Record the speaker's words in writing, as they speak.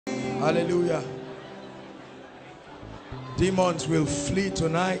Hallelujah. Demons will flee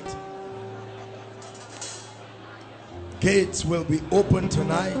tonight. Gates will be open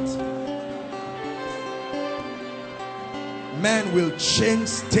tonight. Men will change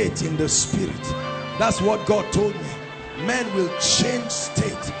state in the spirit. That's what God told me. Men will change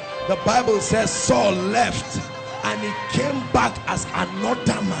state. The Bible says Saul left and he came back as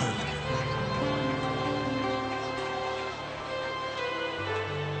another man.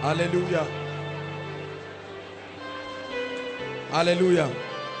 Hallelujah. Hallelujah.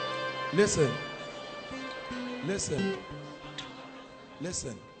 Listen. Listen.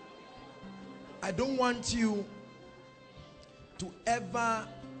 Listen. I don't want you to ever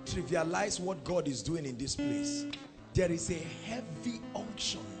trivialize what God is doing in this place. There is a heavy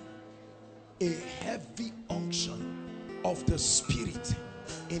unction. A heavy unction of the Spirit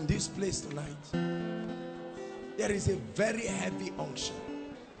in this place tonight. There is a very heavy unction.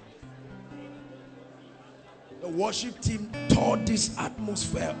 The worship team tore this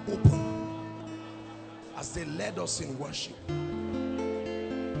atmosphere open as they led us in worship.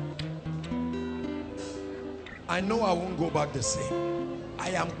 I know I won't go back the same.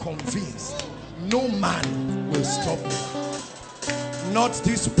 I am convinced no man will stop me. Not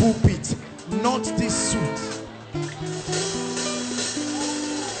this pulpit, not this suit.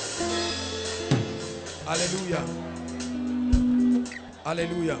 Hallelujah.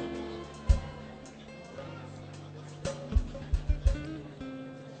 Hallelujah.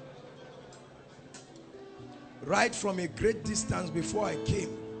 Right from a great distance before I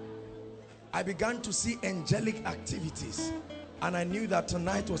came, I began to see angelic activities, and I knew that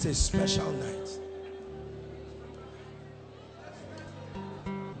tonight was a special night.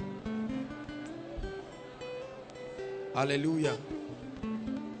 Hallelujah.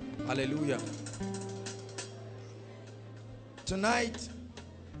 Hallelujah. Tonight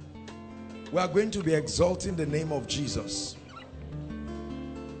we are going to be exalting the name of Jesus,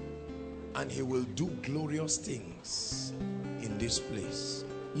 and he will do glorious things in this place.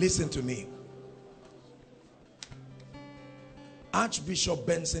 Listen to me. Archbishop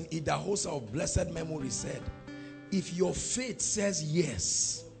Benson Idahosa of blessed memory said, if your faith says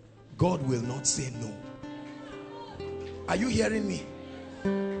yes, God will not say no. Are you hearing me?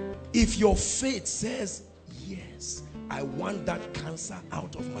 If your faith says yes, I want that cancer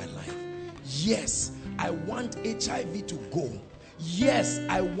out of my life. Yes, I want HIV to go. Yes,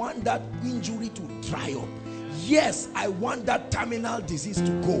 I want that injury to dry up. Yes, I want that terminal disease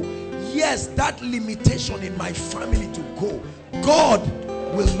to go. Yes, that limitation in my family to go. God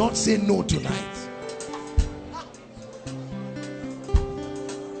will not say no tonight.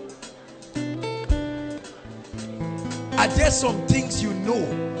 Are there some things you know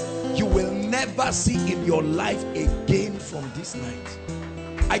you will never see in your life again from this night?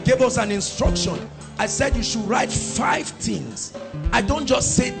 I gave us an instruction. I said you should write 5 things. I don't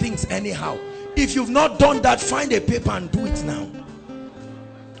just say things anyhow. If you've not done that, find a paper and do it now.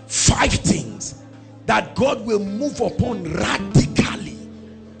 5 things that God will move upon radically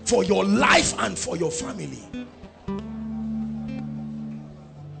for your life and for your family.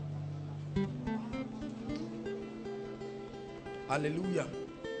 Hallelujah.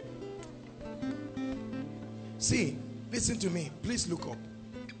 See, listen to me. Please look up.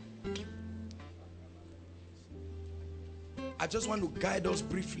 I just want to guide us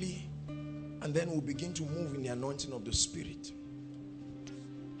briefly, and then we'll begin to move in the anointing of the Spirit.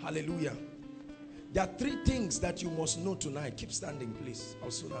 Hallelujah. There are 3 things that you must know tonight. Keep standing, please.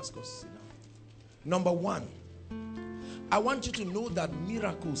 I'll soon ask us to sit down. Number 1, I want you to know that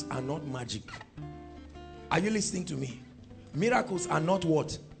miracles are not magic. Are you listening to me? Miracles are not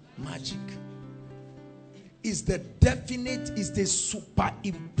what? Magic. Is the definite, is the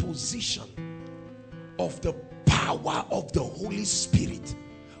superimposition of the power of the Holy Spirit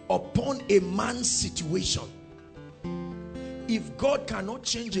upon a man's situation. If God cannot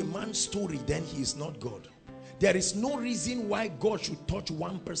change a man's story, then he is not God. There is no reason why God should touch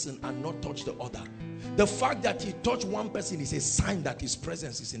one person and not touch the other. The fact that he touched one person is a sign that his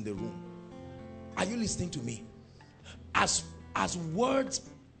presence is in the room. Are you listening to me? As words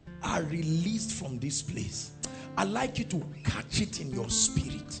are released from this place, I'd like you to catch it in your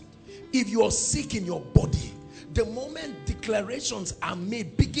spirit. If you are sick in your body, the moment declarations are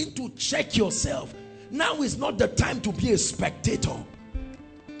made, begin to check yourself. Now is not the time to be a spectator.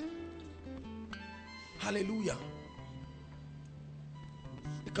 Hallelujah.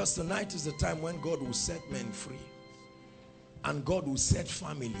 Because tonight is the time when God will set men free. And God will set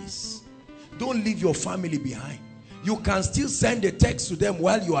families. Don't leave your family behind. You can still send a text to them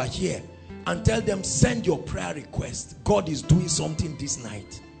while you are here and tell them, send your prayer request. God is doing something this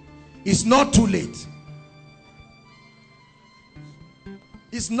night. It's not too late.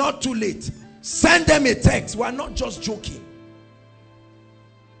 It's not too late. Send them a text. We are not just joking.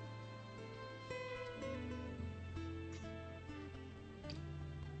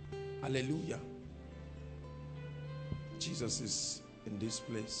 Hallelujah. Jesus is in this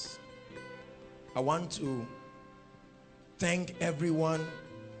place. I want to thank everyone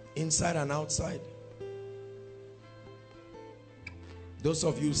inside and outside. Those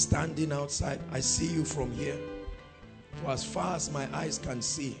of you standing outside, I see you from here. For as far as my eyes can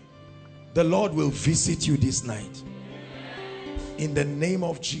see, the Lord will visit you this night. In the name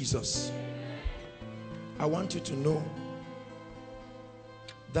of Jesus. I want you to know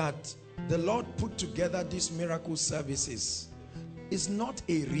that the Lord put together these miracle services. It's not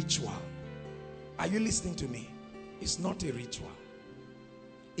a ritual. Are you listening to me? It's not a ritual.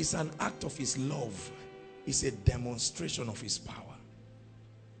 It's an act of his love. It's a demonstration of his power.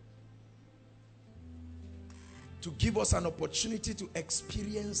 To give us an opportunity to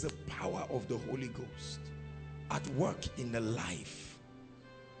experience the power of the Holy Ghost at work in the life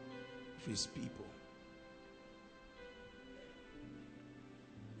of his people.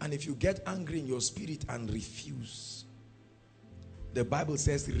 And if you get angry in your spirit and refuse, the Bible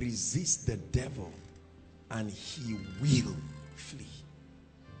says resist the devil and he will flee.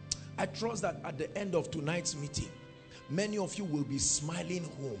 I trust that at the end of tonight's meeting, many of you will be smiling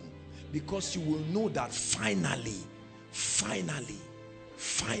home, because you will know that finally,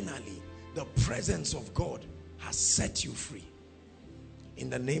 the presence of God has set you free. In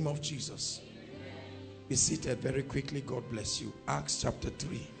the name of Jesus. Be seated very quickly. God bless you. Acts chapter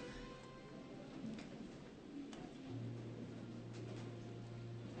 3.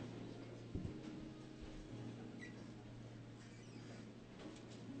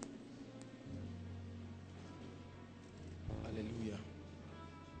 Hallelujah.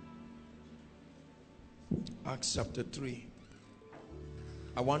 Acts chapter 3.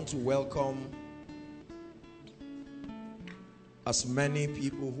 I want to welcome as many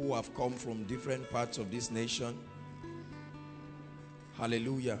people who have come from different parts of this nation.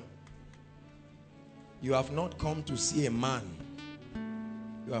 Hallelujah. You have not come to see a man.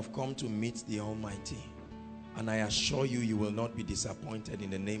 You have come to meet the Almighty. And I assure you, you will not be disappointed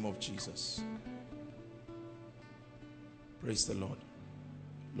in the name of Jesus. Praise the Lord.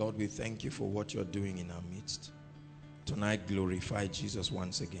 Lord, we thank you for what you're doing in our midst. Tonight, glorify Jesus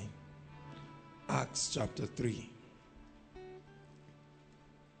once again. Acts chapter 3.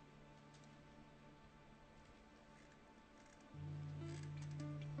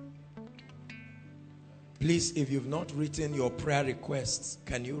 Please, if you've not written your prayer requests,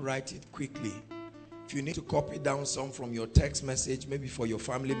 can you write it quickly? If you need to copy down some from your text message, maybe for your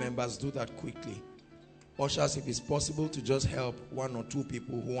family members, do that quickly. Ushers, if it's possible to just help one or two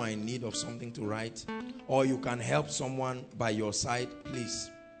people who are in need of something to write, or you can help someone by your side, please.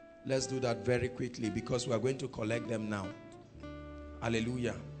 Let's do that very quickly, because we are going to collect them now.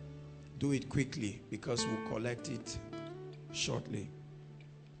 Hallelujah. Do it quickly, because we'll collect it shortly.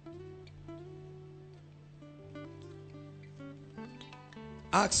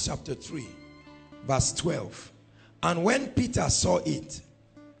 Acts chapter 3, verse 12. And when Peter saw it,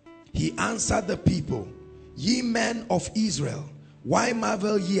 he answered the people, Ye men of Israel, why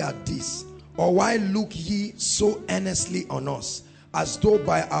marvel ye at this? Or why look ye so earnestly on us, as though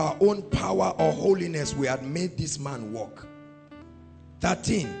by our own power or holiness we had made this man walk?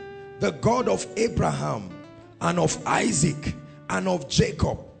 13. The God of Abraham and of Isaac and of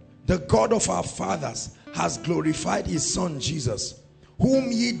Jacob, the God of our fathers, has glorified his son Jesus,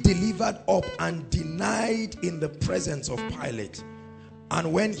 whom ye delivered up and denied in the presence of Pilate.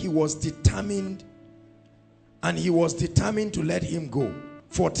 And when he was determined to let him go.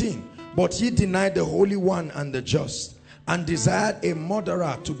 14. But ye denied the Holy One and the just, and desired a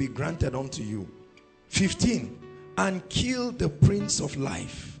murderer to be granted unto you. 15. And killed the Prince of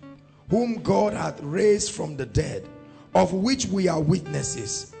Life, whom God hath raised from the dead, of which we are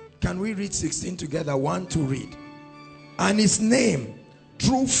witnesses. Can we read 16 together? 1, 2, read. And his name,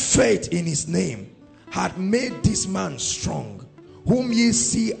 through faith in his name, hath made this man strong, whom ye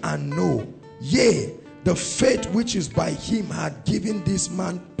see and know. Yea, the faith which is by him had given this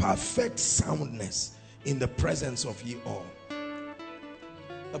man perfect soundness in the presence of ye all.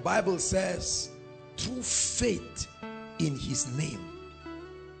 The Bible says, through faith in his name.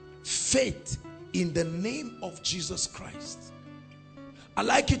 Faith in the name of Jesus Christ. I'd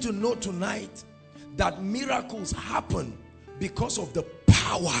like you to know tonight that miracles happen because of the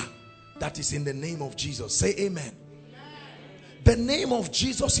power that is in the name of Jesus. Say amen. The name of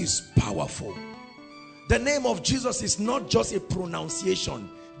Jesus is powerful. The name of Jesus is not just a pronunciation.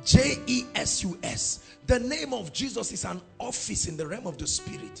 Jesus. The name of Jesus is an office in the realm of the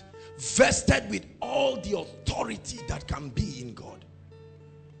spirit, vested with all the authority that can be in God.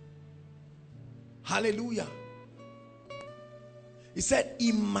 Hallelujah. He said,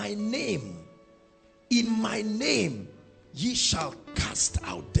 in my name, ye shall cast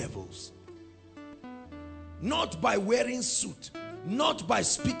out devils. Not by wearing suit, not by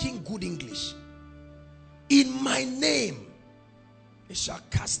speaking good English. In my name, they shall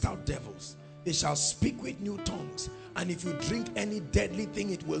cast out devils. They shall speak with new tongues. And if you drink any deadly thing,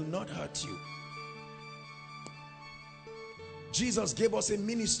 it will not hurt you. Jesus gave us a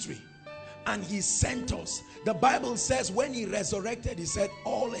ministry and he sent us. The Bible says when he resurrected, he said,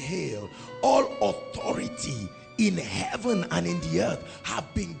 all hail, all authority in heaven and in the earth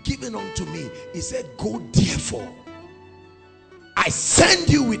have been given unto me. He said, go therefore, I send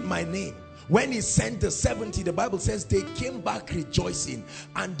you with my name. When he sent the 70, the Bible says they came back rejoicing,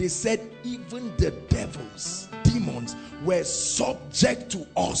 and they said even the devils, demons, were subject to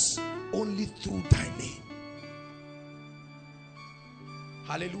us only through thy name.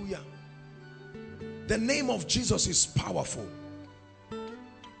 Hallelujah. The name of Jesus is powerful.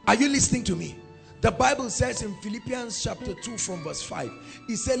 Are you listening to me? The Bible says in Philippians chapter 2 from verse 5,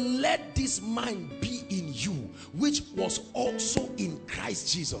 he said, let this mind be in you, which was also in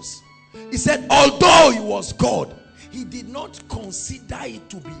Christ Jesus. He said, although he was God, he did not consider it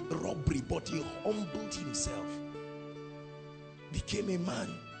to be robbery, but he humbled himself, became a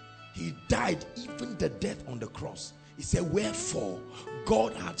man. He died, even the death on the cross. He said, wherefore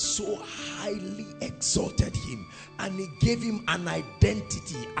God had so highly exalted him, and he gave him an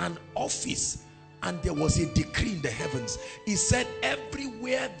identity, an office, and there was a decree in the heavens. He said,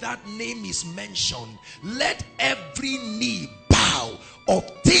 everywhere that name is mentioned, let every knee bow, of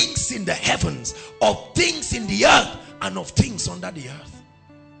things in the heavens, of things in the earth, and of things under the earth,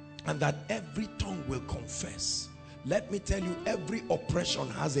 and that every tongue will confess. Let me tell you, every oppression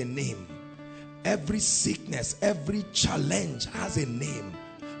has a name. Every sickness, every challenge has a name.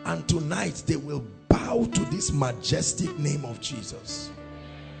 And tonight they will bow to this majestic name of Jesus.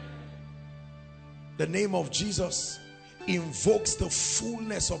 The name of Jesus invokes the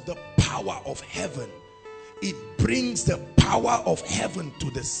fullness of the power of heaven. It brings the power of heaven to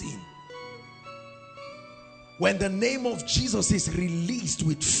the scene. When the name of Jesus is released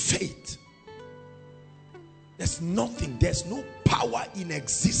with faith, there's nothing, there's no power in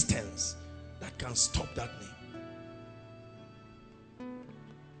existence that can stop that name.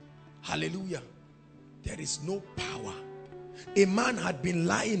 Hallelujah. There is no power. A man had been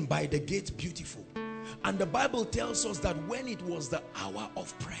lying by the gate beautiful, and the Bible tells us that when it was the hour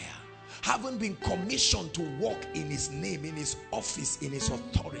of prayer, having been commissioned to walk in his name, in his office, in his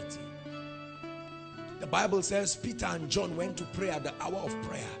authority, the Bible says Peter and John went to pray at the hour of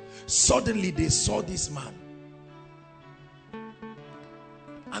prayer. Suddenly they saw this man,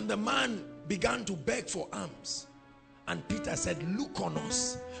 and the man began to beg for alms, and Peter said, look on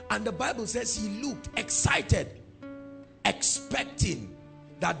us. And the Bible says he looked excited, expecting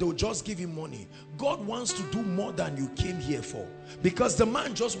that they'll just give him money. God wants to do more than you came here for, because the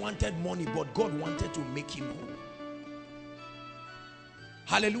man just wanted money, but God wanted to make him whole.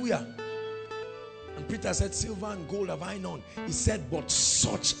 Hallelujah. And Peter said, silver and gold have I none. He said, but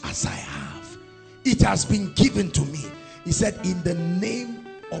such as I have, it has been given to me. He said, in the name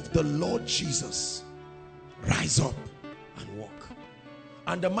of the Lord Jesus, rise up and walk.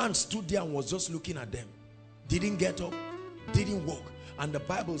 And the man stood there and was just looking at them. Didn't get up, didn't walk. And the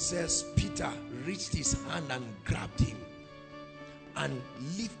Bible says Peter reached his hand and grabbed him, and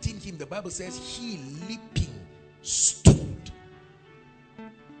lifting him, the Bible says he leaping stood.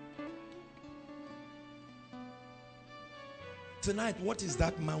 Tonight, what is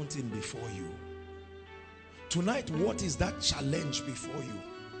that mountain before you? Tonight, what is that challenge before you?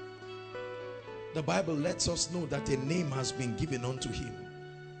 The Bible lets us know that a name has been given unto him.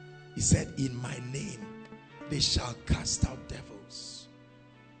 He said, in my name they shall cast out devils.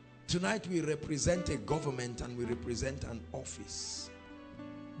 Tonight we represent a government, and we represent an office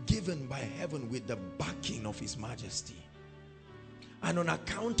given by heaven with the backing of his majesty. And on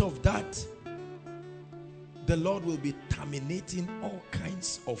account of that, the Lord will be terminating all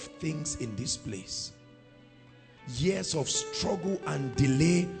kinds of things in this place. Years of struggle and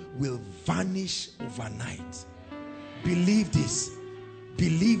delay will vanish overnight. Believe this.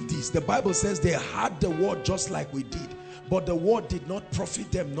 Believe this. The Bible says they heard the word just like we did, but the word did not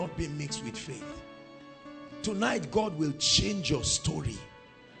profit them, not being mixed with faith. Tonight, God will change your story.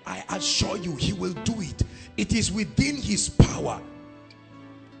 I assure you, he will do it. It is within his power.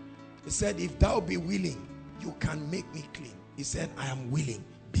 He said, if thou be willing, you can make me clean. He said, I am willing.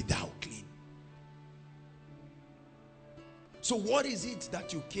 be thou clean. So what is it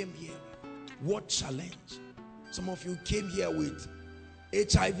that you came here with? What challenge? Some of you came here with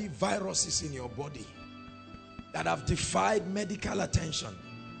HIV viruses in your body that have defied medical attention.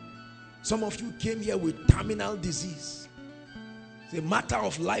 Some of you came here with terminal disease. It's a matter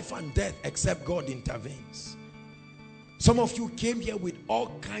of life and death except God intervenes. Some of you came here with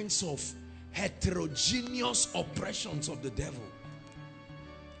all kinds of heterogeneous oppressions of the devil.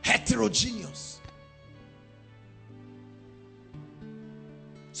 Heterogeneous.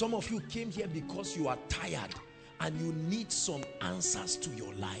 Some of you came here because you are tired and you need some answers to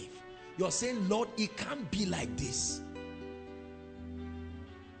your life. You're saying, Lord, it can't be like this.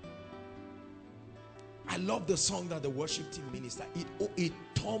 I love the song that the worship team ministered. It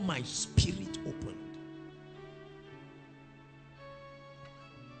tore my spirit open.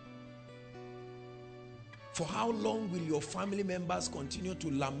 For how long will your family members continue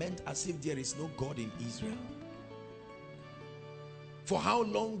to lament as if there is no God in Israel? For how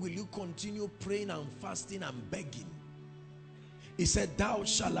long will you continue praying and fasting and begging? He said, thou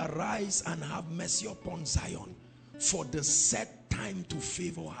shalt arise and have mercy upon Zion, for the set time to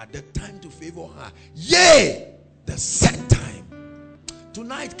favor her. The time to favor her. Yea, the set time.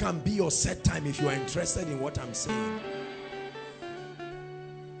 Tonight can be your set time if you are interested in what I'm saying.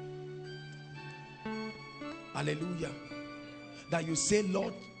 Hallelujah. That you say,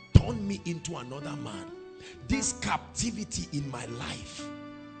 Lord, turn me into another man. This captivity in my life,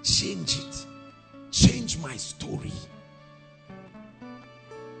 change it. Change my story.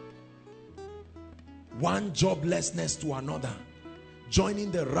 One joblessness to another.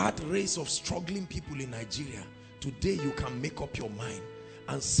 Joining the rat race of struggling people in Nigeria. Today you can make up your mind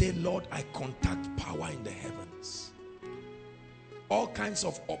and say, Lord, I contact power in the heavens. All kinds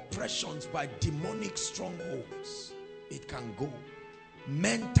of oppressions by demonic strongholds, it can go.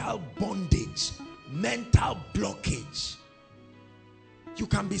 Mental bondage, mental blockage, you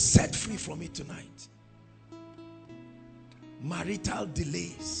can be set free from it tonight. Marital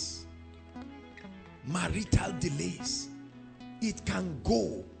delays, it can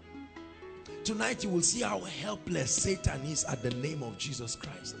go. Tonight you will see how helpless Satan is at the name of Jesus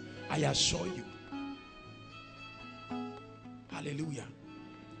Christ. I assure you. Hallelujah.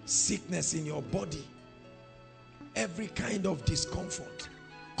 Sickness in your body, every kind of discomfort,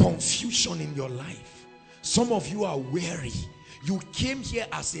 confusion in your life. Some of you are weary. You came here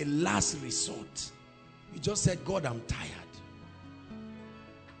as a last resort. You just said, God, I'm tired.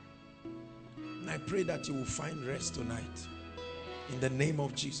 And I pray that you will find rest tonight in the name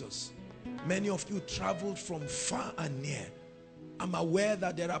of Jesus. Many of you traveled from far and near. I'm aware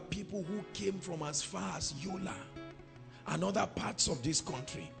that there are people who came from as far as Yola and other parts of this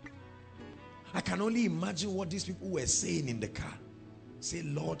country. I can only imagine what these people were saying in the car. Say,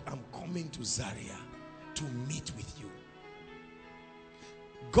 Lord, I'm coming to Zaria to meet with you.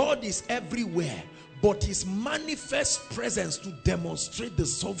 God is everywhere, but his manifest presence to demonstrate the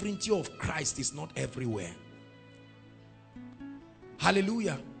sovereignty of Christ is not everywhere.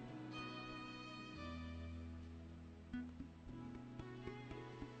 Hallelujah.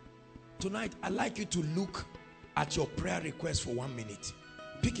 Tonight, I'd like you to look at your prayer request for 1 minute.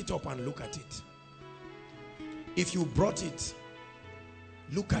 Pick it up and look at it. If you brought it,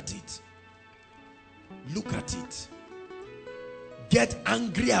 look at it. Look at it. Get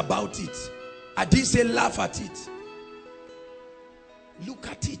angry about it. I didn't say laugh at it. Look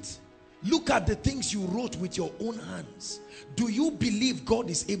at it. Look at the things you wrote with your own hands. Do you believe God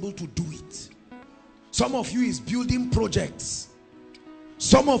is able to do it? Some of you is building projects.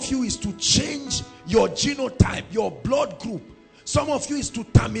 Some of you is to change your genotype, your blood group. Some of you is to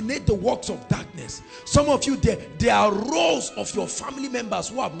terminate the works of darkness. Some of you, there are rows of your family members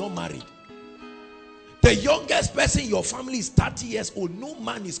who have not married. The youngest person in your family is 30 years old. No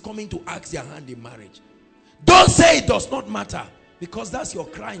man is coming to ask their hand in marriage. Don't say it does not matter, because that's your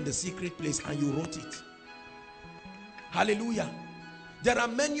cry in the secret place and you wrote it. Hallelujah. There are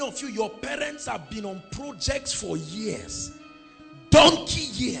many of you, your parents have been on projects for years.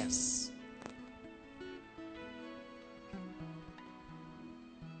 Donkey years.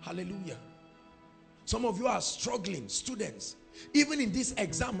 Hallelujah. Some of you are struggling, students. Even in this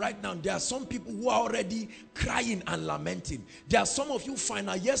exam right now, there are some people who are already crying and lamenting. There are some of you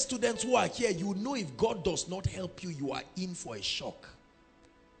final year students who are here. You know, if God does not help you, you are in for a shock.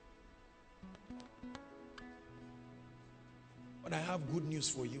 But I have good news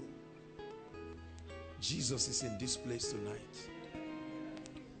for you. Jesus is in this place tonight.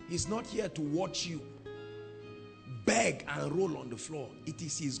 He's not here to watch you beg and roll on the floor. It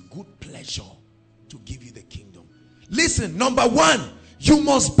is his good pleasure to give you the kingdom. Listen, number one, You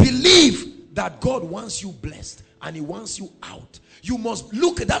must believe that God wants you blessed and he wants you out. You must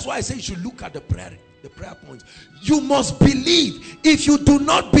look, that's why I say you should look at the prayer points. You must believe. If you do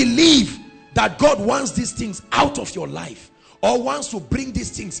not believe that God wants these things out of your life or wants to bring these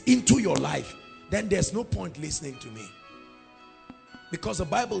things into your life, then there's no point listening to me. Because the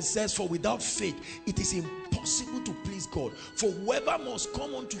Bible says, for without faith, it is impossible to please God. For whoever must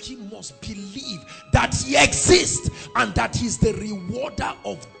come unto him must believe that he exists and that he is the rewarder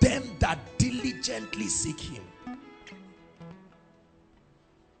of them that diligently seek him.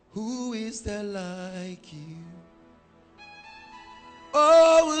 Who is there like you?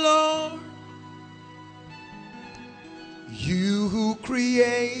 Oh Lord, you who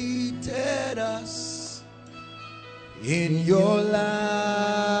created us in your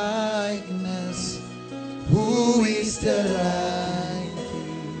likeness, who is there like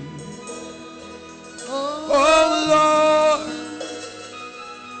you? Oh Lord,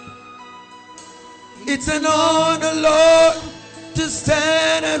 it's an honor, Lord, to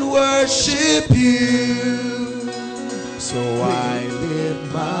stand and worship you. So I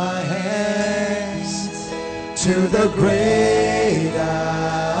lift my hands to the great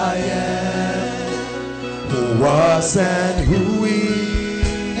I am, who was and who is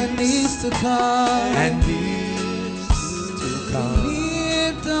and needs to come,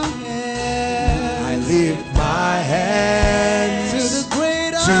 Lift the hands. I lift my hands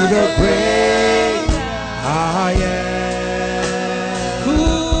to the great I am.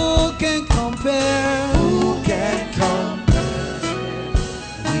 Who can compare? Who can compare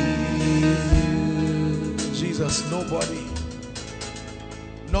with you? Jesus, nobody,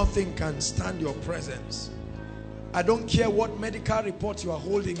 nothing can stand your presence. I don't care what medical report you are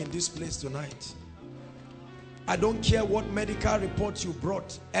holding in this place tonight. I don't care what medical report you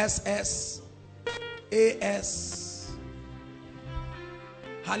brought, SS, AS,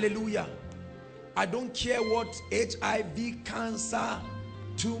 hallelujah. I don't care what HIV, cancer,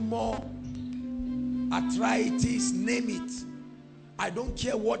 tumor, arthritis, name it. I don't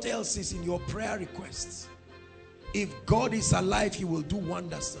care what else is in your prayer requests. If God is alive, he will do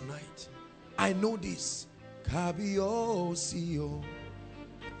wonders tonight. I know this. Kabio Sio,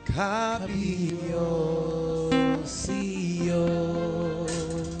 Kabio Sio,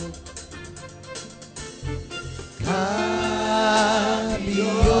 Kabio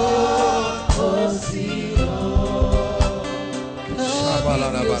Sio.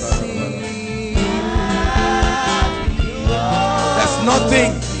 There's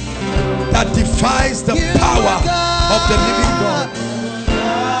nothing that defies the power of the living God.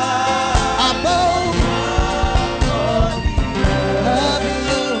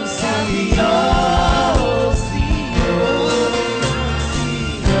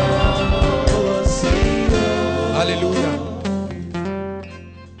 Hallelujah.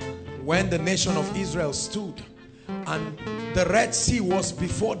 When the nation of Israel stood and the Red Sea was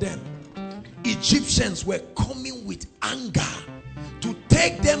before them, Egyptians were coming with anger to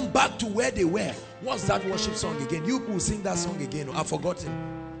take them back to where they were. What's that worship song again? You will sing that song again. I've forgotten.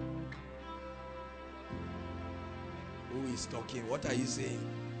 Who is talking? What are you saying?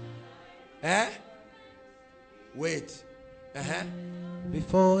 Wait.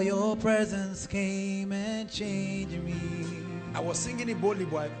 Before your presence came and changed me. I was singing it boldly,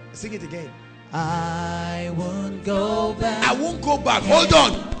 boy. Sing it again. I won't go back. I won't go back. Hold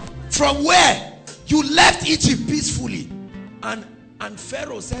on. From where? You left Egypt peacefully. And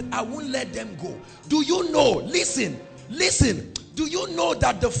Pharaoh said, I won't let them go. Do you know? Listen. Do you know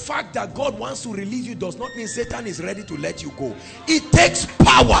that the fact that God wants to release you does not mean Satan is ready to let you go? It takes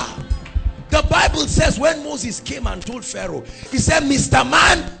power. The Bible says when Moses came and told Pharaoh, he said, Mr.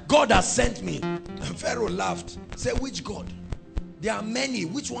 Man, God has sent me. And Pharaoh laughed. Said, which God? There are many.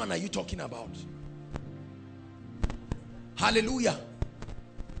 Which one are you talking about? Hallelujah.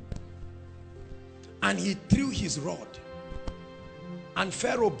 And he threw his rod. And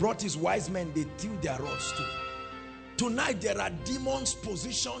Pharaoh brought his wise men. They threw their rods too. Tonight there are demons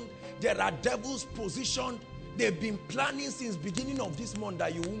positioned. There are devils positioned. They've been planning since beginning of this month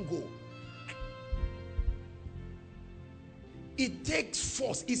that you won't go. It takes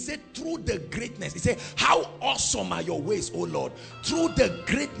force. He said through the greatness. He said, how awesome are your ways, O Lord. Through the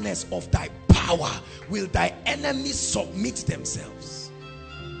greatness of thy power will thy enemies submit themselves.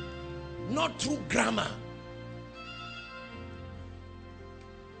 Not through grammar.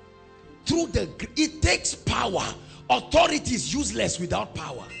 It takes power. Authority is useless without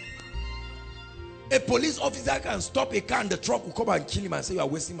power. A police officer can stop a car and the truck will come and kill him and say, you are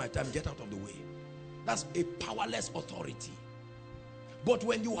wasting my time, get out of the way. That's a powerless authority. But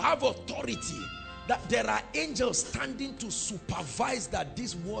when you have authority that there are angels standing to supervise that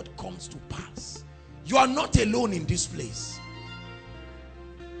this word comes to pass. You are not alone in this place.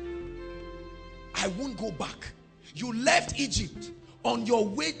 I won't go back. You left Egypt on your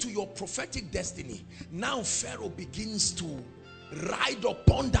way to your prophetic destiny. Now Pharaoh begins to ride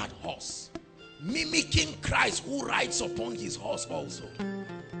upon that horse, mimicking Christ who rides upon his horse also.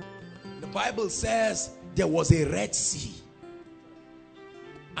 The Bible says there was a Red Sea.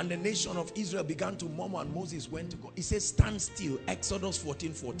 And the nation of Israel began to murmur, and Moses went to God. He said, stand still. Exodus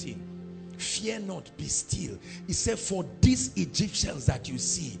 14:14. Fear not, be still. He said, for these Egyptians that you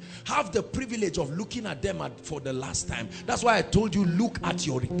see, have the privilege of looking at them for the last time. That's why I told you, look at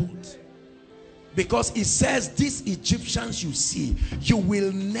your report. Because it says, these Egyptians you see, you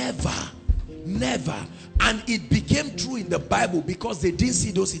will never, and it became true in the Bible because they didn't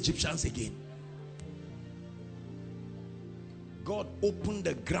see those Egyptians again. God opened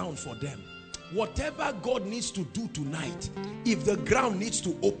the ground for them. Whatever God needs to do tonight, if the ground needs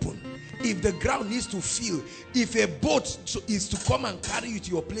to open, if the ground needs to fill, if a boat is to come and carry you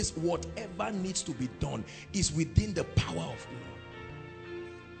to your place, whatever needs to be done is within the power of God.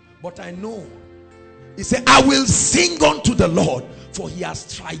 But I know, he said, I will sing unto the Lord, for he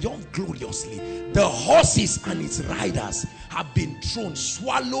has triumphed gloriously. The horses and its riders have been thrown,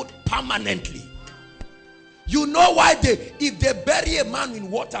 swallowed permanently. You know why if they bury a man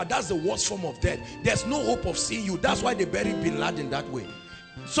in water, that's the worst form of death. There's no hope of seeing you. That's why they buried Bin Laden that way.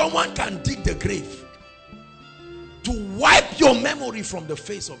 Someone can dig the grave to wipe your memory from the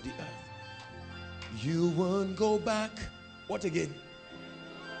face of the earth. You won't go back. What again?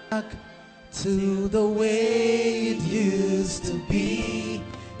 Back to the way it used to be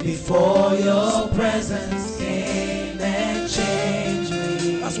before your presence came and changed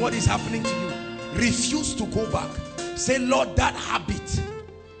me. That's what is happening to you. Refuse to go back. Say, Lord, that habit,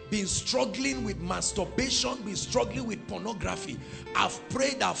 been struggling with masturbation, been struggling with pornography. I've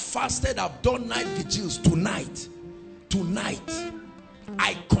prayed, I've fasted, I've done night vigils. Tonight,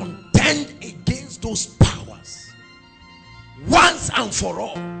 I contend against those powers once and for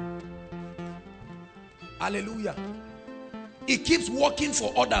all. Hallelujah. It keeps working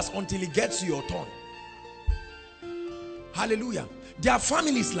for others until it gets to your turn. Hallelujah. There are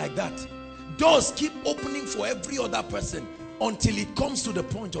families like that. Doors keep opening for every other person until it comes to the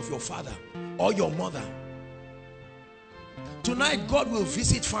point of your father or your mother. Tonight, God will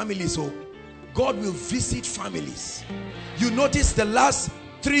visit families. Oh, God will visit families. You notice the last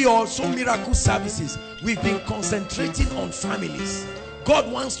 3 or so miracle services, we've been concentrating on families.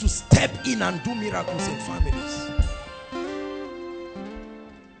 God wants to step in and do miracles in families.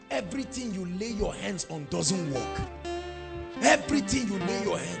 Everything you lay your hands on doesn't work. Everything you lay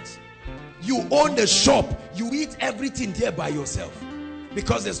your hands. You own the shop, you eat everything there by yourself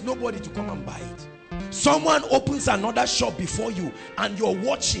because there's nobody to come and buy it. Someone opens another shop before you and you're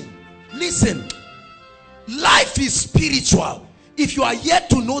watching. Listen, life is spiritual. If you are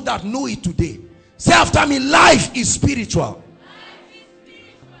yet to know that, know it today. Say after me, life is spiritual.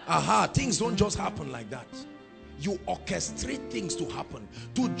 Aha, things don't just happen like that. You orchestrate things to happen.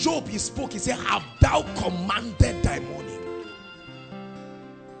 To Job, he spoke, he said, have thou commanded thy morning?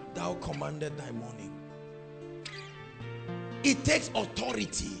 Thou commanded thy morning. It takes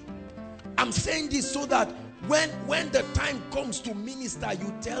authority. I'm saying this so that when the time comes to minister,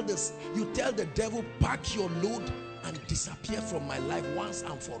 you tell the devil, pack your load and disappear from my life once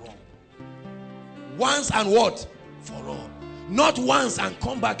and for all. Once and what? For all. Not once and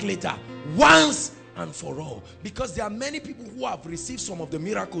come back later. Once and for all. Because there are many people who have received some of the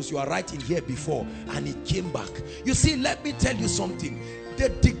miracles you are writing here before and it came back. You see, let me tell you something. The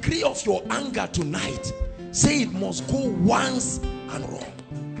degree of your anger tonight, say it must go once and wrong.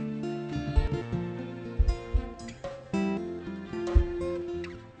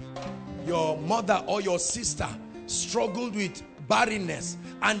 Your mother or your sister struggled with barrenness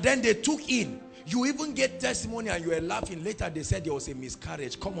and then they took in. You even get testimony and you were laughing. Later they said there was a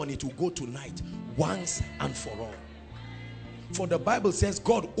miscarriage. Come on, it will go tonight. Once and for all. For the Bible says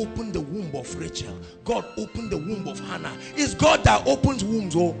God opened the womb of Rachel. God opened the womb of Hannah. It's God that opens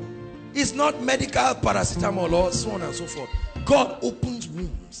wombs. Oh, it's not medical paracetamol or so on and so forth. God opens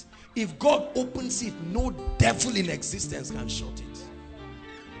wombs. If God opens it, no devil in existence can shut it.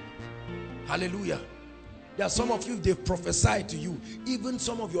 Hallelujah. There are some of you, they've prophesied to you. Even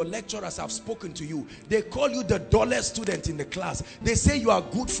some of your lecturers have spoken to you. They call you the dullest student in the class. They say you are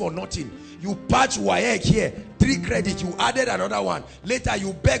good for nothing. You patch WAEC here, 3 credits, you added another one. Later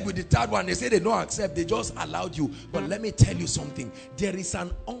you beg with the 3rd one. They say they don't accept. They just allowed you. But let me tell you something. There is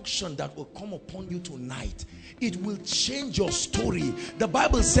an unction that will come upon you tonight. It will change your story. The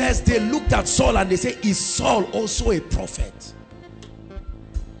Bible says they looked at Saul and they say, is Saul also a prophet?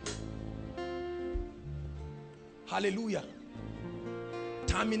 Hallelujah.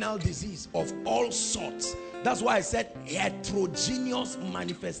 Terminal disease of all sorts. That's why I said heterogeneous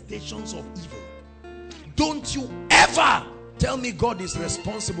manifestations of evil. Don't you ever tell me God is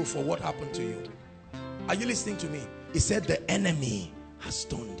responsible for what happened to you. Are you listening to me? He said the enemy has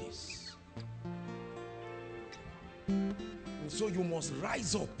done this. And so you must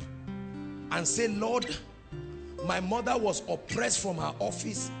rise up and say, Lord, my mother was oppressed from her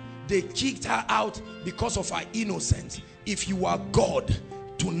office. They kicked her out because of her innocence. If you are God,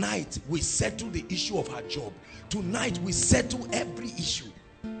 tonight we settle the issue of her job. Tonight we settle every issue.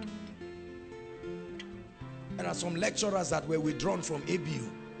 There are some lecturers that were withdrawn from ABU.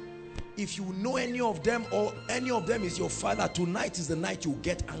 If you know any of them or any of them is your father, tonight is the night you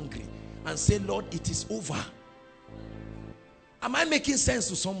get angry and say, Lord, it is over. Am I making sense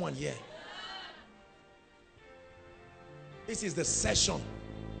to someone here? This is the session.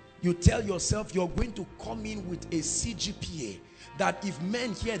 You tell yourself you're going to come in with a CGPA that if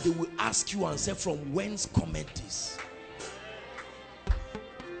men hear, they will ask you and say, from whence cometh this?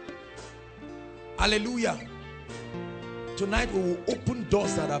 Hallelujah. Tonight we will open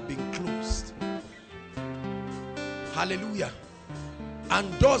doors that have been closed. Hallelujah.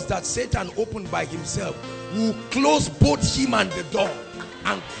 And doors that Satan opened by himself, will close both him and the door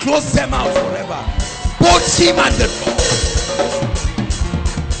and close them out forever. Both him and the door.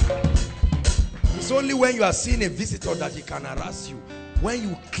 It's only when you are seeing a visitor that he can harass you. When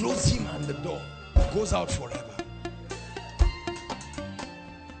you close him and the door, it goes out forever.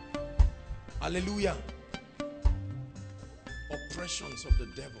 Hallelujah. Oppressions of the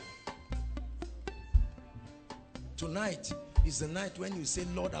devil. Tonight is the night when you say,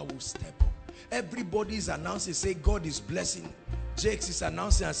 Lord, I will step up. Everybody is announcing, say God is blessing. Jakes is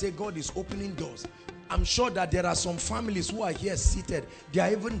announcing and say God is opening doors. I'm sure that there are some families who are here seated. They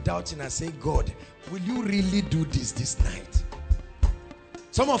are even doubting and saying, God, will you really do this night?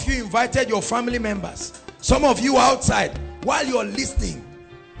 Some of you invited your family members. Some of you outside while you're listening.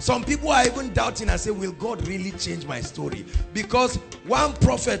 Some people are even doubting and say, will God really change my story? Because one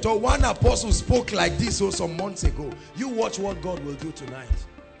prophet or one apostle spoke like this some months ago. You watch what God will do tonight.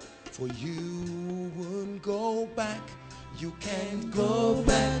 For you won't go back. You can't go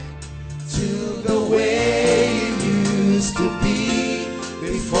back to the way it used to be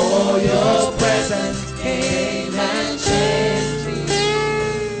before your presence came and changed me.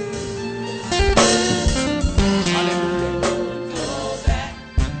 Hallelujah.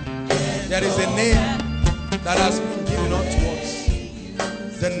 There is a name that has been given unto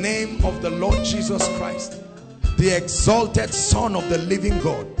us. The name of the Lord Jesus Christ, the exalted Son of the living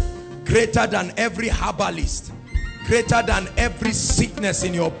God, greater than every herbalist, greater than every sickness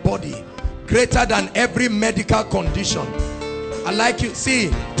in your body, greater than every medical condition. I like you, see,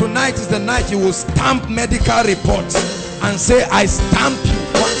 tonight is the night you will stamp medical reports and say, I stamp you.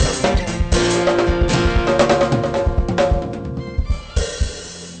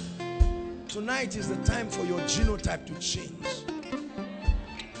 Tonight is the time for your genotype to change.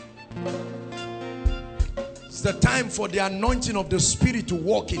 It's the time for the anointing of the Spirit to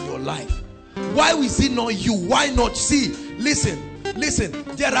walk in your life. Why is it not you? Why not? See, listen,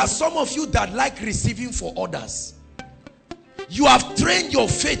 there are some of you that like receiving for others. You have trained your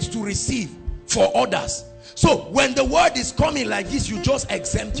faith to receive for others. So when the word is coming like this, you just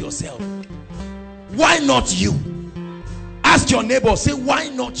exempt yourself. Why not you? Ask your neighbor, say, why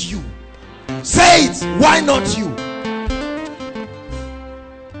not you? Say it, why not you?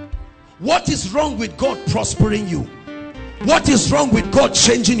 What is wrong with God prospering you? What is wrong with God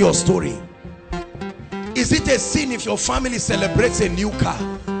changing your story? Is it a sin if your family celebrates a new car?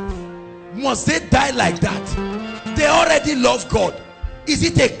 Must they die like that? They already love God. Is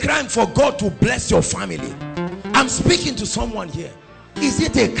it a crime for God to bless your family? I'm speaking to someone here. Is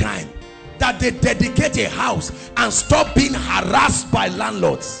it a crime that they dedicate a house and stop being harassed by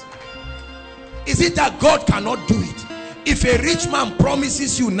landlords? Is it that God cannot do it? If a rich man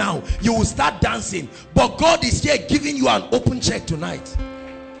promises you now, you will start dancing, but God is here giving you an open check tonight.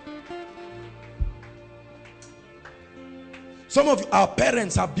 Some of our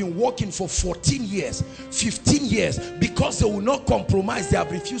parents have been working for 14 years, 15 years, because they will not compromise. They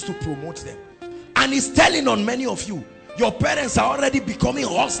have refused to promote them. And it's telling on many of you. Your parents are already becoming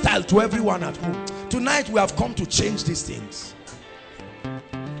hostile to everyone at home. Tonight we have come to change these things.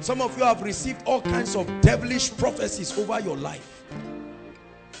 Some of you have received all kinds of devilish prophecies over your life.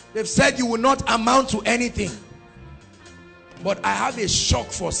 They've said you will not amount to anything. But I have a shock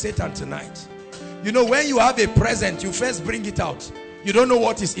for Satan tonight. You know, when you have a present, you first bring it out. You don't know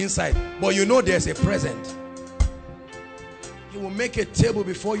what is inside, but you know there's a present. He will make a table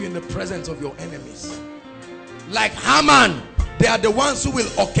before you in the presence of your enemies. Like Haman, they are the ones who will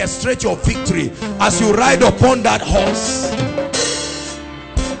orchestrate your victory as you ride upon that horse.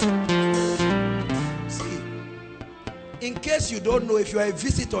 See, in case you don't know, if you are a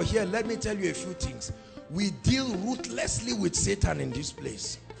visitor here, let me tell you a few things. We deal ruthlessly with Satan in this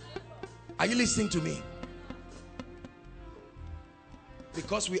place. Are you listening to me?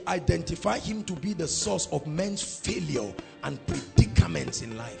 Because we identify him to be the source of men's failure and predicaments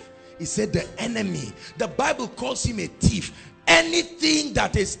in life. He said the enemy, the Bible calls him a thief. Anything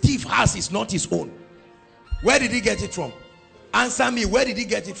that a thief has is not his own. Where did he get it from? Answer me, where did he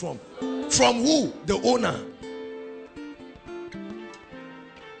get it from? From who? The owner.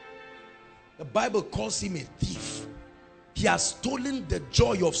 The Bible calls him a thief. He has stolen the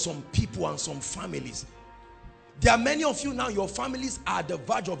joy of some people and some families. There are many of you now, your families are at the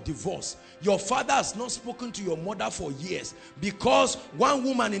verge of divorce. Your father has not spoken to your mother for years because one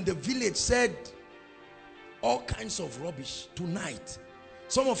woman in the village said all kinds of rubbish. Tonight,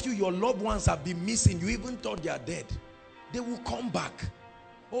 some of you, your loved ones have been missing. You even thought they are dead. They will come back.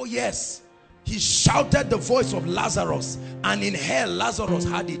 Oh yes, he shouted the voice of Lazarus, and in hell Lazarus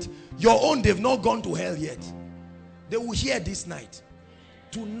had it. Your own, they've not gone to hell yet. They will hear this night.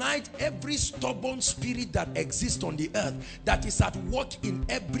 Tonight, every stubborn spirit that exists on the earth, that is at work in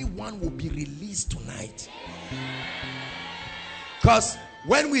everyone, will be released tonight. Because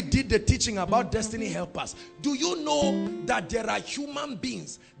when we did the teaching about destiny helpers, do you know that there are human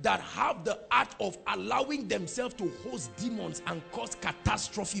beings that have the art of allowing themselves to host demons and cause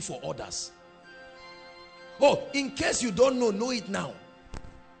catastrophe for others? Oh, in case you don't know it now.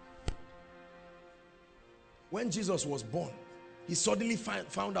 When Jesus was born, he suddenly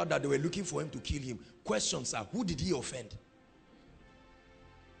found out that they were looking for him to kill him. Questions are, who did he offend?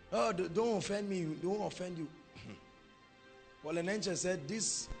 Oh, don't offend me, don't offend you. Well, an angel said,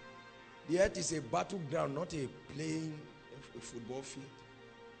 the earth is a battleground, not a playing a football field.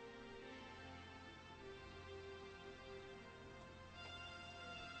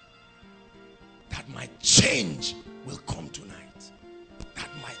 That my change will come tonight. That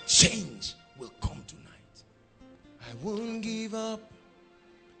my change will come tonight. I won't give up,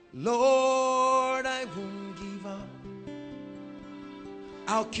 Lord, I won't give up.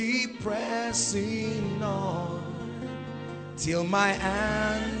 I'll keep pressing on till my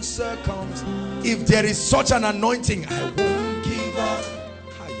answer comes. If there is such an anointing, I won't give up.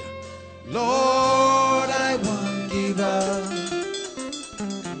 Higher. Lord, I won't give up.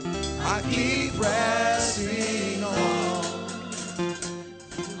 I'll keep pressing on.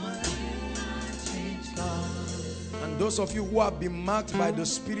 Those of you who have been marked by the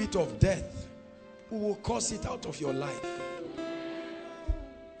spirit of death, who will cause it out of your life.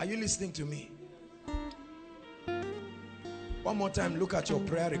 Are you listening to me? One more time, look at your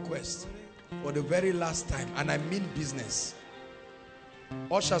prayer request for the very last time, and I mean business.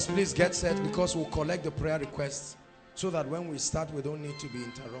 Ushers, please get set, because we'll collect the prayer requests so that when we start, we don't need to be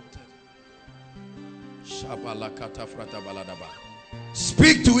interrupted.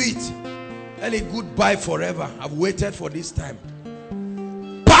 Speak to it. Tell it goodbye forever. I've waited for this time.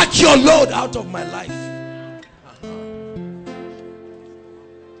 Pack your load out of my life.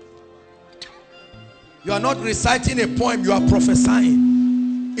 You are not reciting a poem, you are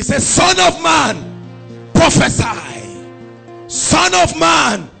prophesying. It says, Son of man, prophesy. Son of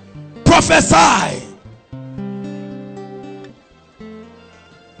man, prophesy.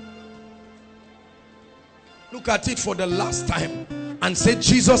 Look at it for the last time and say,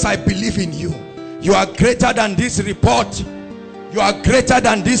 Jesus, I believe in you. You are greater than this report. You are greater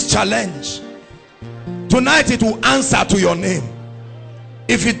than this challenge. Tonight it will answer to your name.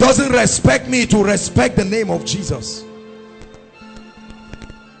 If it doesn't respect me, it will respect the name of Jesus.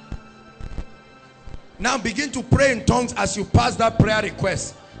 Now begin to pray in tongues as you pass that prayer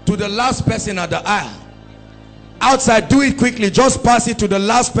request to the last person at the aisle. Outside, do it quickly. Just pass it to the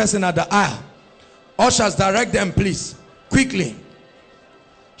last person at the aisle. Ushers, direct them, please. Quickly.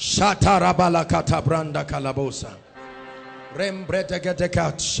 Shatarabalakata branda kalabosa.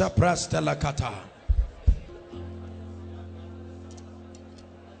 Rembretegetekat shaprastelakata.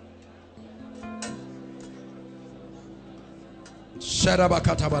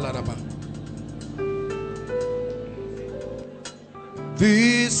 Sharabakata balaraba.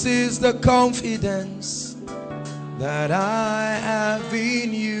 This is the confidence that I have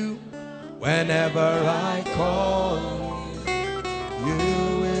in you. Whenever I call you, you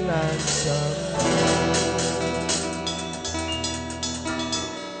will answer.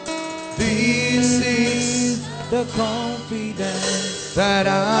 This is the confidence that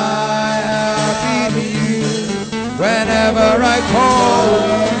I have in you. Whenever I call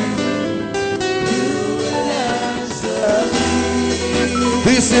you, you will answer me.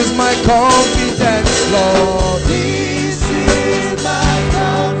 This is my confidence, Lord. This is my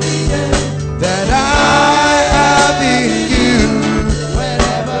confidence that I have in you.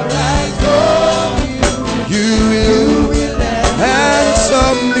 Whenever I call you, you will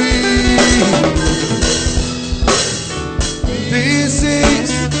answer me. This is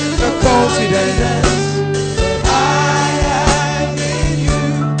the confidence that I have in you.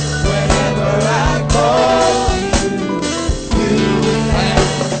 Whenever I call you, you will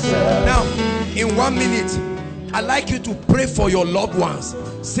answer. Now, in 1 minute, I'd like you to pray for your loved ones.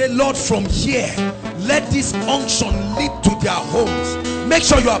 Say, Lord, from here, let this unction lead to their homes. Make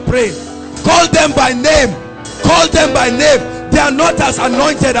sure you are praying. Call them by name. Call them by name. They are not as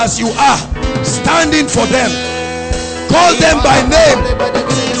anointed as you are. Stand in for them. Call them by name.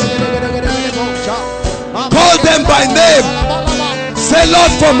 Call them by name. Say,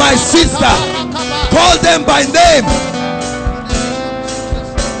 Lord, for my sister. Call them by name.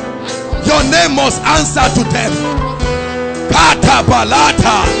 Your name must answer to them. Kata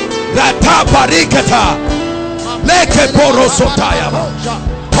balata, rata barikata, leke borosotaya.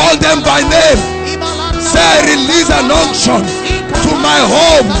 Call them by name. Say, release an unction to my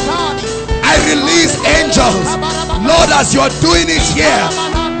home. I release angels. Lord, as you're doing it here,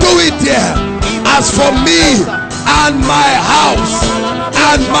 do it there. As for me and my house,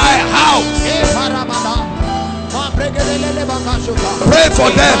 pray for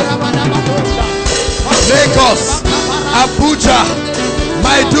them. Lagos, Abuja,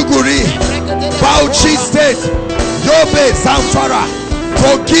 Maiduguri, Bauchi State, Yobe, Zamfara,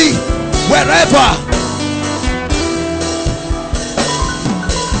 Kogi, wherever.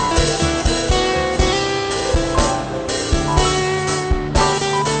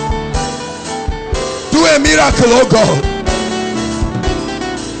 Do a miracle, oh God.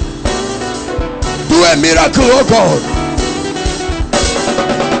 Do a miracle, oh God.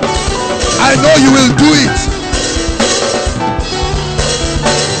 I know you will do it.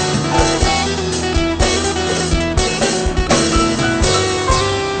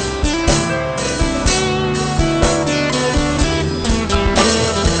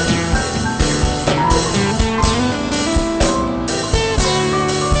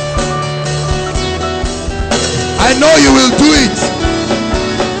 I know you will do it.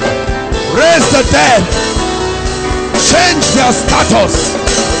 Raise the dead. Change their status.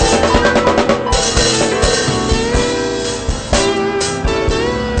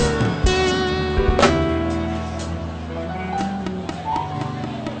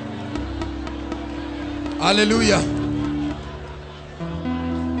 Hallelujah.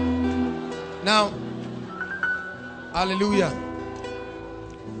 Now, hallelujah.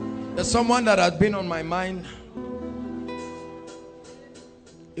 There's someone that has been on my mind.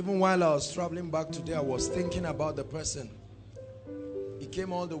 Even while I was traveling back today, I was thinking about the person. He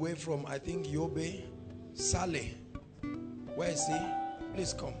came all the way from, I think, Yobe, Saleh. Where is he?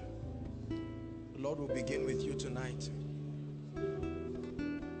 Please come. The Lord will begin with you tonight.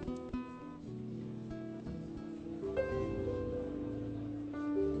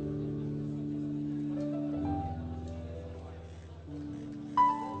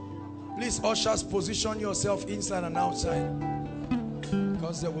 Please, ushers, position yourself inside and outside.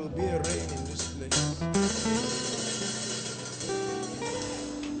 Because there will be a rain in this place.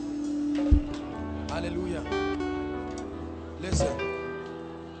 Hallelujah. Listen.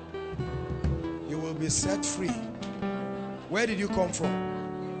 You will be set free. Where did you come from?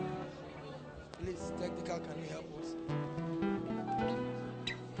 Please, technical, can you help us?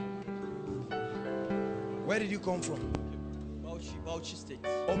 Where did you come from? Bauchi State.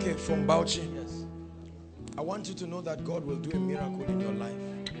 Okay, from Bauchi. Yes. I want you to know that God will do a miracle in your life.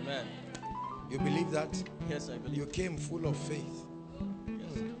 Amen. You believe that? Yes, I believe. You came full of faith.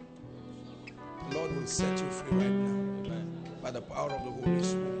 Yes. The Lord will set you free right now. Amen. By the power of the Holy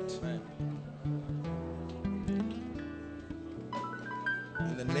Spirit. Amen.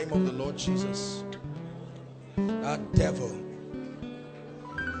 In the name of the Lord Jesus. That devil,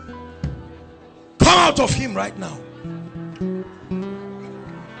 come out of him right now.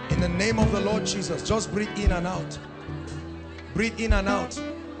 In the name of the Lord Jesus. Just breathe in and out. Breathe in and out.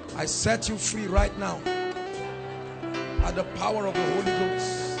 I set you free right now. At the power of the Holy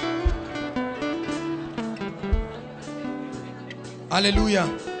Ghost. Hallelujah.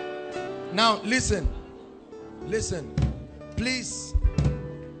 Now listen. Listen. Please.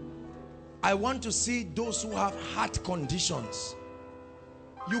 I want to see those who have heart conditions.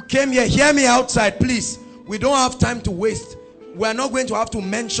 You came here. Hear me outside, please. We don't have time to waste. We are not going to have to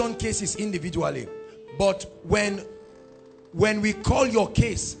mention cases individually. But when we call your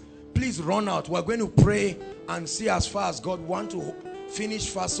case, please run out. We're going to pray and see as far as God wants to finish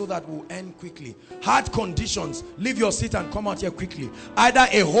fast so that we'll end quickly. Heart conditions, leave your seat and come out here quickly. Either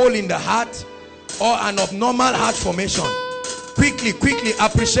a hole in the heart or an abnormal heart formation. Quickly, quickly,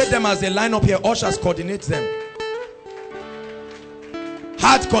 appreciate them as they line up here. Ushers coordinate them.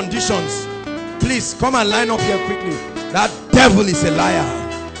 Heart conditions, please come and line up here quickly. That devil is a liar.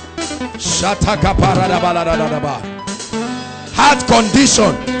 Heart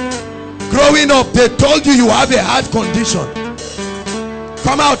condition. Growing up, they told you you have a heart condition.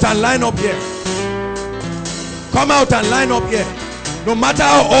 Come out and line up here. Come out and line up here. No matter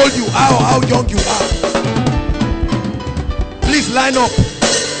how old you are or how young you are. Please line up.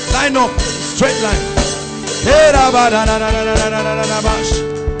 Line up. Straight line.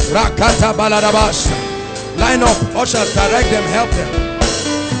 Line up. Ushers, direct them. Help them.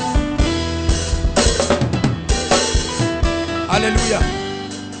 Hallelujah.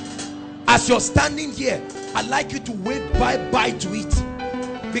 As you're standing here, I'd like you to wave bye-bye to it.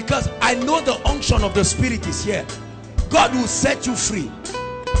 Because I know the unction of the Spirit is here. God will set you free.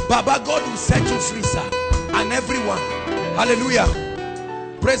 Baba, God will set you free, sir. And everyone. Hallelujah.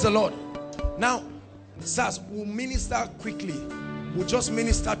 Praise the Lord. Now, sirs, we'll minister quickly. We'll just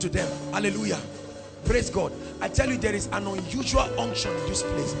minister to them. Hallelujah. Praise God. I tell you, there is an unusual unction in this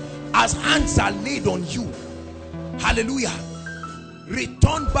place. As hands are laid on you. Hallelujah.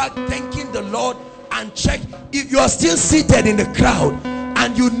 Return back thanking the Lord and check if you are still seated in the crowd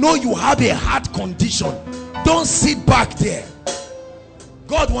and you know you have a heart condition. Don't sit back there.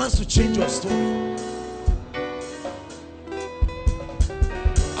 God wants to change your story.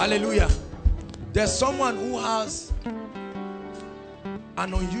 Hallelujah. There's someone who has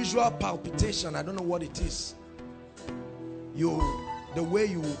an unusual palpitation. I don't know what it is. The way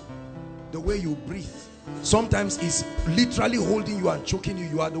you breathe. Sometimes it's literally holding you and choking you.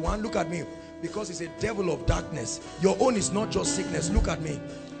 You are the one. Look at me. Because it's a devil of darkness. Your own is not just sickness. Look at me.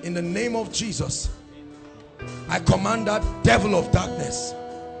 In the name of Jesus, I command that devil of darkness.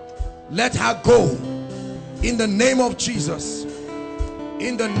 Let her go. In the name of Jesus.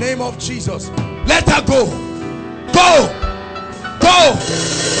 In the name of Jesus. Let her go. Go. Go.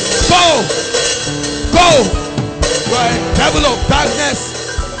 Go. Go. You are a devil of darkness.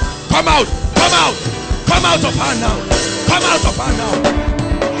 Come out. Come out. Come out of her now. Come out of her now.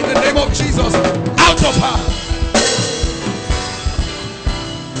 In the name of Jesus. Out of her.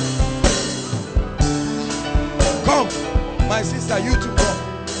 Come. My sister, you too come.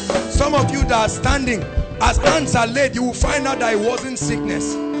 Some of you that are standing, as hands are laid, you will find out that it wasn't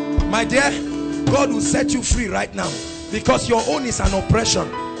sickness. My dear, God will set you free right now. Because your own is an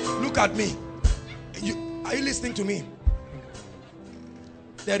oppression. Look at me. Are you listening to me?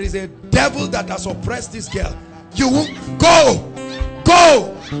 There is a devil that has oppressed this girl. You will go.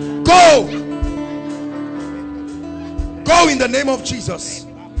 Go. Go. Go in the name of Jesus.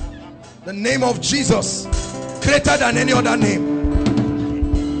 The name of Jesus. Greater than any other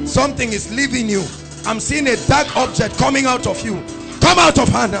name. Something is leaving you. I'm seeing a dark object coming out of you. Come out of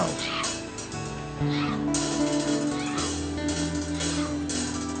her now.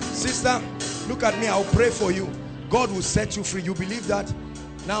 Sister, look at me. I'll pray for you. God will set you free. You believe that?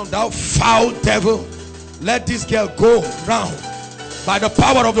 Now, thou foul devil, let this girl go round by the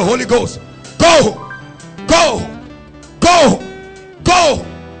power of the Holy Ghost. Go. Go. Go. Go.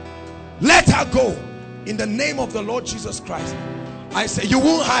 Let her go. In the name of the Lord Jesus Christ. I say, you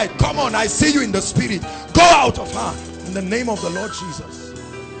won't hide. Come on, I see you in the spirit. Go out of her. In the name of the Lord Jesus.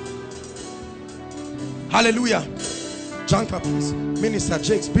 Hallelujah. Janka, please. Minister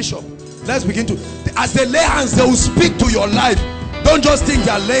Jakes, Bishop. Let's begin to. As they lay hands, they will speak to your life. Don't just think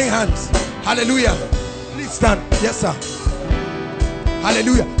they are laying hands. Hallelujah. Please stand. Yes, sir.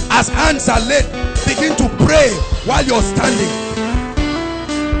 Hallelujah. As hands are laid, begin to pray while you're standing.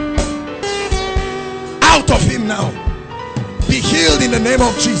 Out of him now. Be healed in the name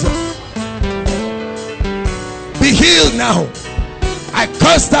of Jesus. Be healed now. I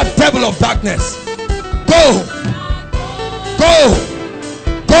curse that devil of darkness. Go. Go.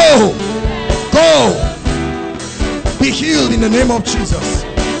 Go. Go. Be healed in the name of Jesus.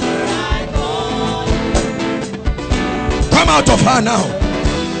 Come out of her now.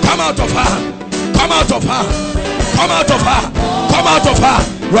 Come out of her. Come out of her. Come out of her. Come out of her.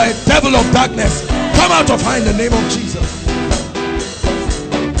 Right, devil of darkness. Come out of her in the name of Jesus.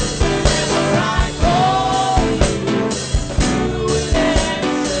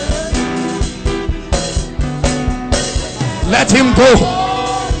 Let him go.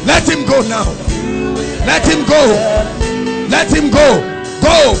 Let him go now. Let him go. Let him go.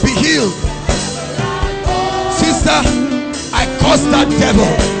 Go, be healed. Sister, I curse that devil,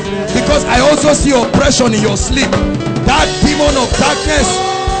 because I also see oppression in your sleep. That demon of darkness,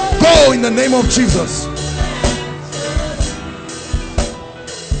 go in the name of Jesus.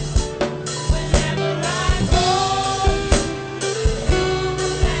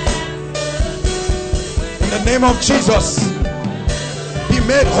 In the name of Jesus, be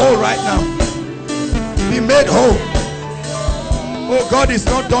made whole right now. Be made whole. Oh, God is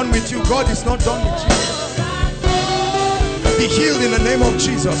not done with you. God is not done with you. Be healed in the name of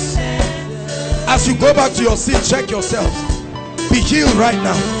Jesus. As you go back to your seat, check yourself. Be healed right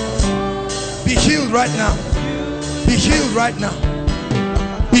now. Be healed right now. Be healed right now.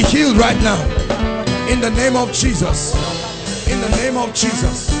 Be healed right now. In the name of Jesus. In the name of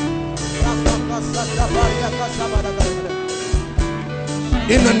Jesus.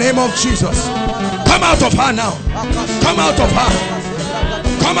 In the name of Jesus. Come out of her now. Come out of her.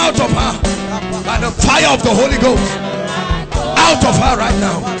 Come out of her. By the fire of the Holy Ghost. Out of her right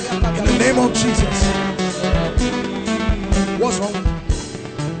now. In the name of Jesus. What's wrong?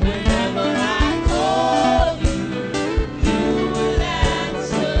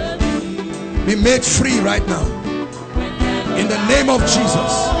 Be made free right now. In the name of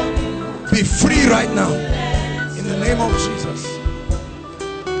Jesus. Be free right now. In the name of Jesus.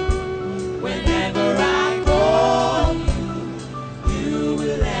 Whenever I call you, you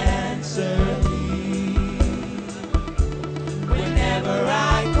will answer me. Whenever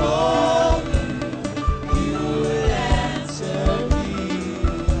I call you, you will answer me.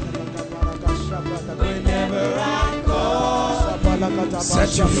 Whenever I call,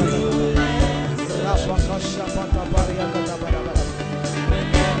 Set you free.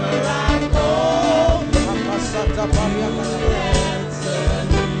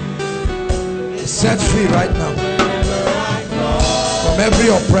 Set free right now from every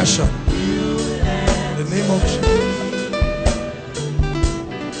oppression. In the name of Jesus.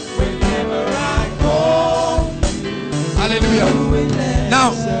 Hallelujah. Now,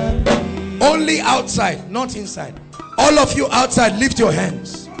 only outside, not inside. All of you outside, lift your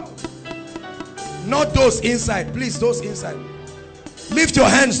hands. Not those inside. Please, those inside. Lift your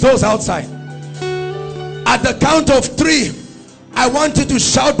hands, those outside. At the count of 3, I want you to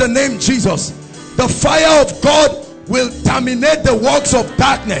shout the name Jesus. The fire of God will terminate the works of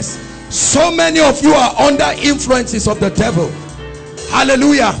darkness. So many of you are under influences of the devil.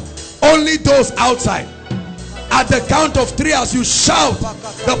 Hallelujah. Only those outside. At the count of 3, as you shout,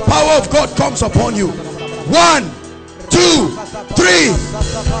 the power of God comes upon you. 1, 2, 3.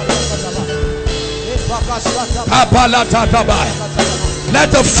 Let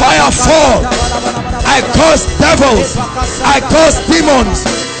the fire fall. I curse devils. I curse demons.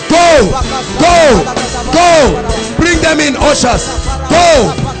 Go, go, go. Bring them in, ushers.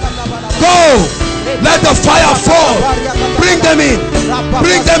 Go, go. Let the fire fall. Bring them in.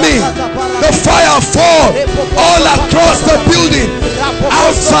 Bring them in. The fire fall all across the building.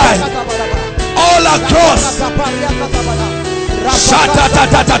 Outside. All across.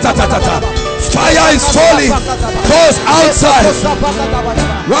 Fire is falling. Those outside.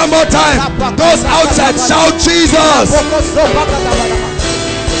 One more time. Those outside, shout Jesus.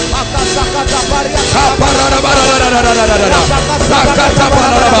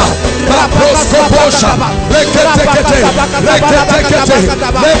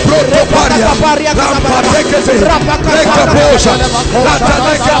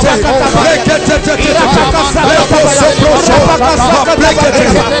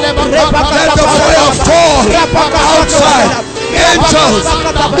 Let the fire fall outside. Angels,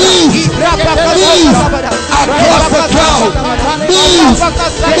 move, move across the cloud, move,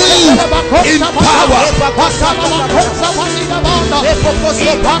 move in power,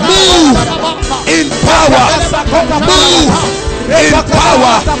 move in power, move in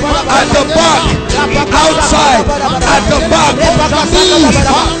power at the back, outside, at the back, move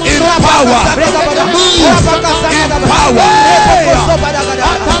in power, move in power.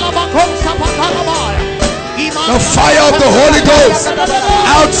 The fire of the Holy Ghost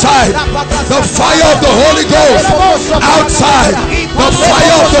outside. The fire of the Holy Ghost outside. The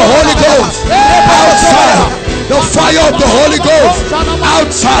fire of the Holy Ghost outside. The fire of the Holy Ghost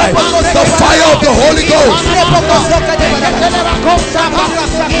outside. The fire of the Holy Ghost.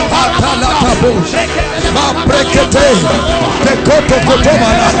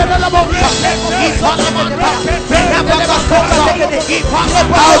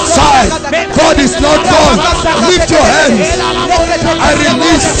 Outside, God is not done. Lift your hands. I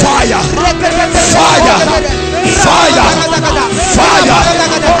release fire. Fire. Fire. Fire.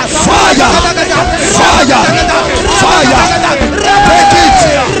 Fire. Fire. Fire. Take it.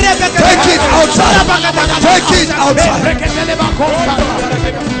 Take it outside. Take it outside.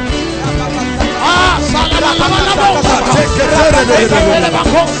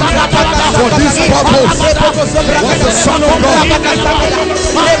 For this purpose was the Son of God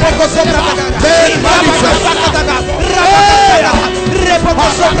made manifest.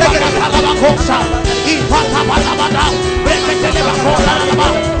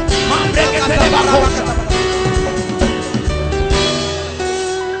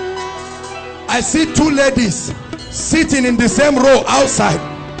 I see two ladies sitting in the same row outside.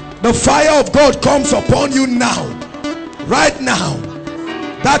 The fire of God comes upon you now, right now.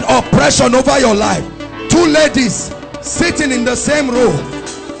 That oppression over your life. Two ladies sitting in the same row.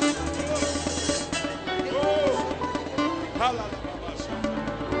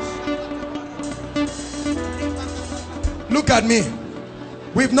 Look at me.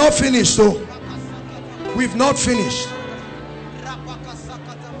 We've not finished, so we've not finished.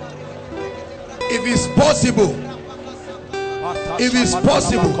 If it's possible, if it's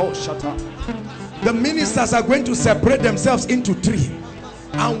possible, the ministers are going to separate themselves into three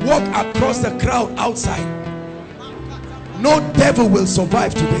and walk across the crowd outside. No devil will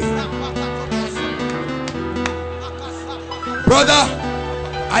survive today. Brother,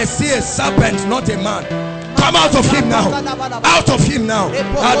 I see a serpent, not a man. Come out of him now. Out of him now.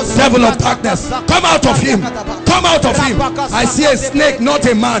 That devil of darkness. Come out of him. Come out of him. I see a snake, not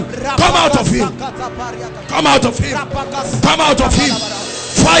a man. Come out of him. Come out of him. Come out of him.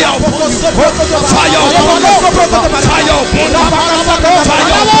 Fire upon you. Fire upon you. Fire upon you. Fire upon you. Fire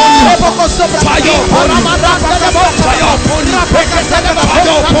upon you. Fire upon you. Fire upon you. Fire upon you.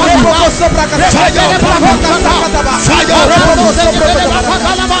 Fire upon you.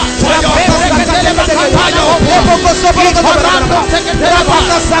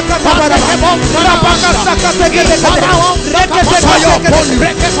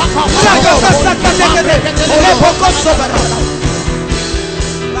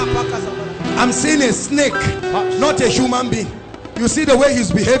 I'm seeing a snake, not a human being. You see the way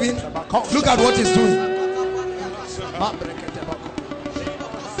he's behaving? Look at what he's doing.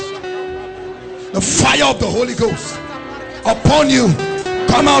 The fire of the Holy Ghost upon you.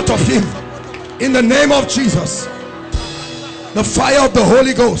 Come out of him in the name of Jesus. The fire of the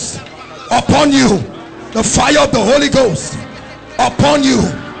Holy Ghost upon you. The fire of the Holy Ghost upon you.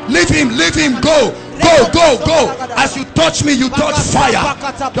 Leave him, go. Go, go, go. As you touch me, you touch fire.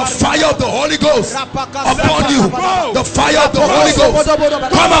 The fire of the Holy Ghost upon you. The fire of the Holy Ghost.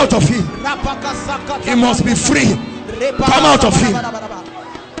 Come out of him. He must be free. Come out of him.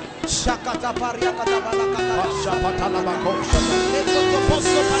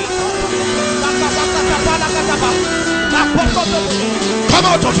 Come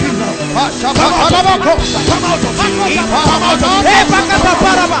out of him now. Come out of him. Come out of him. Come out of him.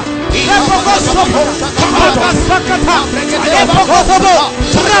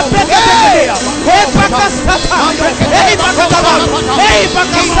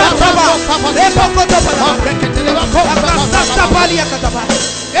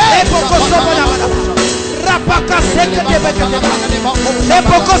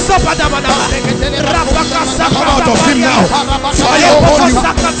 Come out of him now. Fire upon you.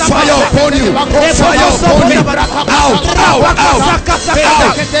 Fire upon you. Fire upon you. Out, out, out.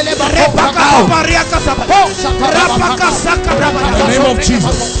 In the name of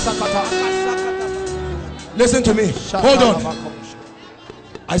Jesus. Listen to me. Hold on.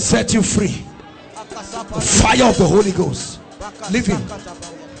 I set you free. The fire of the Holy Ghost. Leave him.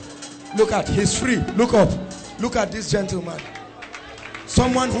 Look at, he's free. Look up. Look at this gentleman.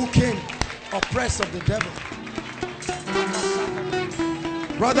 Someone who came oppressed of the devil.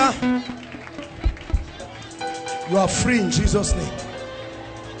 Brother, you are free in Jesus' name.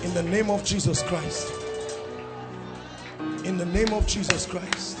 In the name of Jesus Christ. In the name of Jesus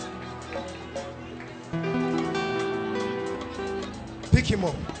Christ. Pick him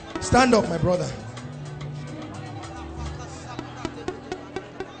up. Stand up, my brother.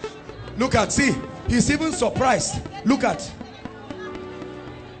 Look at, see, he's even surprised. Look at.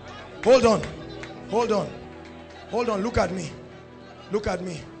 Hold on. Hold on. Hold on. Look at me. Look at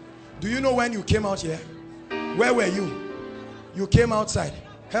me. Do you know when you came out here? Where were you? You came outside.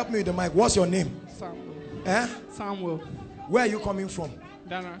 Help me with the mic. What's your name? Samuel. Eh? Samuel. Where are you coming from?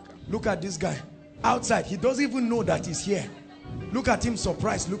 Look at this guy. Outside, he doesn't even know that he's here. Look at him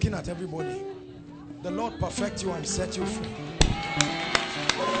surprised, looking at everybody. The Lord perfect you and set you free.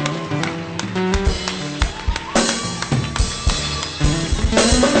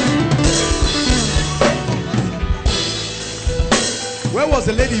 Where was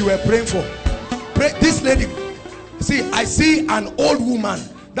the lady you were praying for? This lady. See, I see an old woman.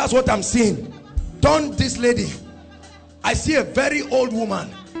 That's what I'm seeing. Turn this lady. I see a very old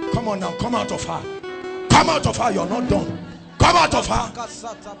woman. Come on now, come out of her. Come out of her, you're not done. Come out of her.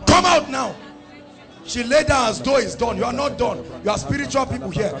 Come out now. She laid down as though it's done. You are not done. You are spiritual people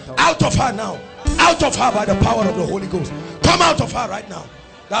here. Out of her now. Out of her by the power of the Holy Ghost. Come out of her right now.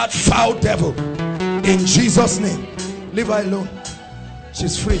 That foul devil. In Jesus' name. Leave her alone.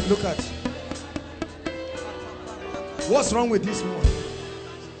 She's free. Look at. What's wrong with this woman?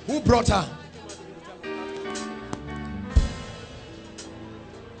 Who brought her?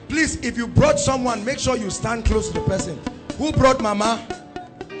 Please, if you brought someone, make sure you stand close to the person. Who brought Mama?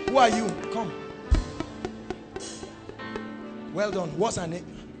 Who are you? Come. Well done. What's her name?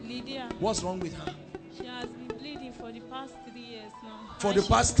 Lydia. What's wrong with her? She has been bleeding for the past 3 years now. For the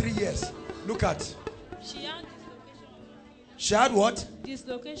past 3 years. Look at. She had dislocation. She had what?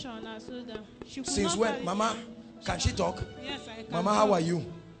 Dislocation on her shoulder. She could Since not when? carry- Mama, can she talk? Yes, I can. Mama, how are you?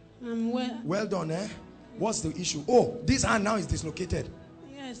 I'm well. Well done, eh? What's the issue? Oh, this hand now is dislocated.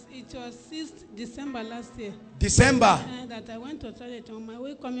 Yes, it was 6th December last year. December. That I went to toilet on my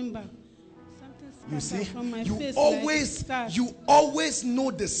way coming back. Something You scattered see, from my you face always know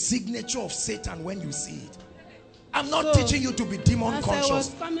the signature of Satan when you see it. I'm not So, teaching you to be demon as I was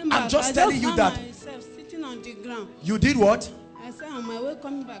conscious. coming back, I'm just I telling you that. found myself sitting on the ground. You did what? I said on my way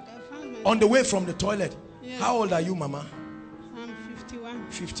coming back, I found myself. On the way from the toilet. Yes. How old are you, Mama? I'm 51.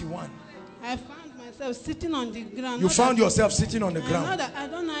 51. I found myself sitting on the ground. You Not found that- yourself sitting on the Not ground. that I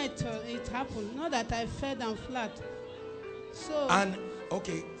don't know how it happened. Not that I fell down flat. So And,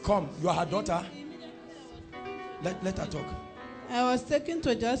 okay, come. You are her daughter. Let her talk. I was taken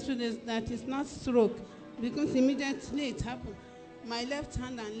to the hospital that it's not stroke because immediately it happened. My left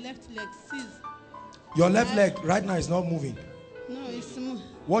hand and left leg seized. Your left leg right now is not moving. No, it's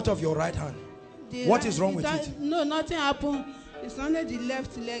What of your right hand? What is wrong with it? No, nothing happened. It's only the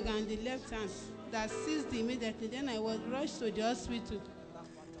left leg and the left hand that seized immediately. Then I was rushed to the hospital.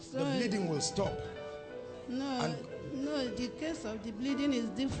 So The bleeding will stop. no, the case of the bleeding is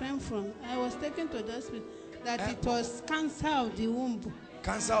different from. I was taken to the hospital that it was cancer of the womb.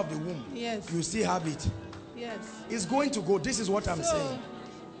 Cancer of the womb. Yes. You still have it. Yes. It's going to go. This is what I'm saying.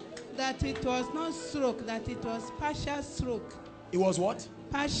 That it was not stroke, that it was partial stroke. It was what?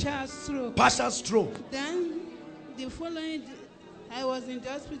 Partial stroke. Partial stroke. Then the following, I was in the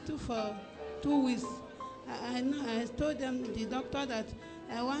hospital for 2 weeks. I told them, the doctor, that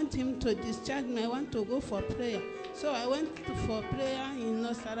I want him to discharge me. I want to go for prayer. So I went for prayer in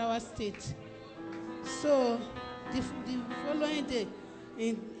Nasarawa State. So the following day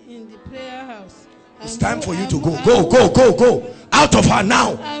in the prayer house. It's time for you to go. Go. Out of her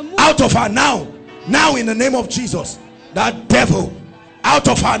now. Out of her now. Now in the name of Jesus. That devil. Out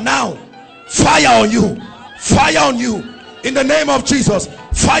of her now. Fire on you. Fire on you. In the name of Jesus.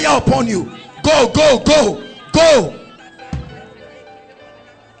 Fire upon you. Go.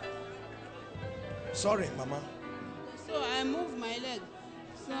 Sorry, Mama. So I moved my leg.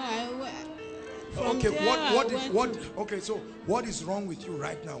 So Okay, so what is wrong with you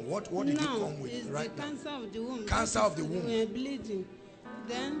right now? What did you come with right now? Cancer of the womb. Cancer of the womb. We're bleeding.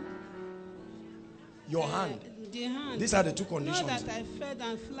 Then Your hand. the hand. These are the two conditions. Not that I fell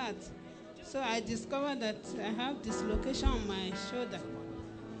down flat. So I discovered that I have dislocation on my shoulder.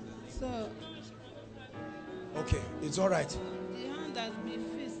 So Okay, it's all right. the hand has been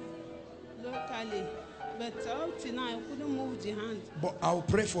fixed locally. But up till now I couldn't move the hand. But I'll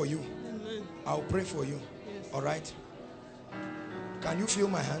pray for you. Amen. I'll pray for you. Yes. All right. Can you feel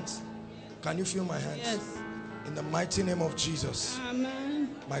my hands? Can you feel my hands? Yes. In the mighty name of Jesus.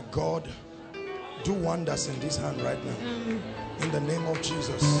 Amen. My God, do wonders in this hand right now. Amen. In the name of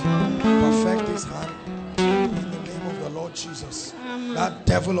Jesus. Perfect this hand. In the name of the Lord Jesus. Amen. That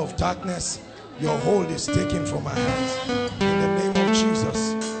devil of darkness, your hold is taken from my hands. In the name of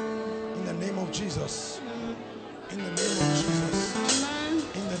Jesus. In the name of Jesus. In the name of Jesus. Amen.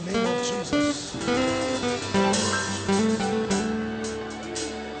 In the name of Jesus.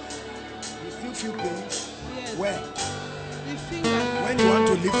 You still feel pain? Yes. Where? The finger. When you want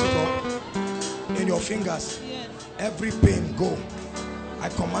to lift it up, in your fingers, Yes. every pain go. I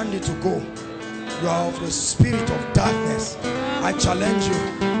command it to go. You are of the spirit of darkness. I challenge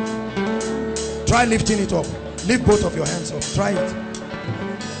you. Try lifting it up. Lift both of your hands up. Try it.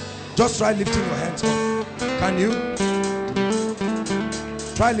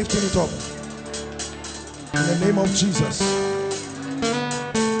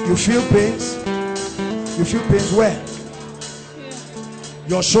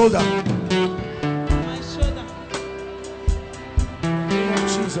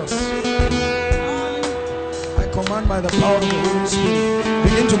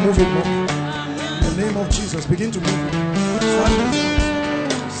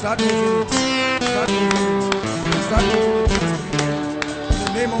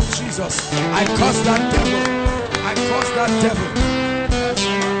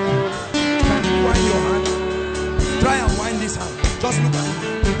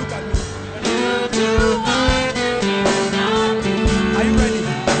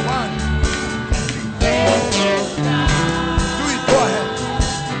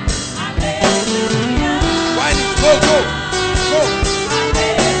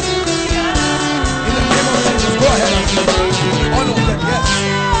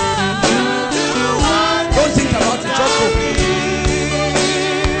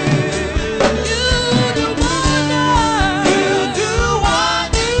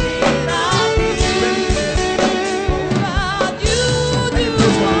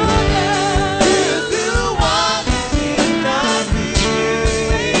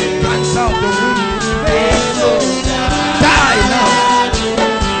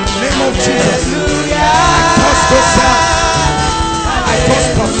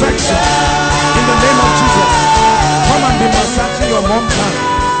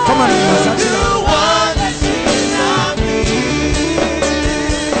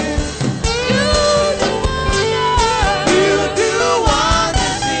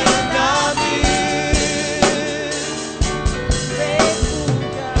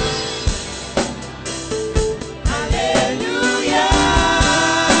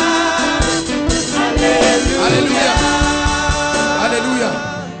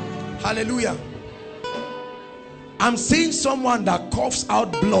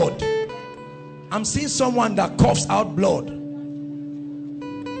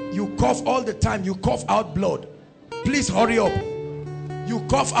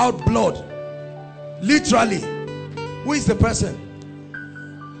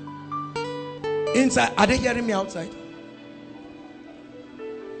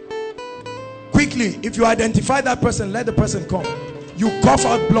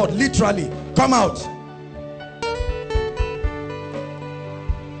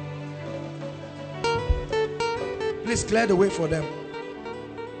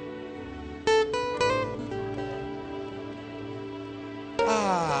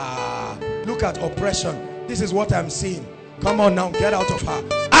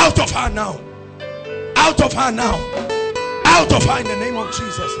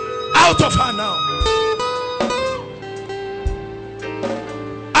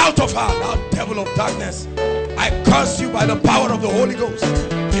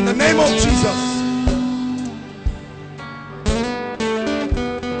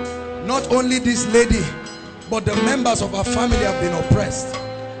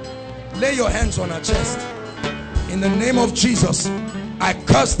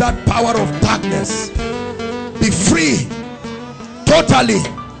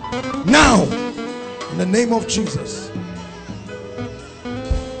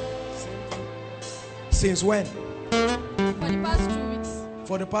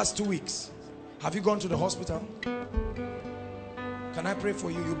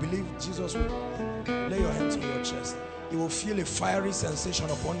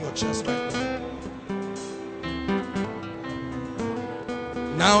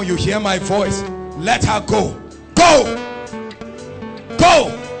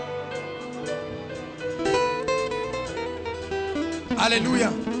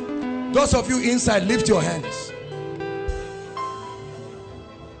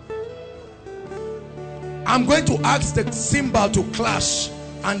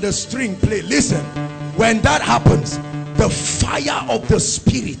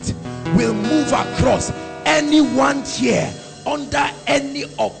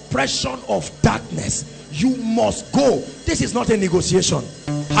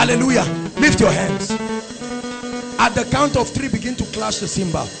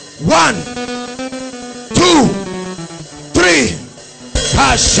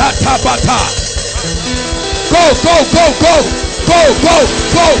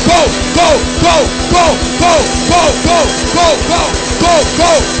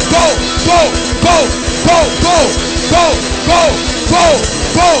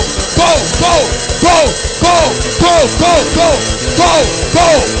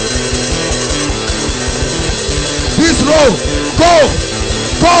 Go, go,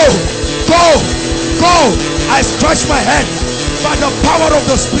 go, go, go. I stretch my hand by the power of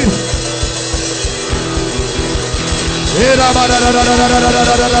the Spirit.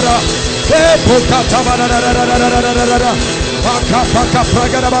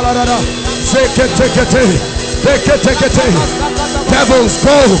 Devils,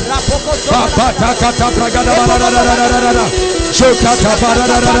 go.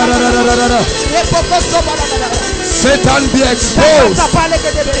 Satan be exposed.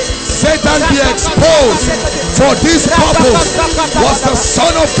 Satan be exposed. For this purpose was the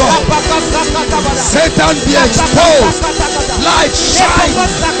Son of God. Satan be exposed. Light shine.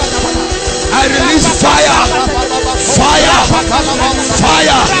 I release fire. Fire.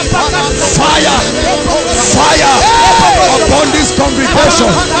 Fire. Fire. Fire upon this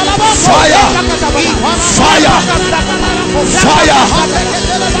congregation. Fire. Fire. Fire.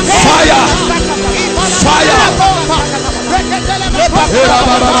 Fire. Fire.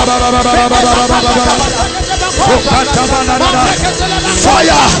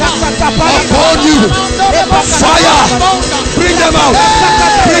 Fire upon you. Fire. Bring them out.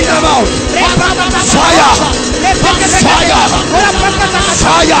 Bring them out. Fire. Fire.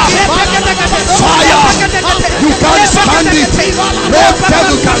 Fire. Fire. You can't stand it. No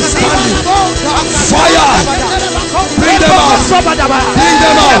devil can stand it. Fire. Bring them out. Bring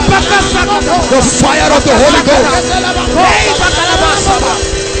them out. The fire of the Holy Ghost.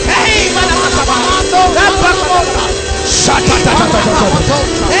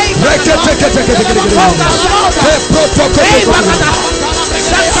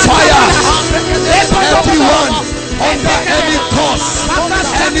 Fire. Everyone under any curse,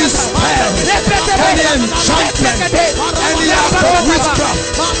 any spell, any enchantment, any act of witchcraft.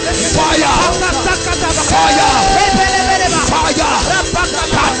 Fire. Fire. Fire.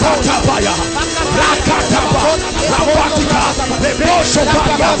 Fire. Rakataba, Rabatika,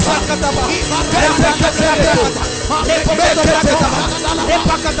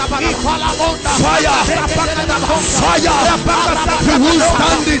 fire, fire, we will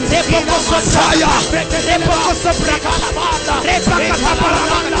stand it. Fire,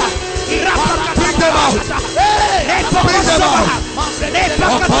 bring them out. Bring them out.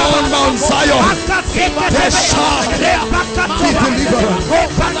 Upon Mount Zion, they shall be delivered.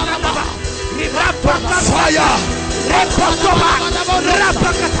 Fire.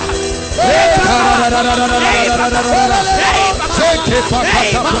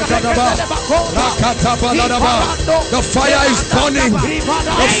 The fire is burning.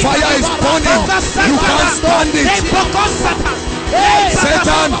 The fire is burning. You can't stand it.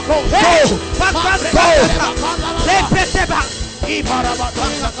 Satan,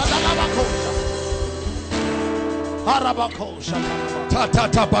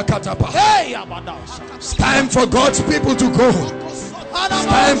 It's time for God's people to go. It's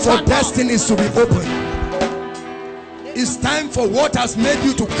time for destinies to be opened. It's time for what has made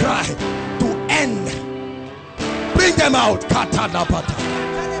you to cry to end. Bring them out.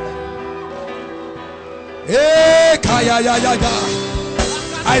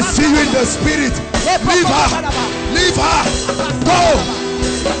 I see you in the spirit. Leave her. Leave her. Go.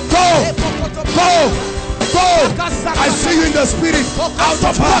 Go. Go. Go. I see you in the spirit. Out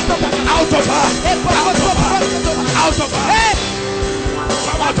of her. Out of her. Out of her. Out of her.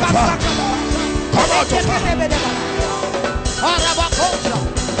 Come out of her. Come out of her.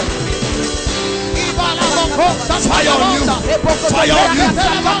 Fire on you. Fire on you.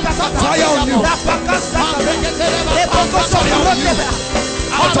 Fire on you. Fire on you.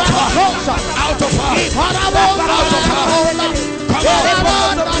 Out of her. Out of her. Out of her. Come out.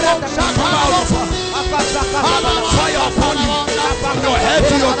 Come out of her. Fire upon you. From your head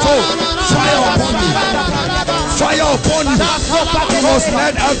to your toe. Fire upon you. Fire upon you. You must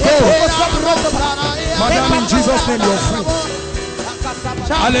let her go. Madam, in Jesus' name, you're free.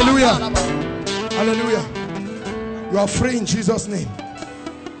 Hallelujah. Hallelujah. You are free in Jesus' name.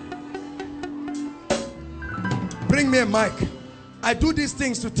 Bring me a mic. I do these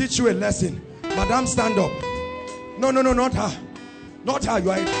things to teach you a lesson. Madam, stand up. No, no, no, not her. Not her.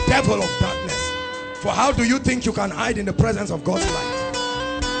 You are a devil of darkness. For how do you think you can hide in the presence of God's light?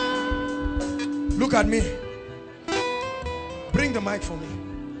 Look at me. Bring the mic for me.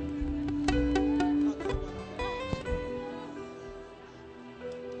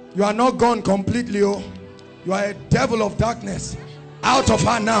 You are not gone completely. Oh, you are a devil of darkness. Out of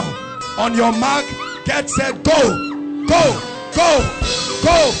her now. On your mark, get set, go. Go. Go.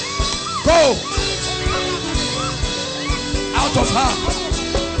 Go. Go. Out of her.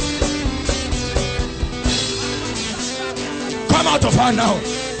 Come out of her now.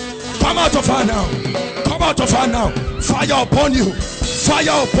 Come out of her now. Come out of her now. Fire upon you.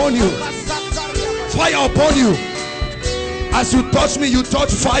 Fire upon you. Fire upon you. As you touch me, you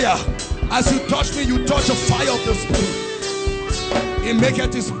touch fire. As you touch me, you touch the fire of the Spirit. It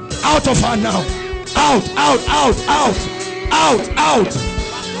maketh this out of her now. Out, out, out, out, out, out.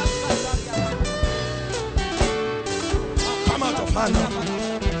 Come out of her now.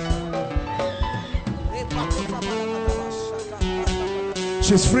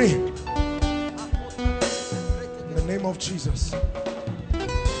 She's free. In the name of Jesus.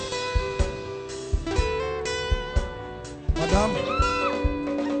 Madam,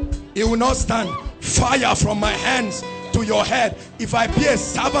 it will not stand. Fire from my hands to your head. If I be a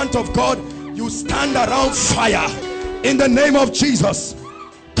servant of God, you stand around fire. In the name of Jesus.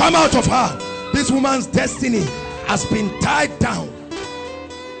 Come out of her. This woman's destiny has been tied down.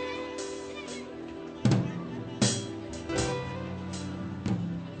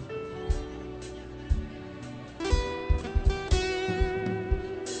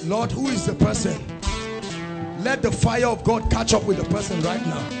 Lord, who is the person? Let the fire of God catch up with the person right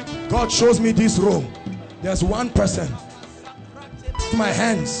now. God shows me this room. There's one person. My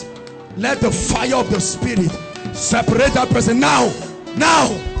hands. Let the fire of the Spirit separate that person now. Now.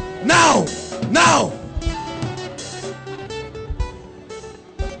 Now. Now.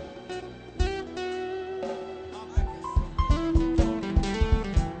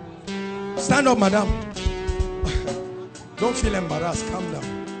 Stand up, madam. Don't feel embarrassed. Calm down.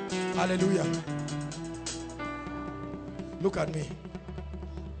 Hallelujah. Look at me.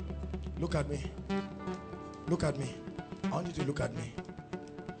 Look at me. Look at me. I want you to look at me.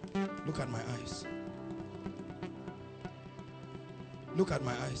 Look at my eyes. Look at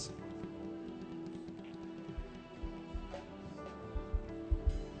my eyes.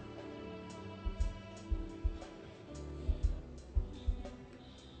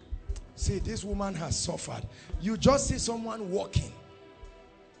 See, this woman has suffered. You just see someone walking.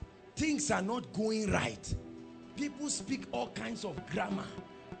 Things are not going right. People speak all kinds of grammar,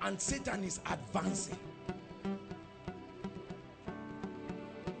 and Satan is advancing.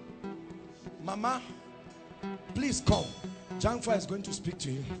 Mama, please come. Jangfa is going to speak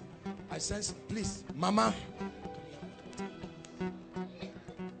to you. I sense, please, Mama.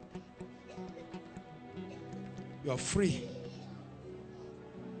 You're free.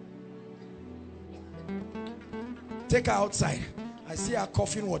 Take her outside. I see her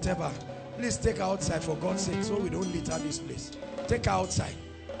coughing, whatever. Please take her outside for God's sake, so we don't litter this place. Take her outside.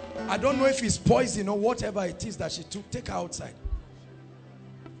 I don't know if it's poison or whatever it is that she took. Take her outside.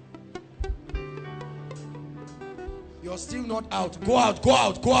 You're still not out. Go out, go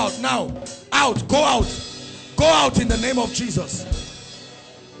out, go out now. Out, go out. Go out in the name of Jesus.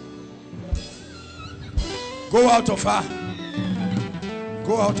 Go out of her.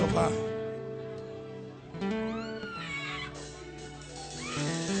 Go out of her.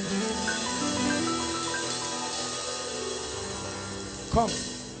 Come.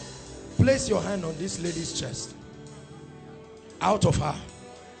 Place your hand on this lady's chest. Out of her.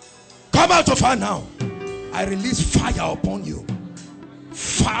 Come out of her now. I release fire upon you.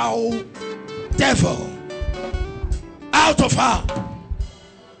 Foul devil. Out of her.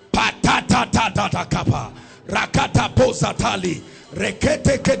 Patata kapa. Rakata posatali.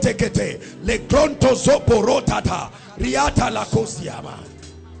 Rekete kete kete. Legronto zoporotata. Riata la kosiama.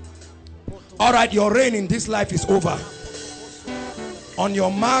 All right, your reign in this life is over. On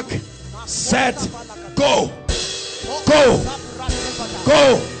your mark, set, go. Go.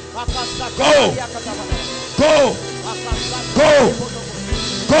 Go. Go. Go. Go.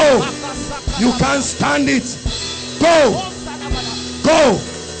 Go. You can't stand it. Go. Go.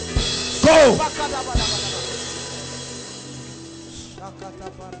 Go.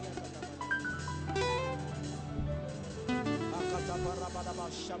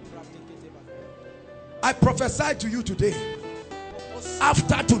 I prophesy to you today.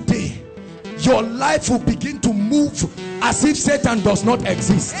 After today, your life will begin to move as if Satan does not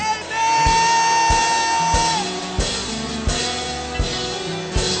exist.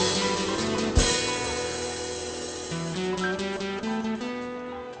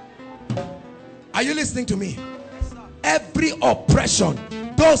 Are you listening to me? Every oppression,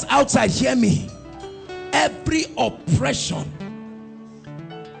 those outside hear me. Every oppression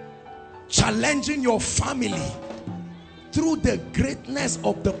challenging your family through the greatness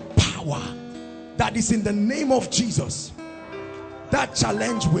of the power that is in the name of Jesus, that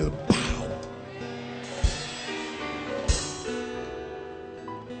challenge will bow.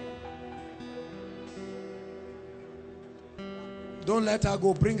 Don't let her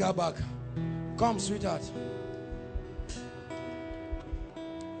go. Bring her back. Come, sweetheart.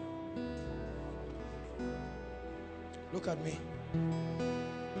 Look at me.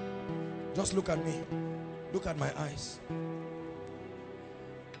 Just look at me. Look at my eyes.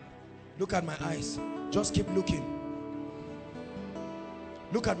 Look at my eyes. Just keep looking.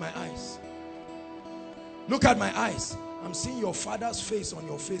 Look at my eyes. Look at my eyes. I'm seeing your father's face on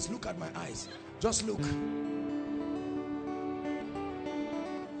your face. Look at my eyes. Just look.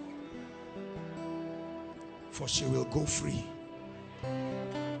 For she will go free.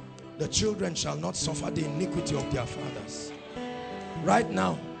 The children shall not suffer the iniquity of their fathers. Right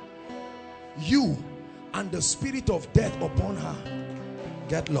now, you and the spirit of death upon her,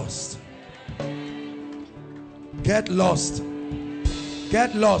 get lost. Get lost.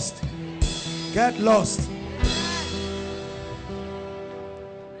 Get lost. Get lost.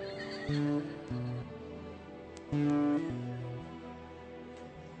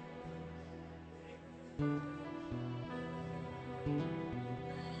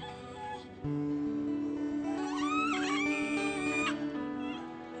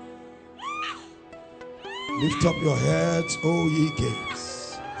 Lift up your heads, O ye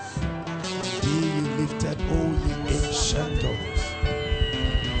gates. Be ye lifted, O ye ancient doors.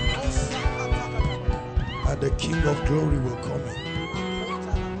 And the King of glory will come in.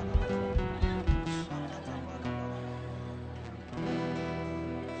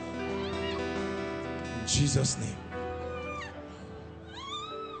 In Jesus' name.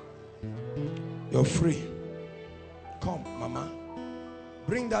 You're free. Come, Mama.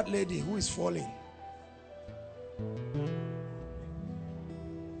 Bring that lady who is falling.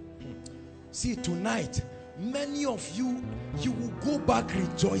 See, tonight, many of you, you will go back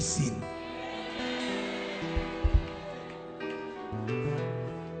rejoicing.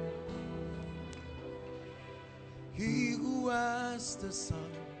 He who has the Son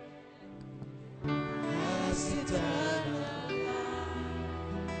has eternal life.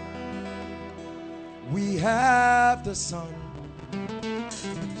 We have the Son,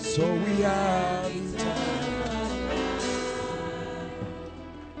 so we have eternal life.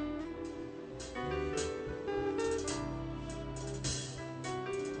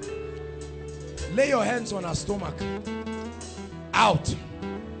 Lay your hands on her stomach. Out.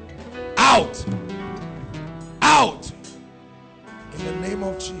 Out. Out. In the name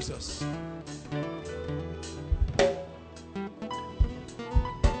of Jesus.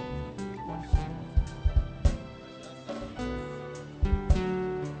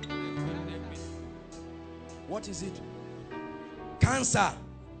 What is it? Cancer.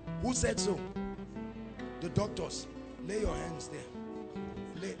 Who said so? The doctors. Lay your hands there.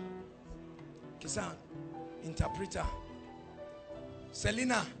 Lay. Kisan, interpreter.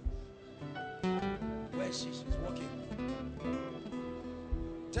 Selena. Where is she? She's walking.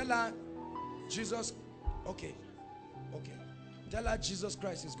 Tell her Jesus. Okay. Okay. Tell her Jesus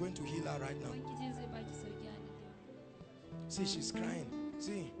Christ is going to heal her right now. See, she's crying.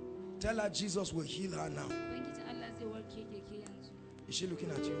 See. Tell her Jesus will heal her now. Is she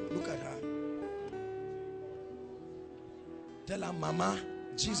looking at you? Look at her. Tell her, Mama,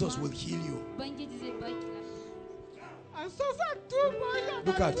 Jesus will heal you. I suffered too much.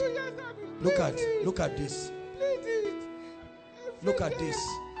 Look at this. Look at this. Look at this.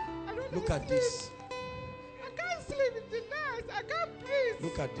 I can't sleep in the night. I can't breathe.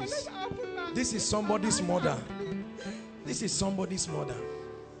 Look at this. This is somebody's mother. This is somebody's mother.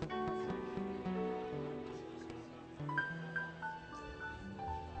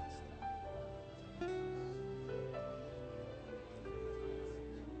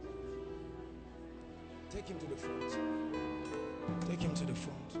 Take him to the front. Take him to the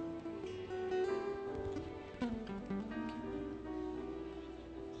front.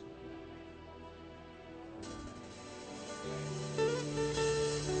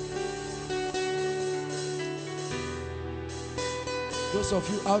 Those of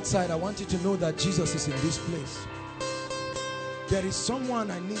you outside, I want you to know that Jesus is in this place. There is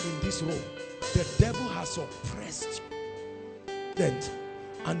someone I need in this room. The devil has oppressed you.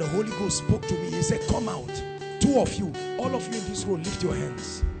 And the Holy Ghost spoke to me. He said, come out. Two of you, all of you in this room, lift your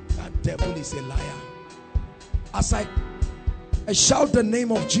hands. That devil is a liar. As I shout the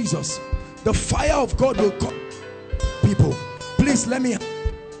name of Jesus, the fire of God will come. People, please let me.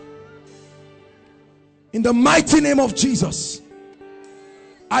 In the mighty name of Jesus,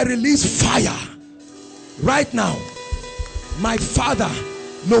 I release fire right now. My Father,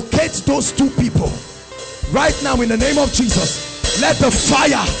 locate those two people right now in the name of Jesus. Let the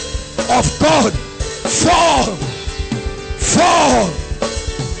fire of God fall.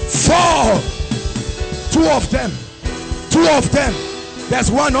 Two of them.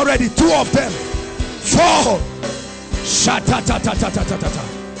 There's one already. Two of them. Fall.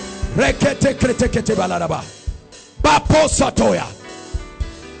 Bapo Satoya.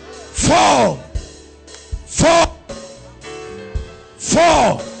 4, 4,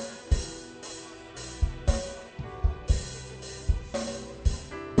 4.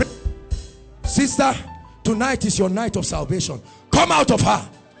 Sister, tonight is your night of salvation. Come out of her.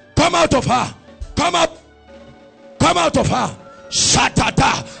 Come out of her. Come out. Come out of her.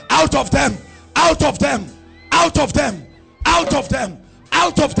 Shatata. Out of them. Out of them. Out of them. Out of them.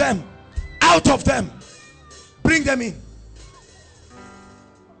 Out of them. Out of them. Bring them in.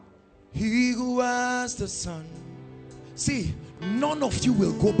 He who has the Son. See, none of you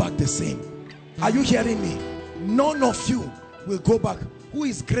will go back the same. Are you hearing me? None of you will go back. Who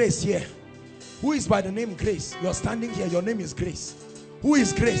is Grace here? Who is by the name Grace? You're standing here. Your name is Grace. Who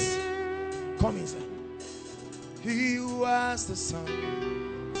is Grace? Come inside. He who has the Son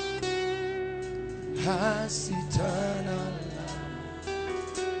has eternal life.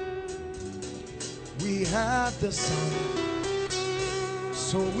 We have the Son,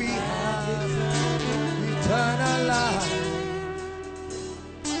 so we have eternal life.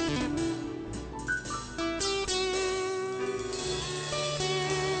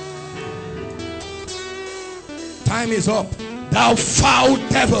 Time is up. Thou foul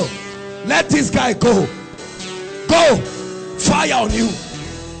devil, let this guy go. Go. Fire on you.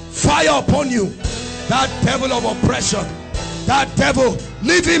 Fire upon you. That devil of oppression. That devil,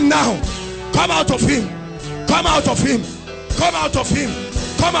 leave him now. Come out of him. Come out of him. Come out of him.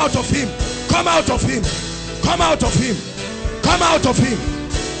 Come out of him. Come out of him. Come out of him. Come out of him.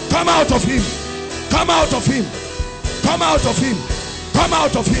 Come out of him. Come out of him. Come out of him. Come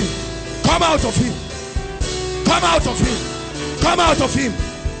out of him. Come out of him. Come out of him. Come out of him.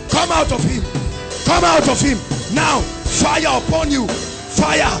 Come out of him. Come out of him. Now, fire upon you.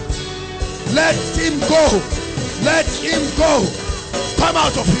 Fire. Let him go. Let him go. Come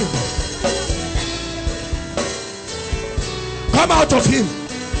out of him. Come out of him.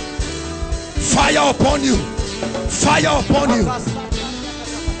 Fire upon you. Fire upon you.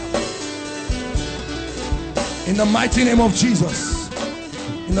 In the mighty name of Jesus.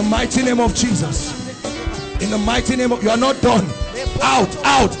 In the mighty name of Jesus. In the mighty name of, you are not done. Out,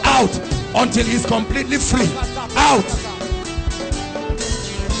 out, out, until he's completely free. Out.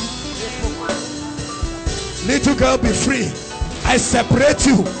 Little girl, be free. I separate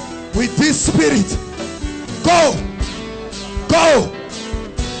you with this spirit. Go. Go.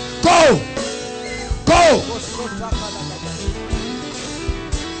 Go. Go.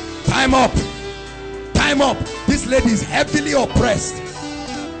 Time up. Time up. This lady is heavily oppressed.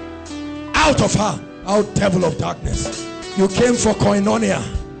 Out of her. Out, devil of darkness. You came for koinonia.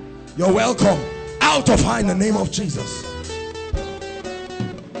 You're welcome. Out of her in the name of Jesus.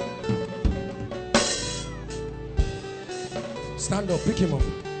 Stand up, pick him up.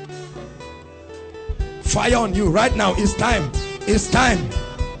 Fire on you right now. It's time. It's time.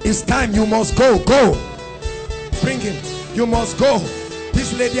 It's time. You must go. Go. Bring him. You must go.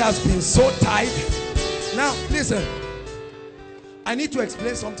 This lady has been so tied. Now, listen. I need to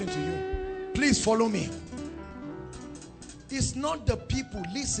explain something to you. Please follow me. It's not the people.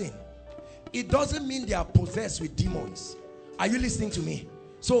 Listen. It doesn't mean they are possessed with demons. Are you listening to me?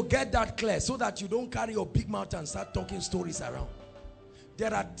 So get that clear so that you don't carry your big mouth and start talking stories around.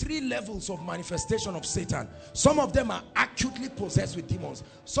 There are 3 levels of manifestation of Satan. Some of them are acutely possessed with demons.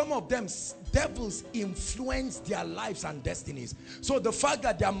 Some of them, devils influence their lives and destinies. So the fact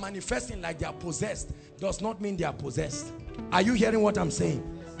that they are manifesting like they are possessed does not mean they are possessed. Are you hearing what I'm saying?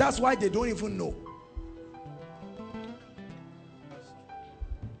 That's why they don't even know.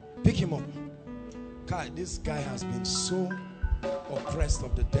 Pick him up. God, this guy has been so oppressed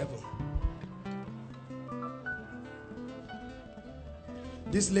of the devil.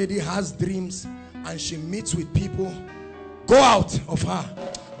 This lady has dreams and she meets with people. Go out of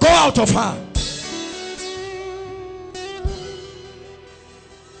her. Go out of her.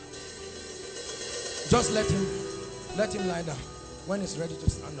 Just let him lie down. When he's ready to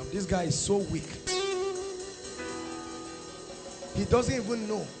stand up. This guy is so weak. He doesn't even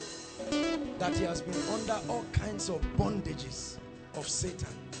know that he has been under all kinds of bondages of Satan.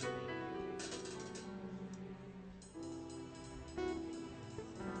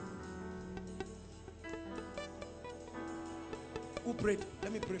 Who prayed?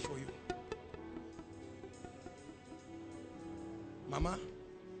 Let me pray for you. Mama,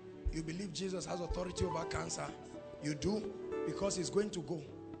 you believe Jesus has authority over cancer? You do? Because it's going to go.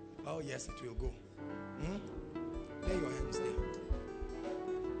 Oh yes, it will go. Lay your hands there.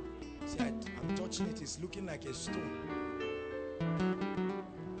 See, I'm touching it. It's looking like a stone.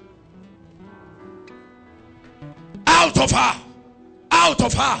 Out of her. Out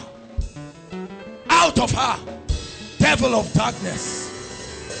of her. Out of her. devil of darkness.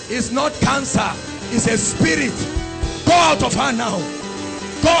 It's not cancer, it's a spirit. Go out of her now.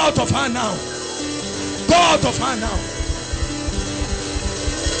 Go out of her now. Go out of her now.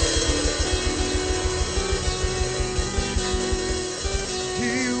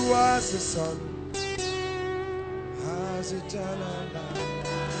 He who was the Son has eternal life.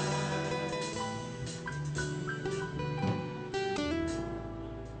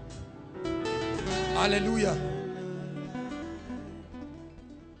 Hallelujah.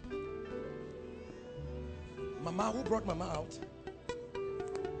 Mama, who brought Mama out?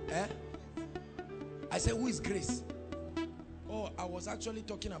 Eh? I said, who is Grace? Oh, I was actually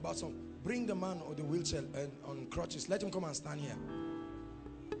talking about some. Bring the man or the wheelchair and on crutches. Let him come and stand here.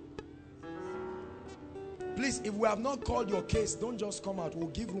 Please, if we have not called your case, don't just come out. We'll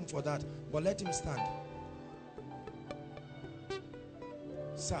give room for that. But let him stand.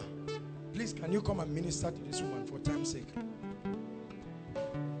 Sir, please, can you come and minister to this woman for time's sake?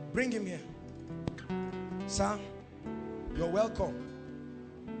 Bring him here. Sir, you're welcome.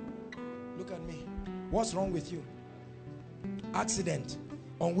 Look at me. What's wrong with you? Accident.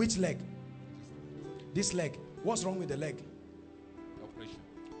 On which leg? This leg. What's wrong with the leg? Operation.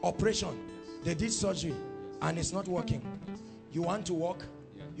 Operation. Yes. They did surgery and it's not working. Yes. You want to walk?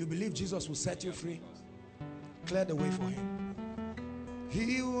 Yes. You believe Jesus will set you free? Clear the way for him.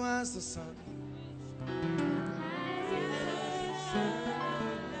 He who has the Son.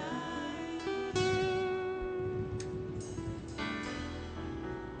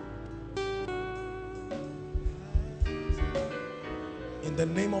 In the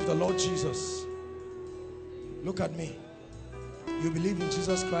name of the Lord Jesus. Look at me. You believe in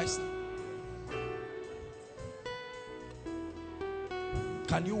Jesus Christ?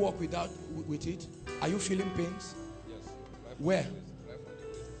 Can you walk with it? Are you feeling pains? Yes. Where?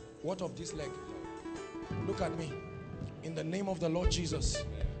 What of this leg? Look at me. In the name of the Lord Jesus,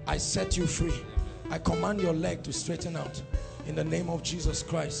 I set you free. I command your leg to straighten out. In the name of Jesus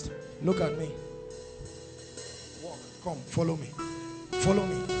Christ. Look at me. Walk. Come, follow me. Follow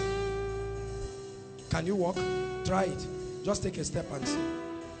me. Can you walk? Try it. Just take a step and see.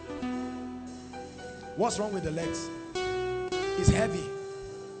 What's wrong with the legs? It's heavy.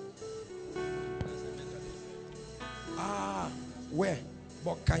 Ah, where?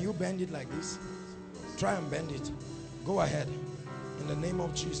 But can you bend it like this? Try and bend it. Go ahead. In the name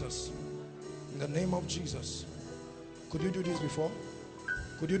of Jesus. In the name of Jesus. Could you do this before?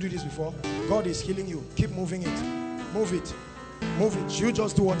 Could you do this before? God is healing you. Keep moving it. Move it. Move it. You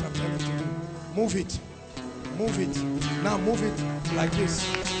just do what I'm telling you to do. Move it. Move it. Now move it like this.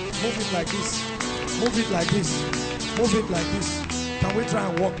 Move it like this. Move it like this. Move it like this. Can we try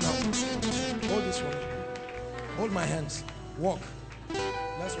and walk now? Hold this for me. Hold my hands. Walk.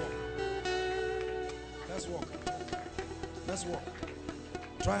 Let's walk. Let's walk. Let's walk.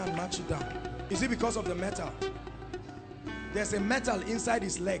 Try and match it down. Is it because of the metal? There's a metal inside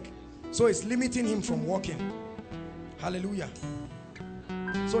his leg. So it's limiting him from walking. Hallelujah.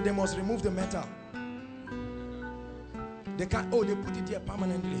 So they must remove the metal. They can't. Oh, they put it here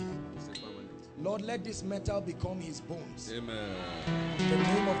permanently. Lord, let this metal become his bones. Amen. In the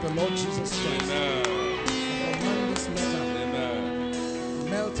name of the Lord Jesus Christ. Amen. I command this metal. Amen.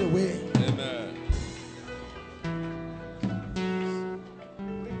 Melt away. Amen.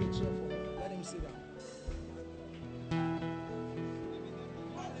 Bring the chair for me. Let him sit down.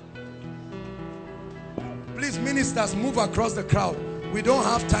 Please, ministers, move across the crowd. We don't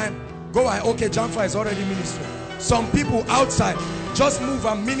have time. Go ahead. Okay, Jamfa is already ministering. Some people outside, just move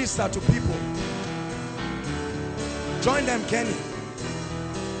and minister to people. Join them, Kenny.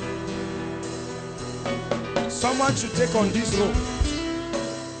 Someone should take on this rope.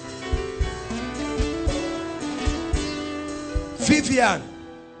 Vivian.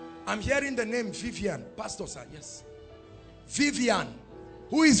 I'm hearing the name Vivian. Pastor, sir, yes. Vivian.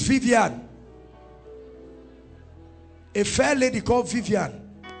 Who is Vivian? A fair lady called Vivian.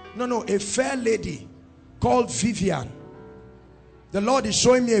 No, a fair lady called Vivian. The Lord is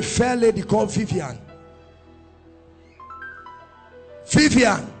showing me a fair lady called Vivian.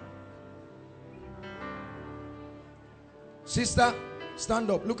 Vivian. Sister, stand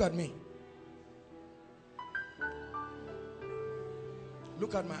up. Look at me.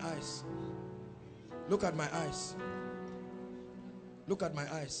 Look at my eyes. Look at my eyes. Look at my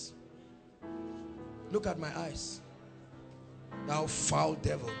eyes. Look at my eyes. Thou foul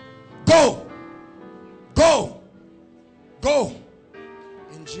devil. Go! Go! Go!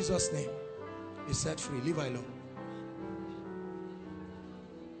 In Jesus' name. Be set free. Leave her alone.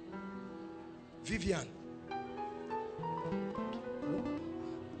 Vivian.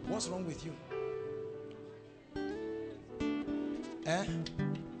 What's wrong with you? Eh?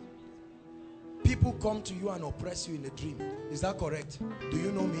 People come to you and oppress you in a dream. Is that correct? Do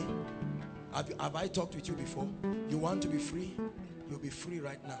you know me? Have I talked with you before? You want to be free? You'll be free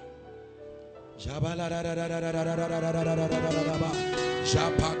right now.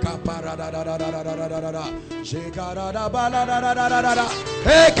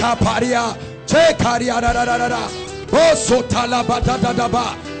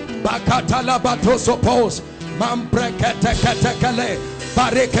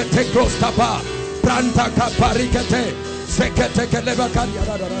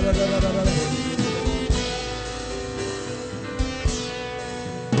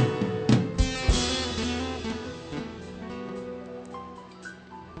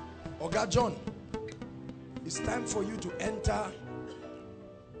 Oga John, it's time for you to enter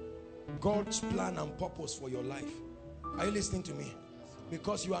God's plan and purpose for your life. Are you listening to me?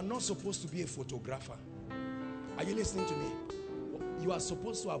 Because you are not supposed to be a photographer. Are you listening to me? You are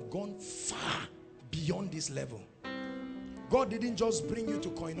supposed to have gone far beyond this level. God didn't just bring you to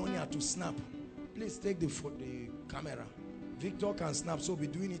Koinonia to snap. Please take the camera. Victor can snap, so we'll be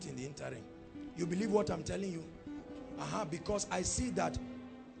doing it in the interim. You believe what I'm telling you? Because I see that.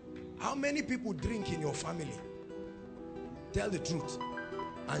 How many people drink in your family? Tell the truth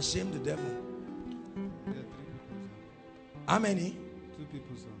and shame the devil. Yeah, 3 people, sir. How many? 2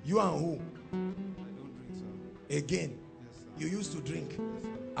 people, sir. You and who? I don't drink, sir. Again? Yes, sir. You used to drink. Yes, sir.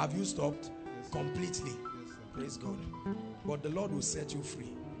 Have you stopped? Yes, sir. Completely. Yes, sir. Praise God. But the Lord will set you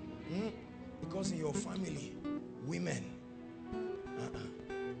free. Because in your family, women.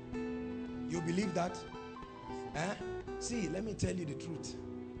 You believe that? See, let me tell you the truth.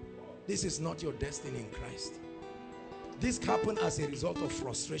 This is not your destiny in Christ. This happened as a result of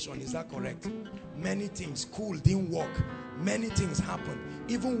frustration. Is that correct? Many things. School didn't work. Many things happened.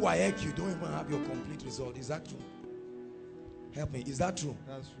 Even WAEC, you don't even have your complete result. Is that true? Help me. Is that true?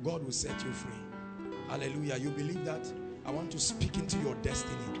 That's true. God will set you free. Hallelujah. You believe that? I want to speak into your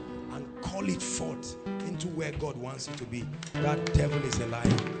destiny and call it forth into where God wants it to be. That devil is a liar.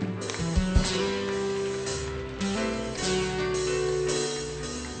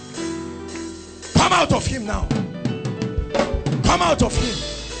 Come out of him now. Come out of him.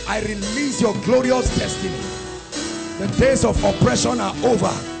 I release your glorious destiny. The days of oppression are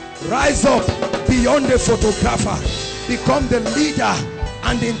over. Rise up beyond the photographer. Become the leader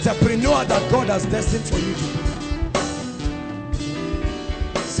and the entrepreneur that God has destined for you to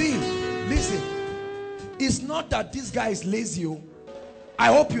be. See, listen. It's not that this guy is lazy. I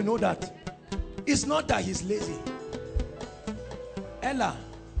hope you know that. It's not that he's lazy. Ella,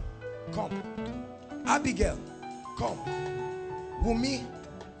 come. Abigail, come. Wumi,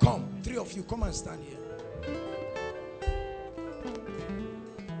 come. 3 of you, come and stand here.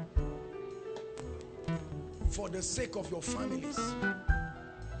 For the sake of your families,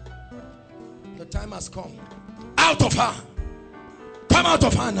 the time has come. Out of her. Come out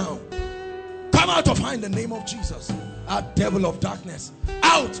of her now. Come out of her in the name of Jesus. Our devil of darkness.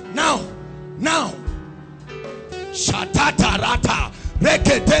 Out now. Now. Shatata rata.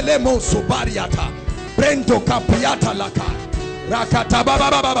 Reketele mo subariata. Brendo capriata laka. Rakata baba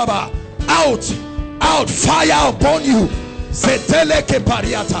baba. Out. Out. Fire upon you. Setele ke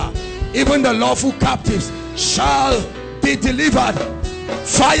pariata. Even the lawful captives shall be delivered.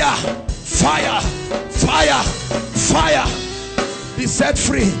 Fire. Fire. Fire. Fire. Be set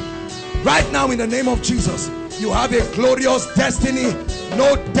free. Right now in the name of Jesus. You have a glorious destiny.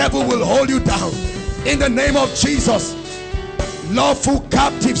 No devil will hold you down. In the name of Jesus. Lawful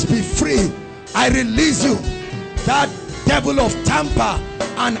captives, be free. I release you. That devil of temper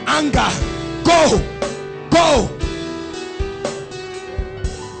and anger, go. Go.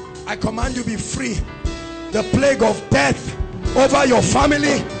 I command you, be free. The plague of death over your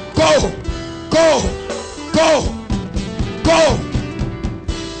family, go. Go. Go. Go.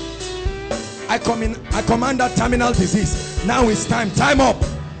 I command that terminal disease. Now it's time. Time up.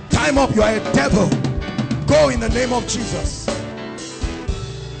 Time up. You are a devil. Go in the name of Jesus.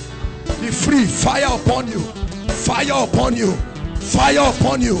 Be free. Fire upon you. Fire upon you. Fire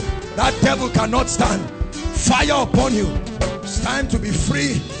upon you. That devil cannot stand. Fire upon you. It's time to be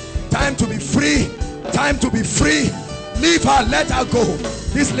free. Time to be free. Time to be free. Leave her. Let her go.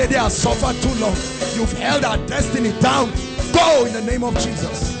 This lady has suffered too long. You've held her destiny down. Go in the name of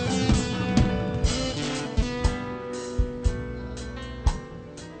Jesus.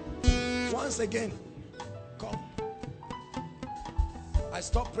 Once again, come. I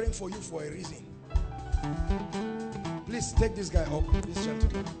stopped praying for you for a reason. Please take this guy up, this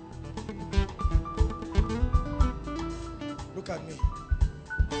gentleman. Look at me.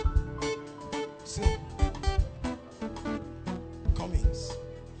 See. Come comings.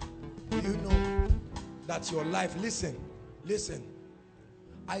 Do you know that your life, listen,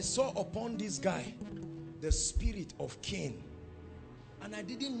 I saw upon this guy the spirit of Cain, and I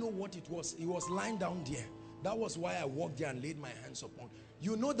didn't know what it was. He was lying down there. That was why I walked there and laid my hands upon.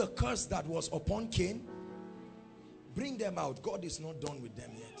 You know the curse that was upon Cain? Bring them out. God is not done with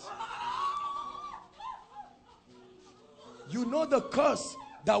them yet. You know the curse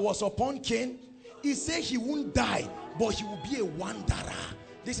that was upon Cain? He said he won't die, but he will be a wanderer.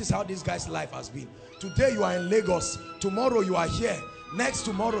 This is how this guy's life has been. Today you are in Lagos. Tomorrow you are here. Next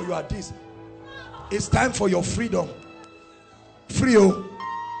tomorrow you are this. It's time for your freedom. Free. Oh.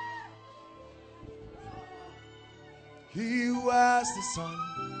 He who has the Son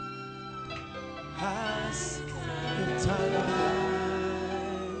has eternal life.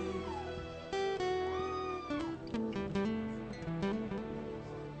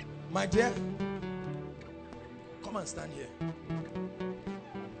 My dear, come and stand here.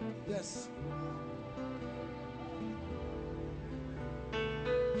 Yes.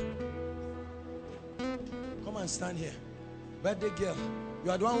 Come and stand here. Birthday girl,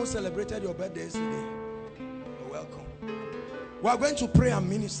 you are the one who celebrated your birthday yesterday. You're welcome. We are going to pray and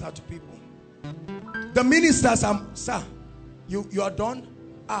minister to people. The ministers are, sir, you are done?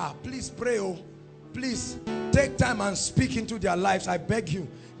 Please pray. Oh, please take time and speak into their lives. I beg you.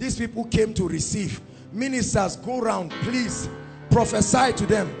 These people came to receive. Ministers, go around, please prophesy to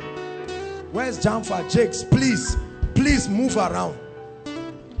them. Where's Jamfa? Jakes, please move around.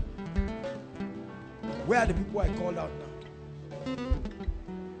 Where are the people I called out now?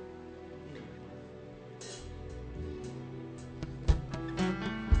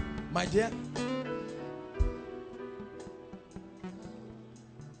 My dear,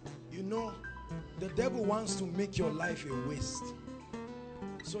 you know, the devil wants to make your life a waste.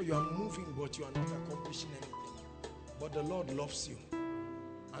 So you are moving, but you are not accomplishing anything. But the Lord loves you.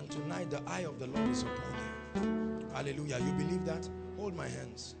 And tonight the eye of the Lord is upon you. Hallelujah. You believe that? Hold my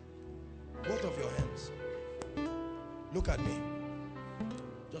hands. Both of your hands. Look at me.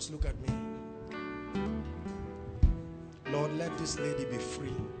 Just look at me. Lord, let this lady be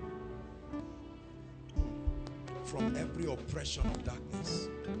free from every oppression of darkness.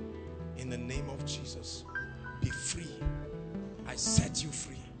 In the name of Jesus, be free. I set you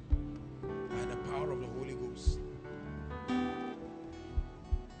free by the power of the Holy Ghost.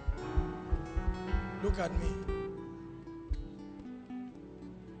 Look at me.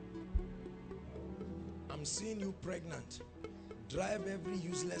 I'm seeing you pregnant. Drive every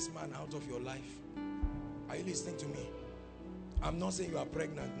useless man out of your life. Are you listening to me? I'm not saying you are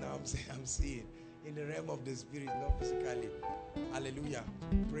pregnant now. I'm saying I'm seeing in the realm of the spirit, not physically. Hallelujah.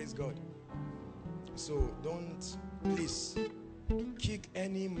 Praise God. So don't, please, kick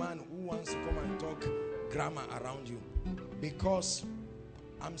any man who wants to come and talk grammar around you, because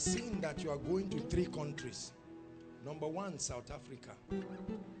I'm seeing that you are going to 3 countries. Number 1, South Africa.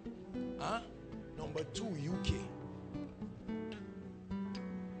 Number 2, UK.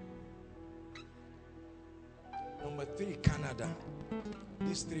 Number 3, Canada.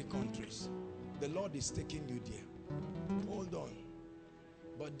 These 3 countries. The Lord is taking you there. Hold on.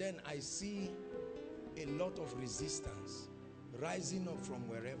 But then I see a lot of resistance rising up from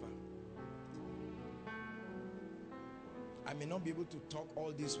wherever. I may not be able to talk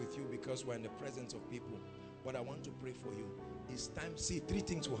all this with you because we're in the presence of people, but I want to pray for you. It's time. See, 3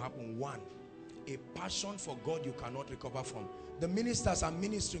 things will happen. 1, a passion for God you cannot recover from. The ministers are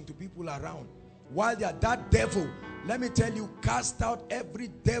ministering to people around. While they are that devil, let me tell you, cast out every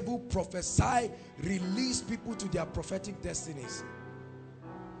devil, prophesy, release people to their prophetic destinies.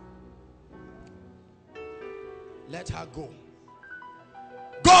 Let her go.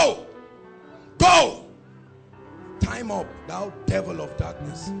 Go! Go! Time up, thou devil of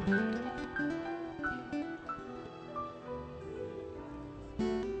darkness.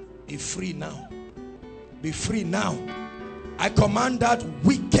 Be free now. Be free now. I command that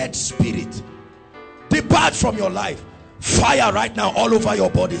wicked spirit, depart from your life. Fire right now all over your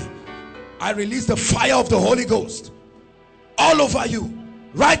body. I release the fire of the Holy Ghost all over you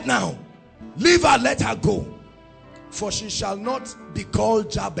right now. Leave her, let her go. For she shall not be called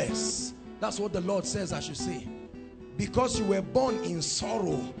Jabez. That's what the Lord says I should say. Because you were born in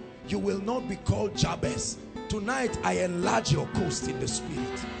sorrow, you will not be called Jabez. Tonight I enlarge your coast in the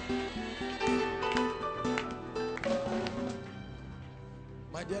spirit.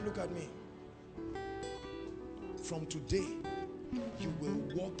 My dear, look at me. From today, you will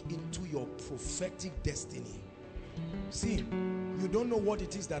walk into your prophetic destiny. See, you don't know what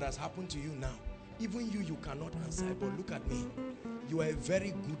it is that has happened to you now. Even you cannot answer. But look at me. You are a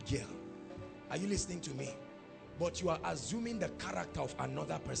very good girl. Are you listening to me? but you are assuming the character of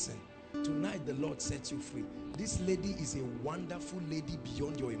another person. Tonight the Lord sets you free. This lady is a wonderful lady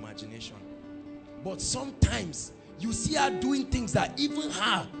beyond your imagination. But sometimes you see her doing things that even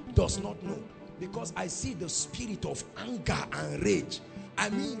her does not know. Because I see the spirit of anger and rage. I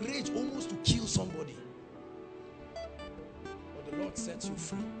mean rage almost to kill somebody. But the Lord sets you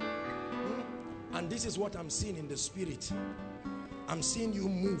free. And this is what I'm seeing in the spirit. I'm seeing you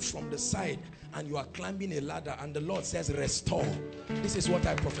move from the side and you are climbing a ladder, and the Lord says restore. This is what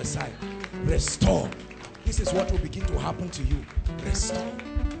I prophesy. Restore. This is what will begin to happen to you. Restore.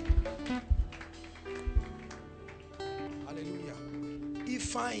 Hallelujah.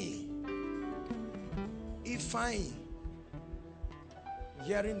 Ifeanyi.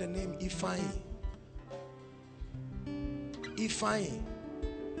 Hearing the name Ifeanyi. Ifeanyi.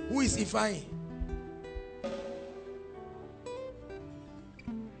 Who is Ifeanyi?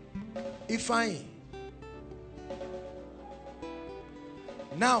 Ifeanyi.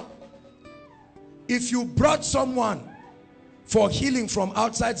 Now, if you brought someone for healing from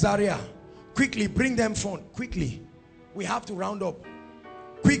outside Zaria, quickly bring them phone. Quickly. We have to round up.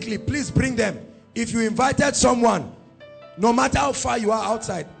 Quickly, please bring them. If you invited someone, no matter how far you are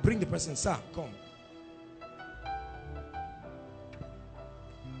outside, bring the person. Sir, come.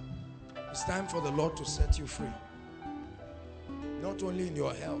 It's time for the Lord to set you free. Not only in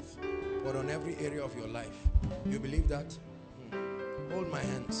your health, but on every area of your life. You believe that? Hold my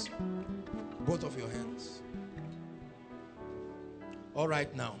hands. Both of your hands. All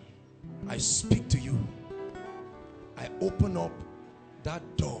right, now, I speak to you. I open up that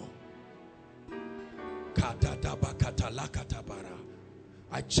door.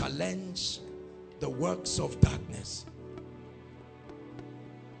 I challenge the works of darkness.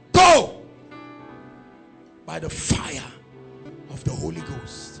 Go! By the fire of the Holy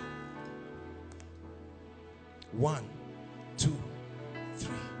Ghost. 1, 2, 3.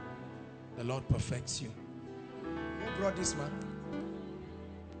 The Lord perfects you. Who brought this man?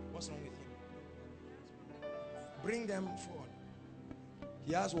 What's wrong with him? Bring them forward.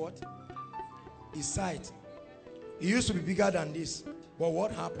 He has what? His sight. He used to be bigger than this. But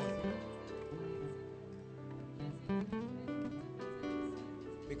what happened?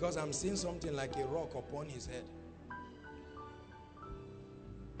 Because I'm seeing something like a rock upon his head.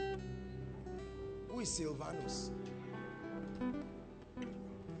 Who is Silvanus?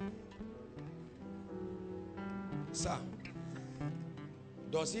 Sir,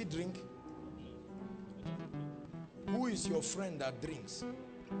 does he drink? Who is your friend that drinks?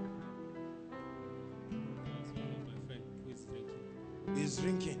 My friend who is drinking. He's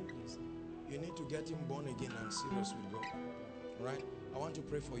drinking. You need to get him born again and serious with God. Right? I want to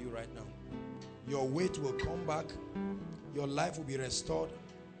pray for you right now. Your weight will come back. Your life will be restored.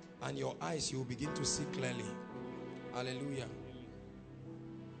 And your eyes, you will begin to see clearly. Hallelujah.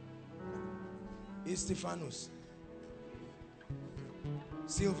 Is Stephanus?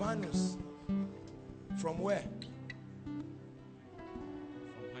 Silvanus. From where?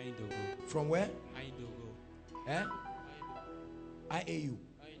 From Haindogo. From where? Haindogo. Eh? IAU.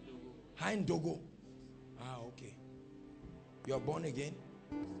 Haindogo. Ah, okay. You are born again.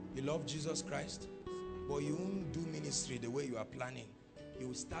 You love Jesus Christ. But you won't do ministry the way you are planning. You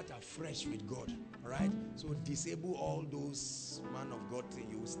will start afresh with God. Alright? So disable all those man of God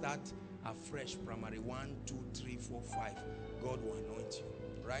things. You will start afresh. Primary 1, 2, 3, 4, 5. God will anoint you.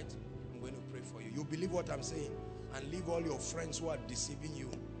 Right? I'm going to pray for you. You believe what I'm saying? And leave all your friends who are deceiving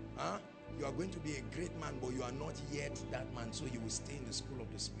you. Huh? You are going to be a great man, but you are not yet that man. So you will stay in the school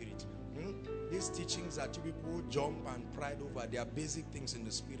of the Spirit. These teachings that you people jump and pride over, they are basic things in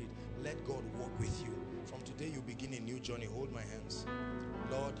the Spirit. Let God walk with you. From today you begin a new journey. Hold my hands.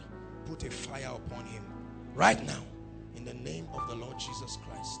 Lord, put a fire upon him right now in the name of the Lord Jesus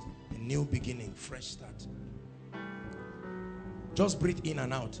Christ. A new beginning, fresh start. Just breathe in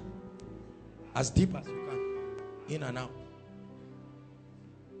and out as deep as you can. In and out.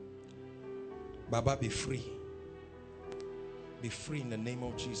 Baba, be free. Be free in the name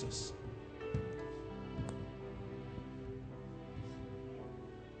of Jesus.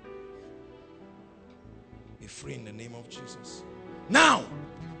 Be free in the name of Jesus. Now,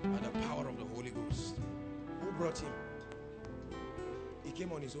 by the power of the Holy Ghost. Who brought him? He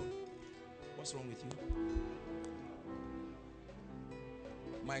came on his own. What's wrong with you?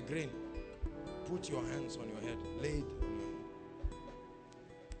 Migraine. Put your hands on your head. Lay it on your head.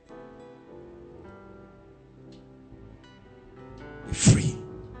 Be free.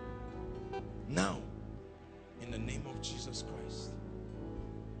 Now, in the name of Jesus Christ.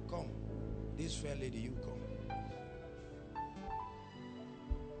 Come. This fair lady, you come.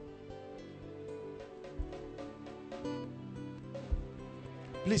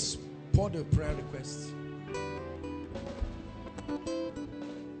 Please pour the prayer requests.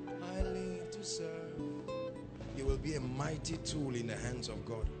 I live to serve. You will be a mighty tool in the hands of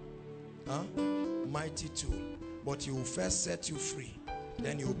God. Huh? Mighty tool. But he will first set you free.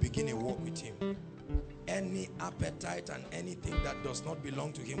 Then you will begin a walk with him. Any appetite and anything that does not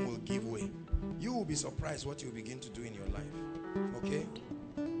belong to him will give way. You will be surprised what you begin to do in your life. Okay?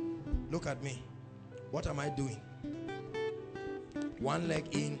 Look at me. What am I doing? One leg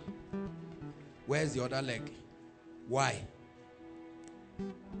in. Where's the other leg? Why?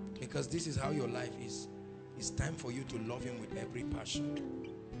 Because this is how your life is. It's time for you to love him with every passion.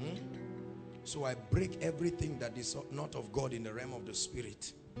 So I break everything that is not of God in the realm of the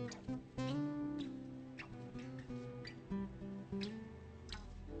spirit.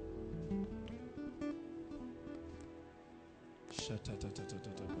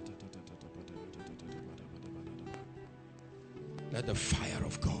 Let the fire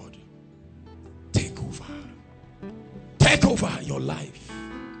of God take over. Take over your life.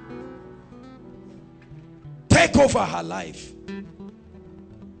 Take over her life.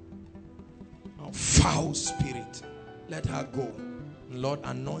 Oh, foul spirit, let her go. Lord,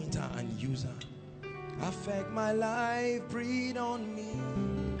 anoint her and use her. Affect my life, breathe on me.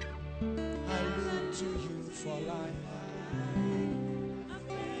 I look to you for life.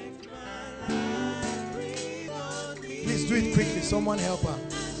 Please do it quickly. Someone help her.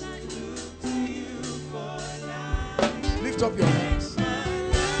 Lift up your hands.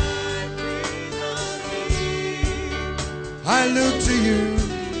 I look to you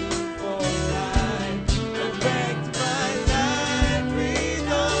for life. Affect my life, breathe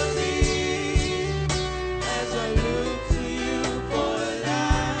on me. As I look to you for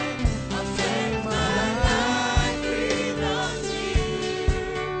life. Affect my life, breathe on me.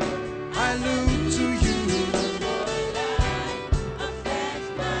 I look to you.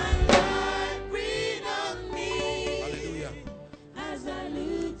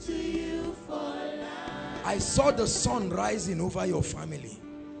 I saw the sun rising over your family.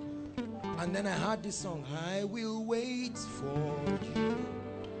 And then I heard this song, I will wait for you,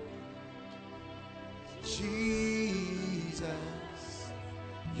 Jesus.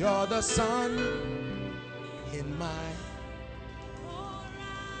 You're the sun in my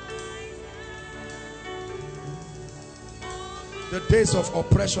The days of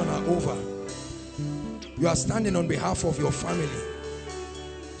oppression are over. You are standing on behalf of your family.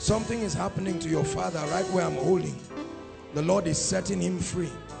 Something is happening to your father right where I'm holding. The Lord is setting him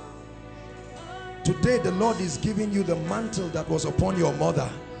free. Today the Lord is giving you the mantle that was upon your mother.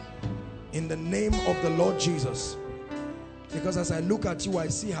 In the name of the Lord Jesus. Because as I look at you, I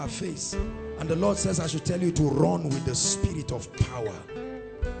see her face. And the Lord says I should tell you to run with the spirit of power.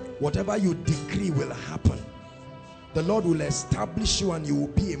 Whatever you decree will happen. The Lord will establish you and you will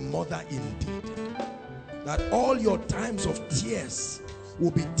be a mother indeed. That all your times of tears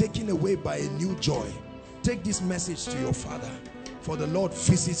will be taken away by a new joy. Take this message to your father, for the Lord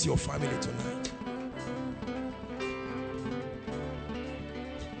visits your family tonight.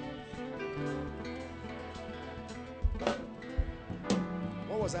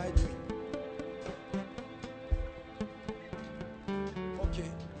 What was I doing? Okay,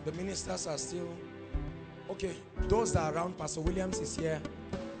 the ministers are still okay. Those that are around, Pastor Williams is here.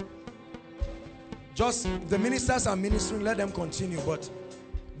 Just the ministers are ministering, let them continue, but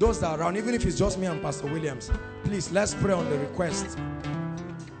those that are around, even if it's just me and Pastor Williams, please let's pray on the request.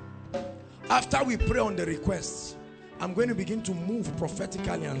 After we pray on the requests, I'm going to begin to move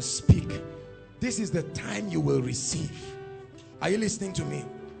prophetically and speak. This is the time you will receive. Are you listening to me?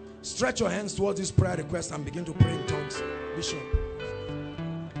 Stretch your hands towards this prayer request and begin to pray in tongues. Bishop.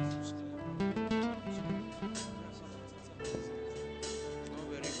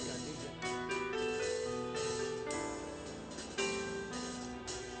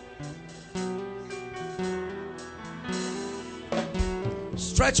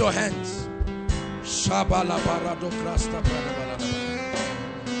 Stretch your hands.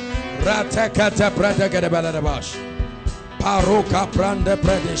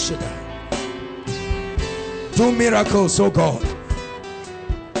 Do miracles, oh God.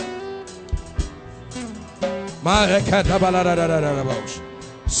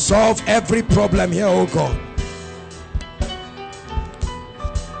 Solve every problem here, oh God.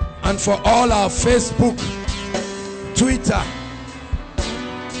 And for all our Facebook, Twitter,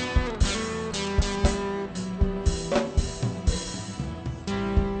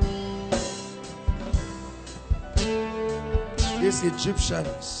 these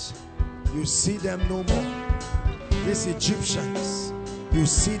Egyptians, you see them no more. These Egyptians, you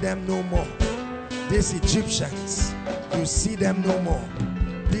see them no more. These Egyptians, you see them no more.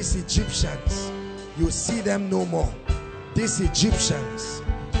 These Egyptians, you see them no more. These Egyptians,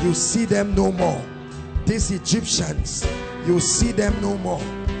 you see them no more. These Egyptians, you see them no more.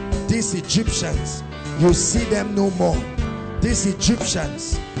 These Egyptians, you see them no more. These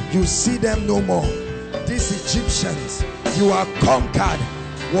Egyptians, you see them no more. These Egyptians, you are conquered.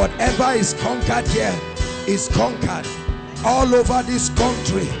 Whatever is conquered here is conquered. All over this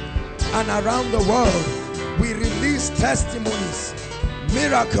country and around the world, we release testimonies,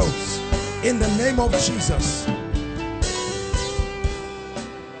 miracles in the name of Jesus.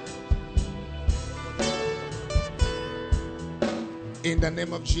 In the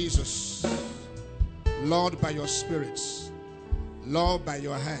name of Jesus, Lord, by your spirits, Lord, by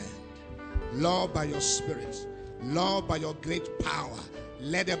your hand, Lord, by your spirit, Lord, by your great power,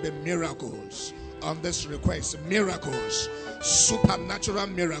 let there be miracles on this request. Miracles, supernatural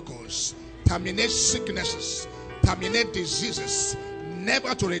miracles. Terminate sicknesses, terminate diseases,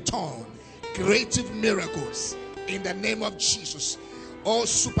 never to return. Creative miracles in the name of Jesus. All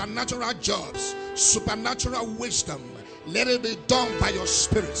supernatural jobs, supernatural wisdom, let it be done by your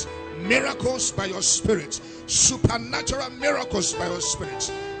spirit. Miracles by your spirit, supernatural miracles by your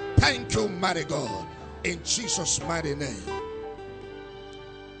spirit. Thank you, mighty God, in Jesus' mighty name.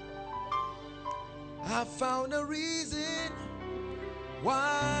 I found a reason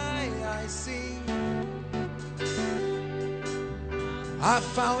why I sing. I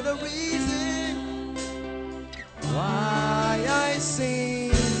found a reason why I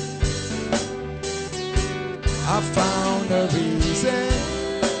sing. I found a reason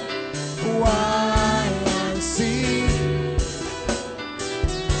why I sing.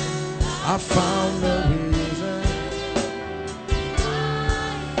 I found a reason.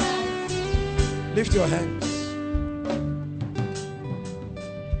 Lift your hands.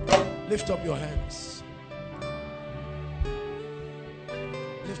 Lift up your hands.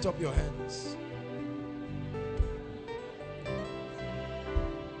 Lift up your hands.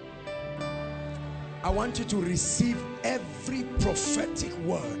 I want you to receive every prophetic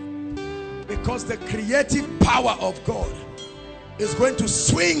word, because the creative power of God is going to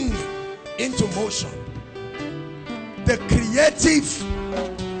swing into motion. The creative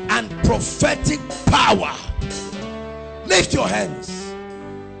and prophetic power. Lift your hands.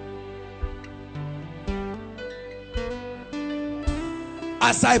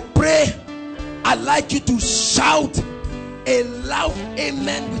 As I pray, I'd like you to shout a loud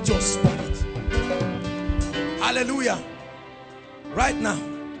amen with your spirit. Hallelujah. Right now,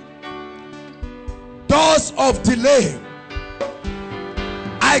 doors of delay,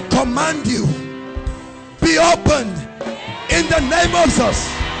 I command you, be opened in the name of Jesus.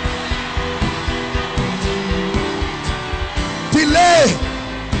 Delay,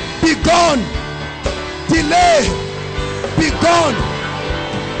 be gone. Delay, be gone.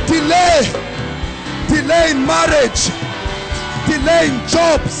 Delay, delay in marriage, delay in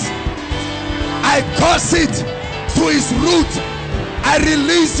jobs, I curse it to its root. I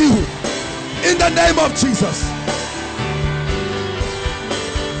release you in the name of Jesus.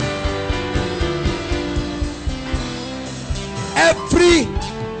 Every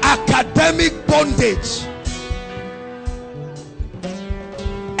academic bondage,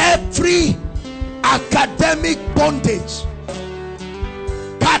 every academic bondage,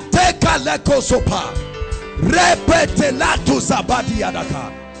 kateka lekosopa repete latu zabadi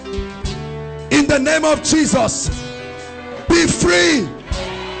adaka. In the name of Jesus, be free.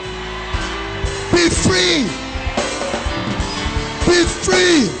 Be free. Be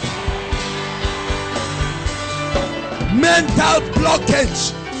free. Mental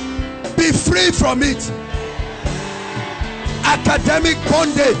blockage, be free from it. Academic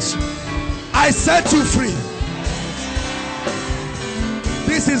bondage, I set you free.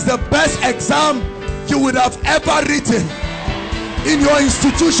 This is the best exam you would have ever written in your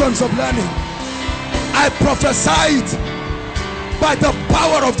institutions of learning. I prophesy it by the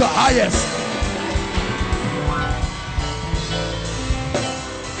power of the highest.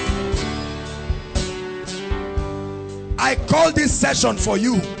 I call this session for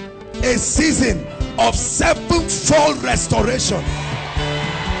you a season of sevenfold restoration.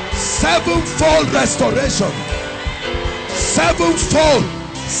 Sevenfold restoration. Sevenfold.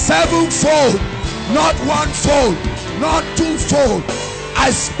 Sevenfold. Not one fold, not twofold. I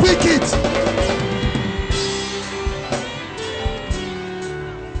speak it.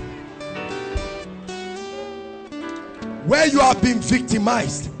 Where you have been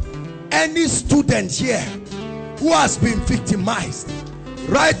victimized, any student here who has been victimized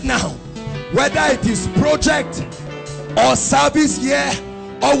right now, whether it is project or service year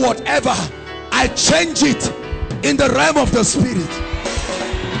or whatever, I change it in the realm of the spirit.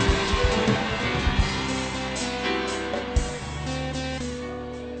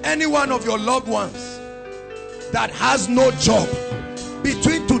 Any one of your loved ones that has no job,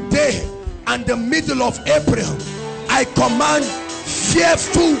 between today and the middle of April, I command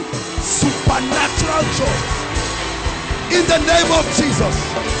fearful supernatural joy in the name of Jesus.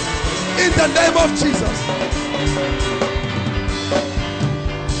 In the name of Jesus.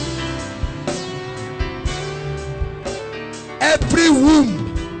 Every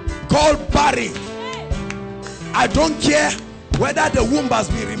womb called barren, I don't care whether the womb has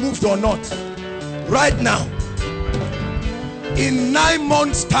been removed or not, right now, in 9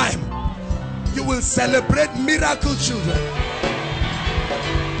 months time, you will celebrate miracle children.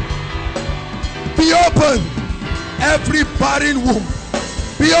 Be open. Every barren womb,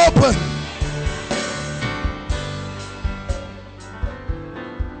 be open.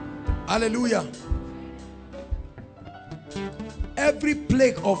 Hallelujah. Every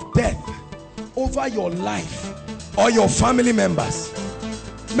plague of death over your life or your family members,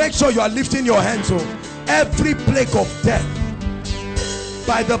 make sure you are lifting your hands. So every plague of death,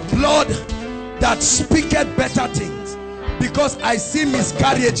 by the blood that speaketh better things, because I see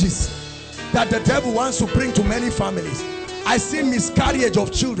miscarriages that the devil wants to bring to many families. I see miscarriage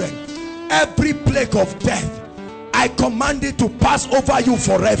of children. Every plague of death, I command it to pass over you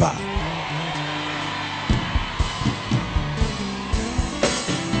forever.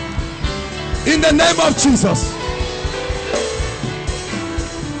 In the name of Jesus.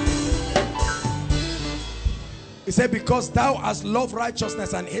 He said, because thou hast loved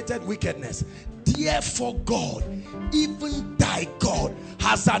righteousness and hated wickedness, therefore God, even thy God,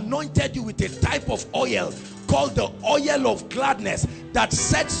 has anointed you with a type of oil called the oil of gladness that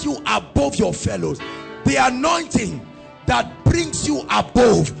sets you above your fellows. The anointing that brings you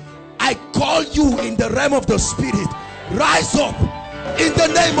above. I call you in the realm of the spirit. Rise up in the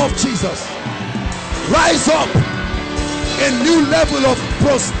name of Jesus. Rise up. A new level of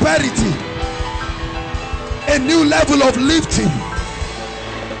prosperity, a new level of lifting,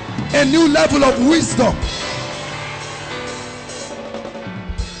 a new level of wisdom.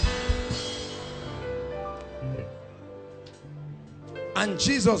 And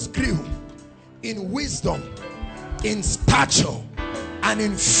Jesus grew in wisdom, in stature, and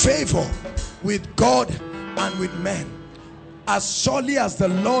in favor with God and with men. As surely as the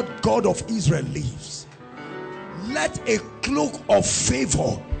Lord God of Israel lives, let a cloak of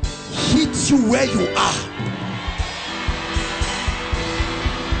favor hit you where you are.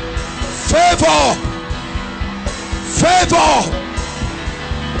 Favor, favor,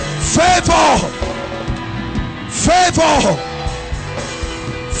 favor, favor,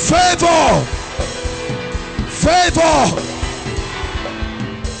 favor, favor.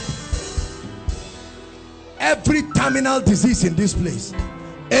 Every terminal disease in this place,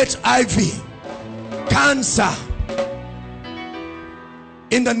 HIV, cancer,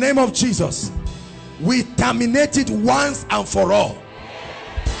 in the name of Jesus, we terminate it once and for all.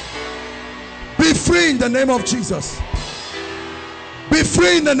 Be free in the name of Jesus. Be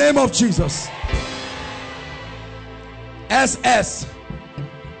free in the name of Jesus. SS,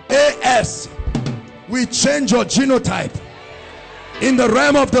 AS, we change your genotype in the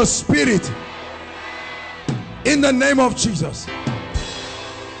realm of the spirit in the name of Jesus.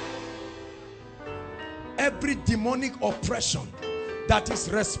 Every demonic oppression that is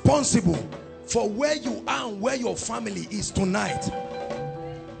responsible for where you are and where your family is tonight,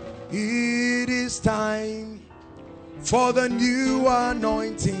 it is time for the new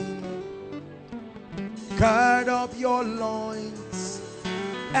anointing. Gird up your loins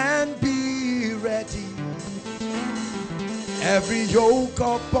and be ready. Every yoke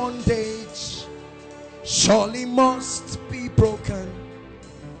of bondage surely must be broken.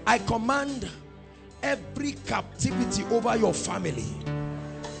 I command every captivity over your family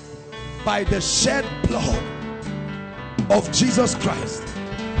by the shed blood of Jesus Christ.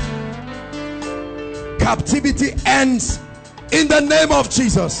 Captivity ends in the name of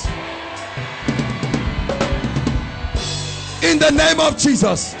Jesus. In the name of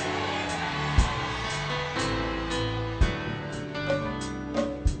Jesus.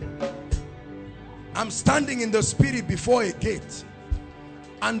 I'm standing in the spirit before a gate,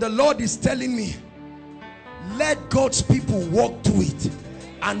 and the Lord is telling me, let God's people walk through it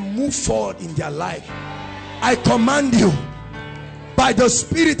and move forward in their life. I command you by the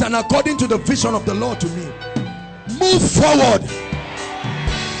spirit and according to the vision of the Lord to me, move forward,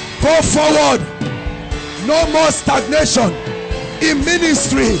 go forward. No more stagnation in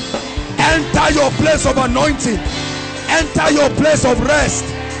ministry. Enter your place of anointing, enter your place of rest,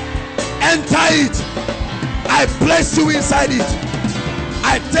 enter it. I place you inside it.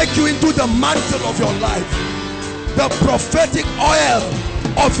 I take you into the mantle of your life, the prophetic oil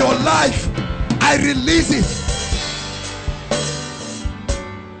of your life, I release it.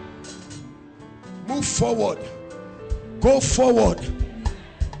 Move forward. Go forward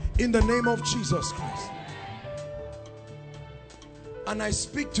in the name of Jesus Christ. And I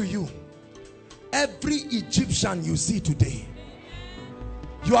speak to you, every Egyptian you see today,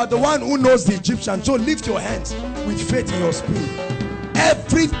 you are the one who knows the Egyptian, so lift your hands with faith in your spirit.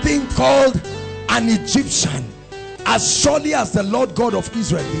 Everything called an Egyptian, as surely as the Lord God of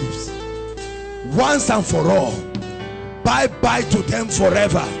Israel lives, once and for all, bye-bye to them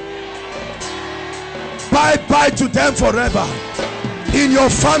forever. Bye-bye to them forever. In your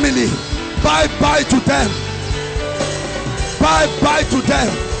family, bye-bye to them. Bye-bye to them.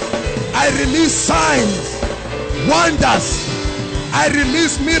 I release signs, wonders. I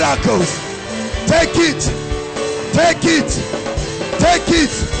release miracles. Take it. Take it. Take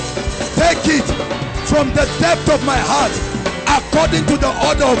it. Take it from the depth of my heart, according to the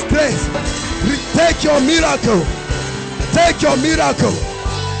order of grace. Take your miracle. Take your miracle.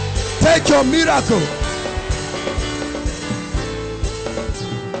 Take your miracle.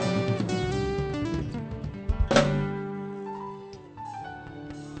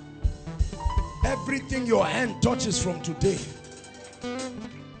 Everything your hand touches from today,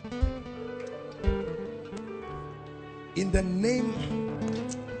 in the name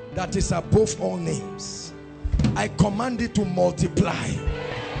that is above all names, I command it to multiply.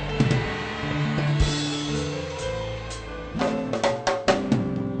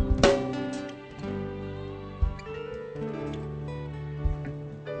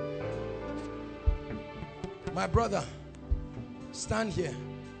 My brother, stand here.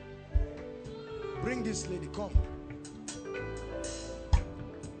 Bring this lady, come.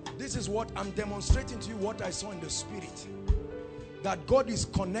 This is what I'm demonstrating to you, what I saw in the spirit. That God is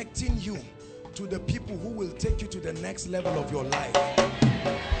connecting you to the people who will take you to the next level of your life.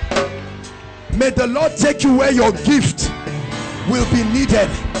 May the Lord take you where your gift will be needed.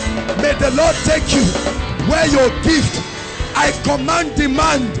 May the Lord take you where your gift, I command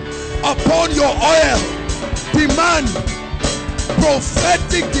demand upon your oil. Demand,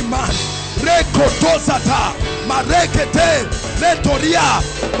 prophetic demand. Rekotosata, marekete, letoria,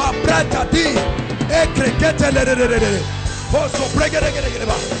 mabratadi, ekrekete lererere.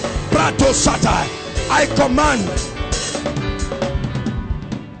 I command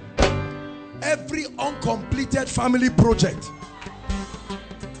every uncompleted family project,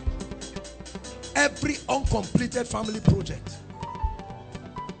 every uncompleted family project.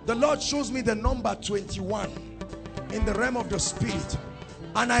 The Lord shows me the number 21 in the realm of the spirit,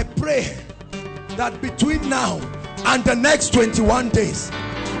 and I pray that between now and the next 21 days,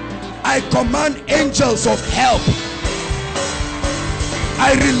 I command angels of help.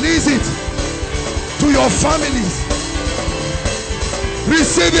 I release it to your families.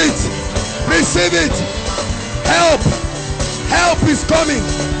 Receive it. Receive it. Help. Help is coming.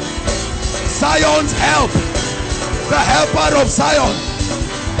 Zion's help. The helper of Zion.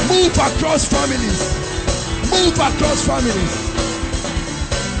 Move across families. Move across families.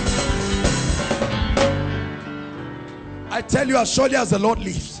 I tell you, as surely as the Lord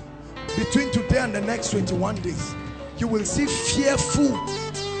lives, between today and the next 21 days, you will see fearful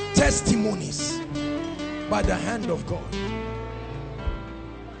testimonies by the hand of God.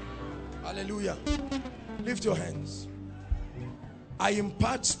 Hallelujah. Lift your hands. I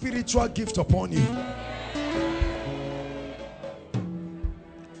impart spiritual gift upon you.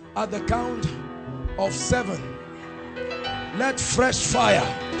 At the count of 7, let fresh fire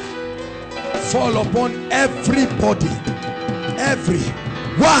fall upon everybody. Every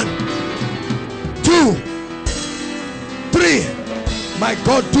 1, 2, 3. My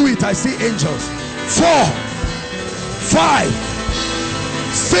God, do it. I see angels. 4, 5,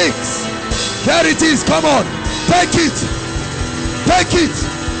 6. There it is. Come on. Take it. Take it.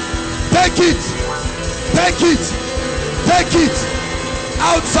 Take it. Take it. Take it.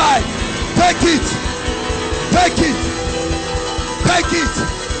 Outside. Take it. Take it. Take it.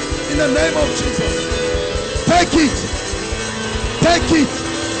 In the name of Jesus. Take it. Take it.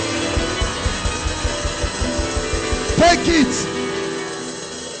 Take it.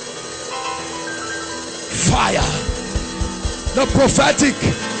 Fire. The prophetic,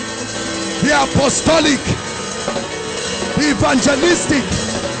 the apostolic, the evangelistic,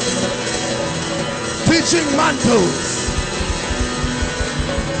 teaching mantles,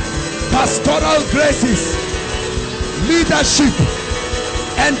 pastoral graces, leadership,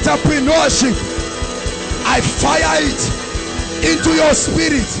 entrepreneurship. I fire it into your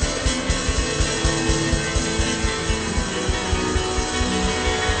spirit.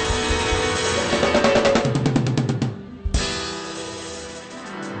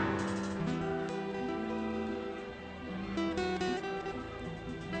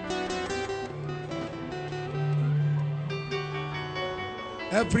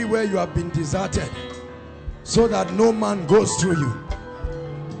 Everywhere you have been deserted, so that no man goes through you,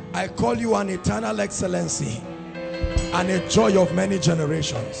 I call you an eternal excellency and a joy of many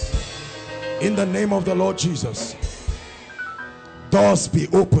generations. In the name of the Lord Jesus, doors be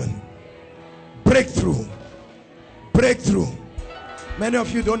open. Breakthrough. Breakthrough. Many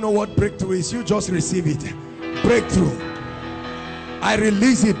of you don't know what breakthrough is. You just receive it. Breakthrough. I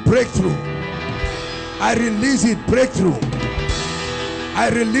release it. Breakthrough. I release it. Breakthrough. I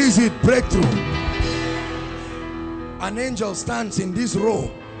release it. Breakthrough. An angel stands in this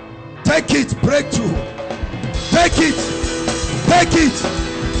row. Take it. Breakthrough. Take it. Take it.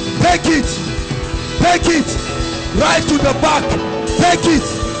 Take it. Take it. Right to the back. Take it.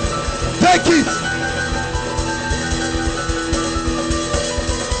 Take it.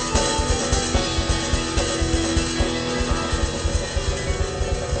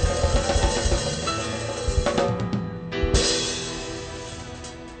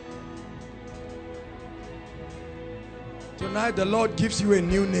 Tonight the Lord gives you a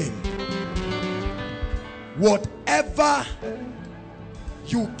new name. Whatever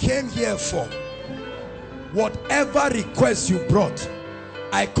you came here for, whatever request you brought,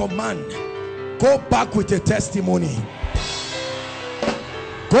 I command, go back with a testimony.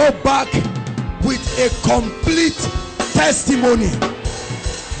 Go back with a complete testimony.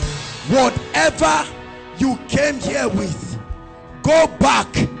 Whatever you came here with, go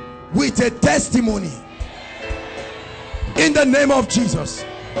back with a testimony. In the name of Jesus.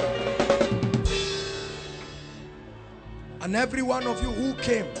 And every one of you who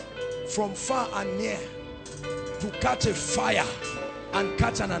came from far and near to catch a fire and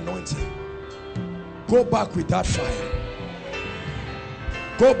catch an anointing, go back with that fire.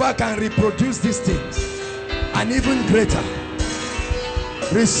 Go back and reproduce these things, and even greater.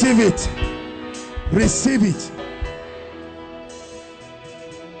 Receive it. Receive it.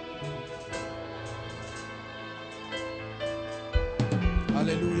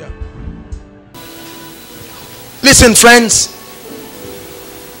 Hallelujah. Listen, friends,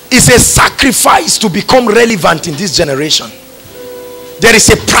 it's a sacrifice to become relevant in this generation. There is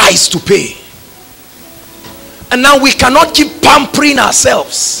a price to pay. And now we cannot keep pampering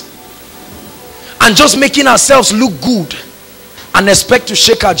ourselves and just making ourselves look good and expect to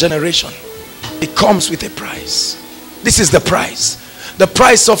shake our generation. It comes with a price. This is the price. The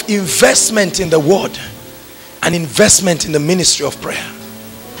price of investment in the word and investment in the ministry of prayer.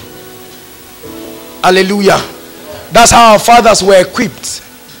 Hallelujah. That's how our fathers were equipped.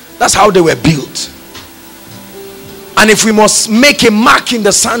 That's how they were built. And if we must make a mark in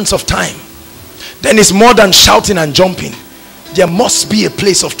the sands of time, then it's more than shouting and jumping. There must be a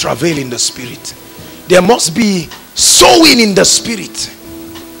place of travail in the spirit. There must be sowing in the spirit.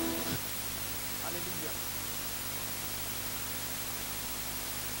 Hallelujah.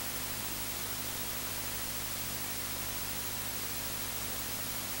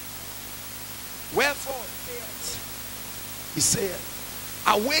 Wherefore he saith,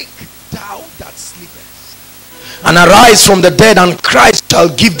 awake thou that sleepest, and arise from the dead, and Christ shall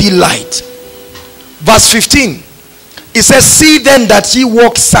give thee light. Verse 15, it says, see then that ye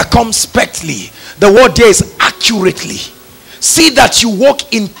walk circumspectly. The word there is accurately. See that you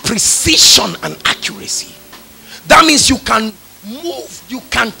walk in precision and accuracy. That means you can move, you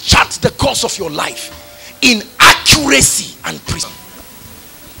can chart the course of your life in accuracy and precision.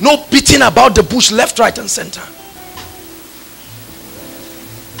 No beating about the bush left, right and center.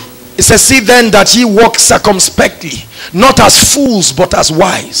 It says, see then that ye walk circumspectly, not as fools but as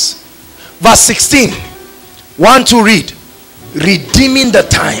wise. Verse 16, want to read, redeeming the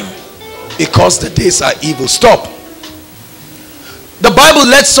time, because the days are evil. Stop. The Bible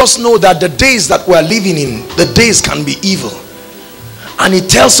lets us know that the days that we are living in, the days can be evil. And it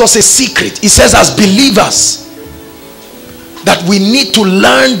tells us a secret. It says, as believers, that we need to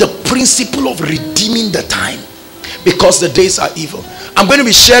learn the principle of redeeming the time, because the days are evil. I'm going to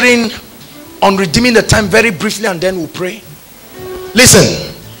be sharing on redeeming the time very briefly, and then we'll pray.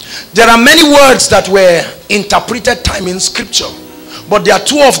 Listen, there are many words that were interpreted time in scripture, but there are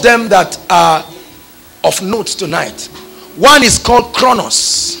two of them that are of note tonight. One is called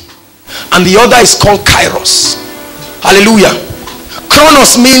chronos and the other is called kairos. Hallelujah.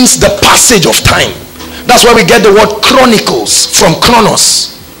 Chronos means the passage of time. That's why we get the word chronicles from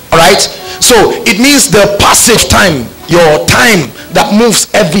chronos. All right, so it means the passage of time, your time that moves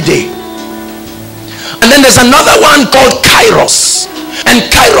every day. And then there's another one called kairos, and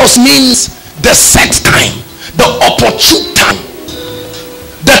kairos means the set time, the opportune time,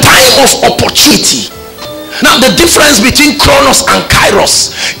 the time of opportunity. Now the difference between chronos and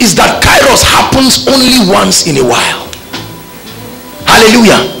kairos is that kairos happens only once in a while.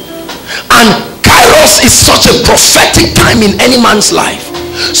 Hallelujah. And Kairos is such a prophetic time in any man's life,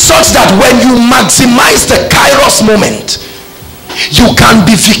 such that when you maximize the Kairos moment, you can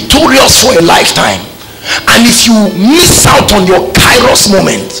be victorious for a lifetime. And if you miss out on your Kairos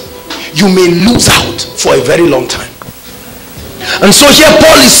moment, you may lose out for a very long time. And so here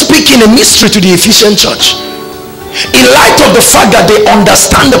Paul is speaking a mystery to the Ephesian church, in light of the fact that they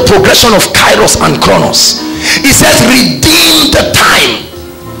understand the progression of Kairos and Chronos. He says, redeem the time.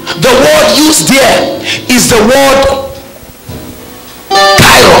 The word used there is the word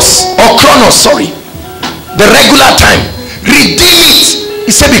Kairos or Chronos, sorry, the regular time. Redeem it.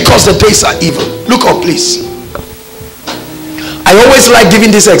 He said, because the days are evil. Look up, please. I always like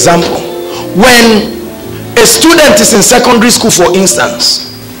giving this example. When a student is in secondary school, for instance,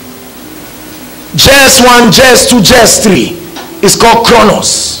 JS1, JS2, JS3 is called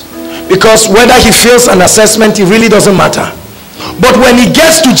Chronos, because whether he fails an assessment, it really doesn't matter. But when he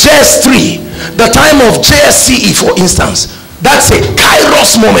gets to JS3, the time of JSCE, for instance, that's a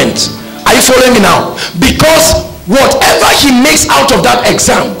Kairos moment. Are you following me now? Because whatever he makes out of that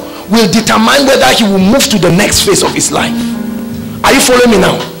exam will determine whether he will move to the next phase of his life. Are you following me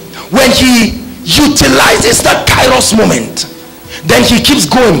now? When he utilizes that Kairos moment, then he keeps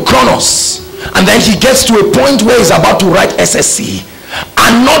going, Chronos, and then he gets to a point where he's about to write SSC.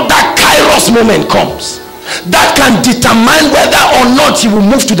 Another Kairos moment comes that can determine whether or not he will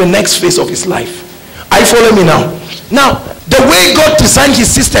move to the next phase of his life. Are you following me now? Now, the way God designed his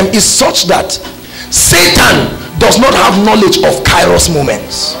system is such that Satan does not have knowledge of Kairos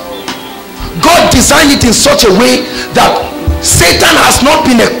moments. God designed it in such a way that Satan has not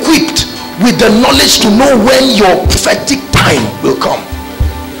been equipped with the knowledge to know when your prophetic time will come.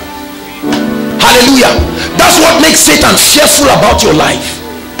 Hallelujah. That's what makes Satan fearful about your life.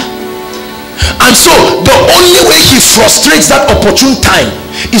 And so the only way he frustrates that opportune time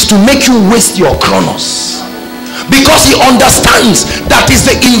is to make you waste your Chronos, because he understands that is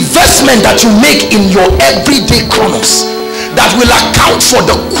the investment that you make in your everyday Chronos that will account for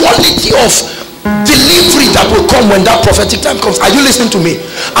the quality of delivery that will come when that prophetic time comes. Are you listening to me?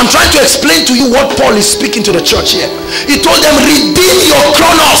 I'm trying to explain to you what Paul is speaking to the church here. He told them, redeem your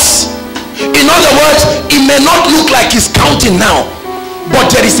Chronos. In other words, it may not look like he's counting now,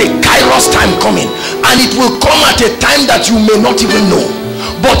 but there is a Kairos time coming, and it will come at a time that you may not even know.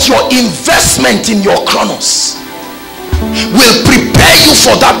 But your investment in your Chronos will prepare you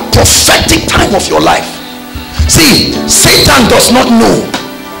for that prophetic time of your life. See, Satan does not know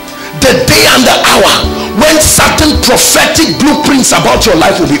the day and the hour when certain prophetic blueprints about your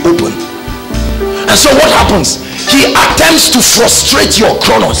life will be open. And so what happens? He attempts to frustrate your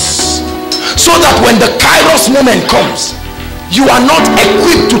Chronos, so that when the Kairos moment comes, you are not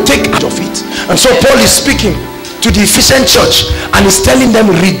equipped to take out of it. And so Paul is speaking to the Ephesian church, and he's telling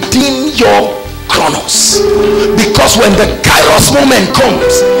them, redeem your Chronos, because when the Kairos moment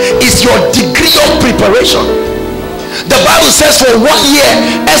comes, is your degree of preparation. The Bible says for 1 year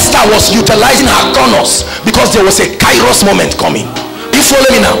Esther was utilizing her Chronos because there was a Kairos moment coming. You follow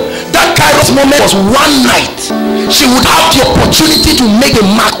me now? That Kairos moment was one night. She would have the opportunity to make a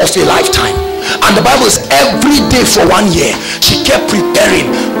mark of a lifetime. And the Bible says every day for 1 year she kept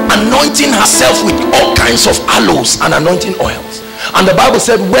preparing, anointing herself with all kinds of aloes and anointing oils. And the Bible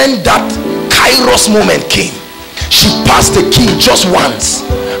said when that Kairos moment came, she passed the king just once,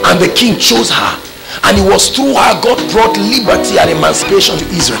 and the king chose her, and it was through her God brought liberty and emancipation to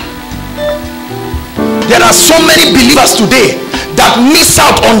Israel. There are so many believers today that miss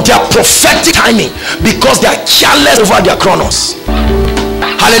out on their prophetic timing because they are careless over their Chronos.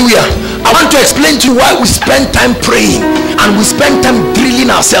 Hallelujah. I want to explain to you why we spend time praying and we spend time drilling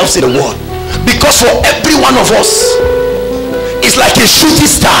ourselves in the word. Because for every one of us, it's like a shooting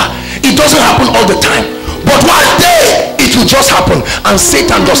star. It doesn't happen all the time, but one day it will just happen, and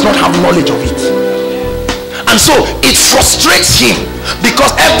Satan does not have knowledge of it. And so it frustrates him, because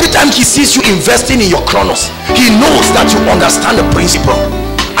every time he sees you investing in your Chronos, he knows that you understand the principle.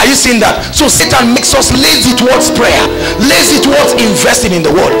 Are you seeing that? So Satan makes us lazy towards prayer, lazy towards investing in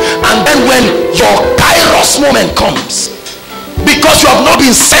the word. And then when your Kairos moment comes, because you have not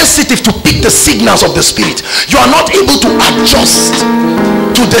been sensitive to pick the signals of the spirit, you are not able to adjust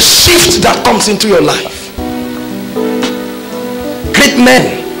to the shift that comes into your life. Great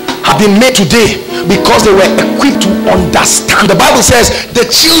men have been made today because they were equipped to understand. The Bible says the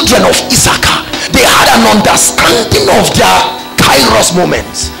children of Issachar, they had an understanding of their Kairos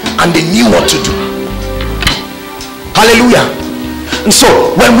moments, and they knew what to do. Hallelujah. And so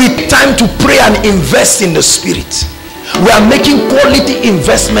when we take time to pray and invest in the spirit, we are making quality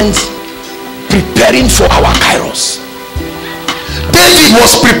investments, preparing for our Kairos. David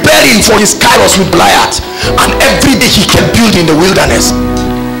was preparing for his kairos with Goliath, and every day he kept building the wilderness.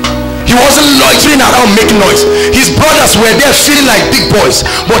 He wasn't loitering around making noise. His brothers were there feeling like big boys,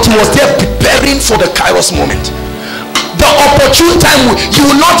 but he was there preparing for the kairos moment. The opportune time, you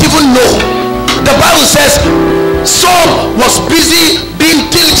will not even know. The Bible says Saul was busy being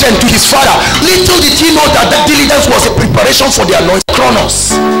diligent to his father. Little did he know that the diligence was a preparation for the anointing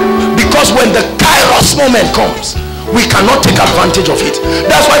chronos. Because when the kairos moment comes, we cannot take advantage of it.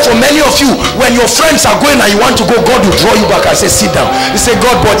 That's why for many of you, when your friends are going and you want to go, God will draw you back and say, sit down. You say,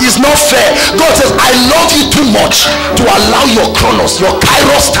 God, but it's not fair. God says, I love you too much to allow your chronos, your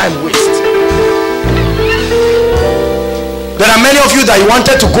kairos time waste. There are many of you that you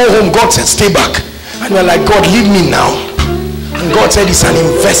wanted to go home. God said, stay back. And you're like, God, leave me now. And God said, it's an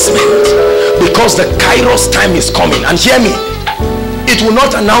investment, because the kairos time is coming. And hear me, it will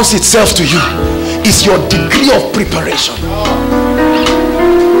not announce itself to you. It's your degree of preparation.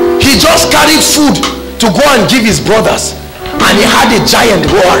 He just carried food to go and give his brothers, and he had a giant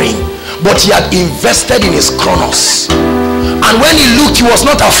roaring, but he had invested in his chronos. And when he looked, he was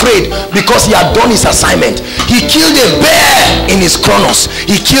not afraid, because he had done his assignment. He killed a bear in his chronos.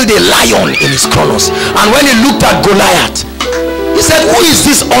 He killed a lion in his chronos. And when he looked at Goliath, he said, who is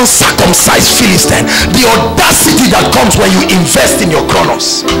this uncircumcised Philistine? The audacity that comes when you invest in your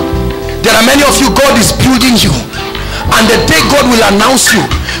chronos. There are many of you, God is building you, and the day God will announce you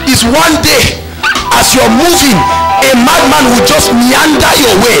is one day. As you're moving, a madman will just meander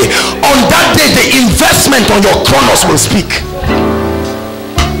your way. On that day, the investment on your chronos will speak.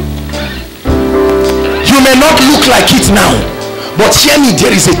 You may not look like it now, but hear me,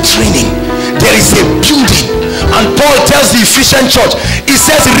 there is a training, there is a building. And Paul tells the Ephesian church, he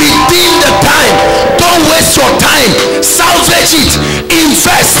says, redeem the time. Don't waste your time. Salvage it.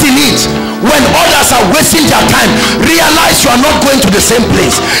 Invest in it. When others are wasting their time, realize you are not going to the same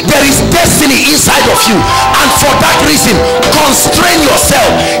place. There is destiny inside of you, and for that reason, constrain yourself.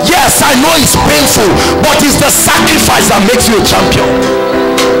 Yes, I know it's painful, but it's the sacrifice that makes you a champion.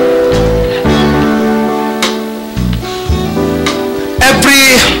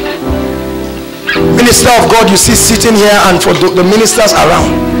 Every minister of God you see sitting here, and for the ministers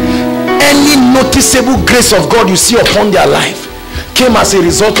around, any noticeable grace of God you see upon their life came as a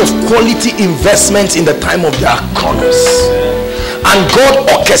result of quality investments in the time of their chronos. And God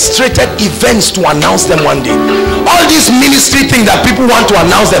orchestrated events to announce them one day. All this ministry thing that people want to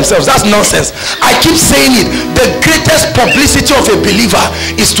announce themselves, that's nonsense. I keep saying it. The greatest publicity of a believer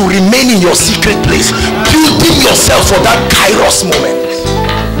is to remain in your secret place, building yourself for that kairos moment.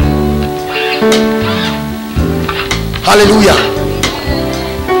 Hallelujah.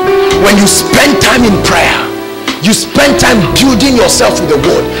 When you spend time in prayer, you spend time building yourself with the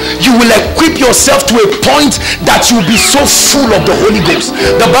word, you will equip yourself to a point that you'll be so full of the Holy Ghost.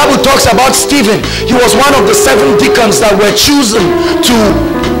 The Bible talks about Stephen. He was one of the 7 deacons that were chosen to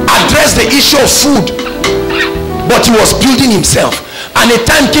address the issue of food, but he was building himself. And a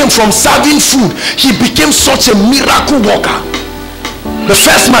time came, from serving food, he became such a miracle worker. The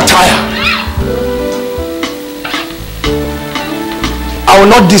first martyr. I will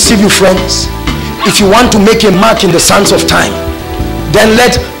not deceive you, friends. If you want to make a mark in the sands of time, then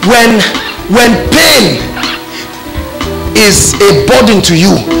when pain is a burden to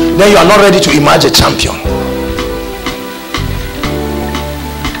you, then you are not ready to emerge a champion.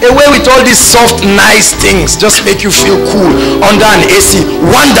 Away with all these soft, nice things, just make you feel cool under an AC.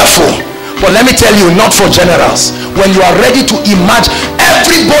 Wonderful. But let me tell you, not for generals. When you are ready to emerge,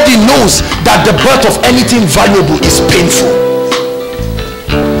 everybody knows that the birth of anything valuable is painful.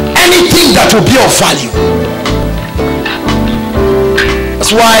 Anything that will be of value.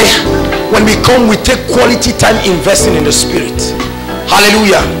 That's why when we come, we take quality time investing in the spirit.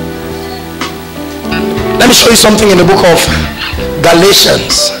 Hallelujah. Let me show you something in the book of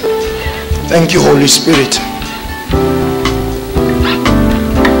Galatians. Thank you, Holy Spirit.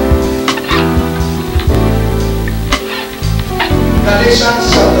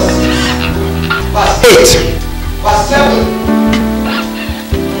 Galatians chapter 6, verse 8, verse 7.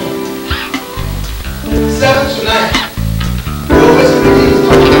 7 to 9. We always read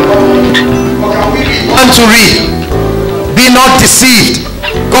talking about money. But can we read? Want to read? Be not deceived.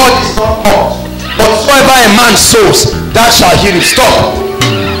 God is not mocked. Whatsoever a man sows, that shall he reap. Stop.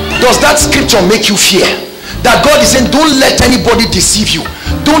 Does that scripture make you fear? That God is saying, don't let anybody deceive you.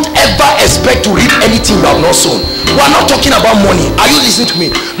 Don't ever expect to reap anything you have not sown. We are not talking about money. Are you listening to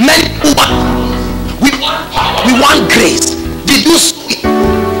me? Many people want, we want grace. Did you sow it?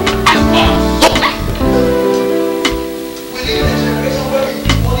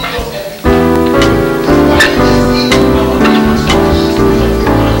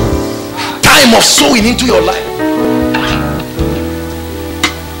 system of sowing into your life.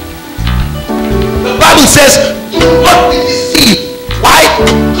 The Bible says, do not be deceived. Why?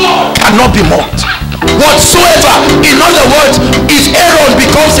 God cannot be mocked. Whatsoever, in other words, if Aaron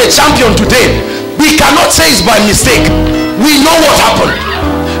becomes a champion today, we cannot say it's by mistake. We know what happened.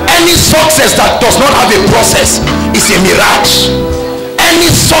 Any success that does not have a process is a mirage. Any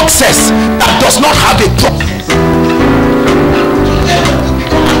success that does not have a process,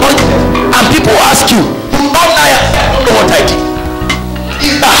 and people ask you, how I don't know what I did.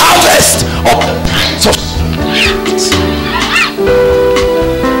 It's the harvest of the times of it.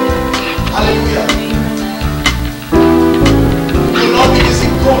 Hallelujah. Do not be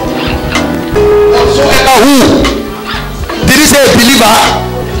deceived. Whatsoever who? Did he say a believer?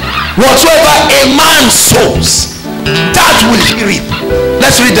 Whatsoever a man sows, that will he reap.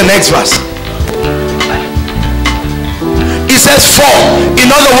 Let's read the next verse. It says, for, in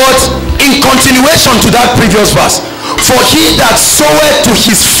other words, in continuation to that previous verse, for he that soweth to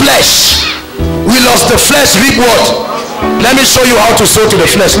his flesh will of the flesh reap what? Let me show you how to sow to the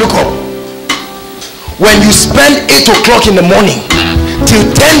flesh. Look up. When you spend 8 o'clock in the morning till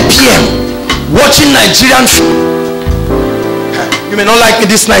 10 p.m. watching Nigerian food, you may not like me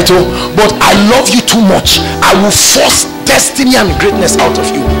this night, oh, but I love you too much. I will force destiny and greatness out of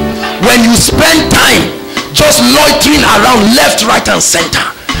you. When you spend time just loitering around left, right, and center,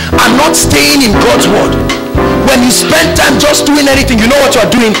 and not staying in God's word, when you spend time just doing anything, you know what you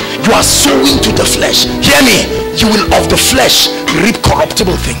are doing? You are sowing to the flesh. Hear me. You will of the flesh reap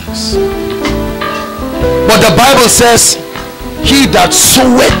corruptible things. But the Bible says, he that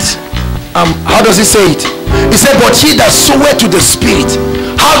soweth, how does it say it? He said, but he that soweth to the spirit.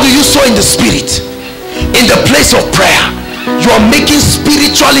 How do you sow in the spirit? In the place of prayer. You are making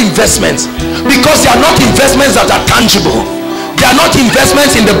spiritual investments, because they are not investments that are tangible. They are not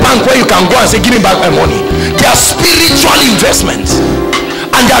investments in the bank where you can go and say, give me back my money. They are spiritual investments,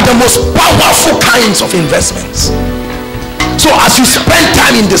 and they are the most powerful kinds of investments. So as you spend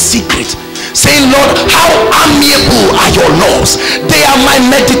time in the secret, saying, Lord, how amiable are your laws. They are my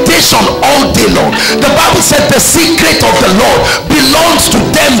meditation all day long. The Bible said the secret of the Lord belongs to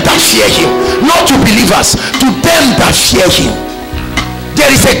them that fear him. Not to believers, to them that fear him. There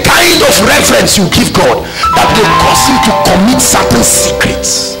is a kind of reverence you give God that will cause him to commit certain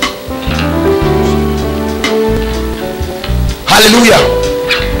secrets. Hallelujah.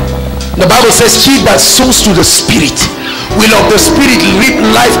 The Bible says, he that sows to the spirit will of the spirit reap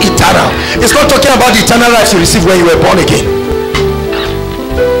life eternal. It's not talking about the eternal life you received when you were born again.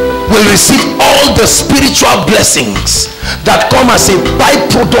 Will receive all the spiritual blessings that come as a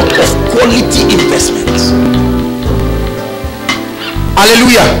byproduct of quality investments.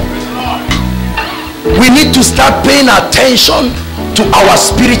 Hallelujah. We need to start paying attention to our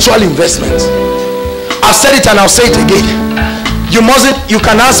spiritual investments. I've said it and I'll say it again. You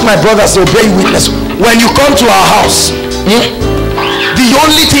can ask my brothers, they'll bear you witness. When you come to our house, the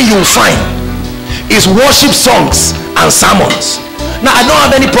only thing you'll find is worship songs and sermons. Now, I don't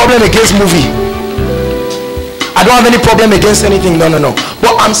have any problem against movie. I don't have any problem against anything. No.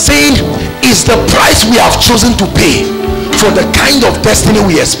 What I'm saying is the price we have chosen to pay for the kind of destiny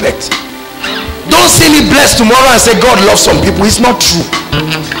we expect. Don't see me blessed tomorrow and say God loves some people. It's not true.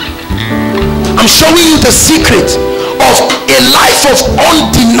 I'm showing you the secret of a life of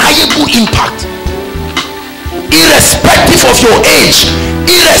undeniable impact. Irrespective of your age,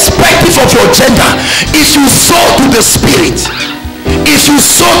 irrespective of your gender, if you sow to the spirit, if you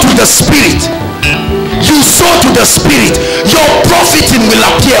sow to the spirit, you sow to the spirit, your profiting will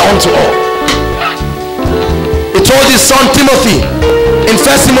appear unto all. He told his son Timothy in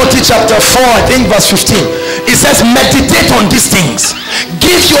 1 Timothy chapter 4, I think verse 15, he says, meditate on these things,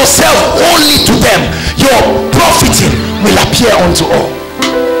 give yourself only to them, your profiting will appear unto all.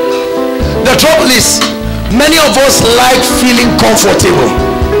 The trouble is, many of us like feeling comfortable.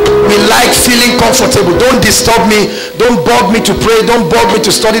 We like feeling comfortable. Don't disturb me. Don't bug me to pray. Don't bug me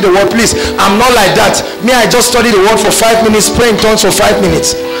to study the word. Please, I'm not like that. Me, I just study the word for 5 minutes, pray in tongues for 5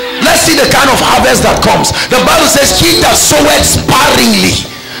 minutes. Let's see the kind of harvest that comes. The Bible says, he that soweth sparingly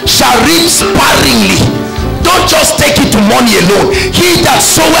shall reap sparingly. Don't just take it to money alone. He that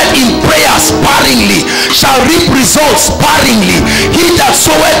soweth in prayer sparingly shall reap results sparingly. He that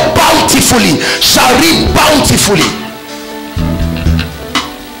soweth bountifully shall reap bountifully.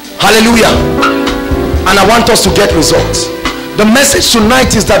 Hallelujah. And I want us to get results. The message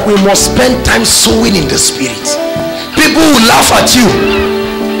tonight is that we must spend time sowing in the spirit. People will laugh at you.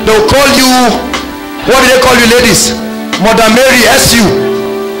 They'll call you, what do they call you ladies? Mother Mary, SU.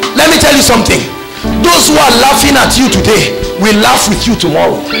 Let me tell you something. Those who are laughing at you today will laugh with you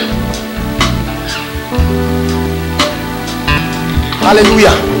tomorrow.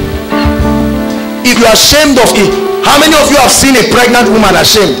 Hallelujah. If you are ashamed of it, how many of you have seen a pregnant woman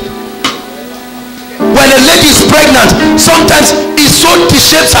ashamed? When a lady is pregnant, sometimes it so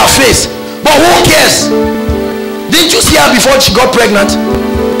deshapes her face, but who cares? Didn't you see her before she got pregnant?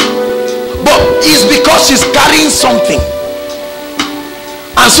 But it's because she's carrying something,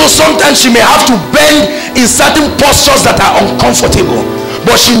 and so sometimes she may have to bend in certain postures that are uncomfortable,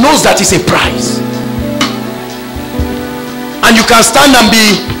 but she knows that it's a prize. And you can stand and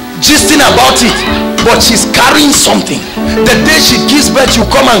be gisting about it, but she's carrying something. The day she gives birth, you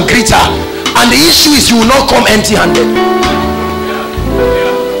come and greet her, and the issue is you will not come empty-handed.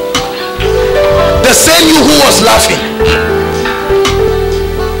 The same you who was laughing,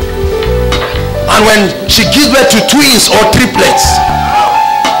 and when she gives birth to twins or triplets,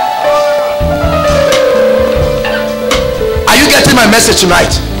 are you getting my message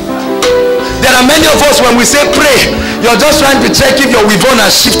tonight? There are many of us, when we say pray, you're just trying to check if your weave on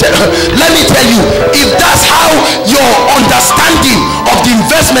has shifted. Let me tell you, if that's how your understanding of the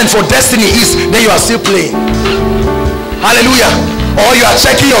investment for destiny is, then you are still playing. Hallelujah. Or you are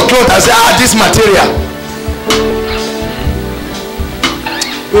checking your clothes and say, this material.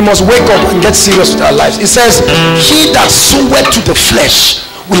 We must wake up and get serious with our lives. It says, he that soweth to the flesh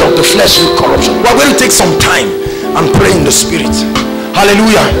will of the flesh reap corruption. We're going to take some time and pray in the spirit.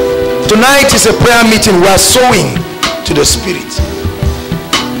 Hallelujah. Tonight is a prayer meeting. We are sowing to the spirit.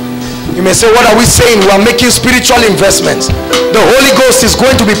 You may say, what are we saying? We are making spiritual investments. The Holy Ghost is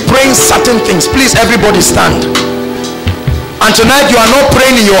going to be praying certain things. Please, everybody stand. And tonight you are not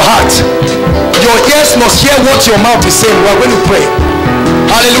praying in your heart. Your ears must hear what your mouth is saying. We are going to pray.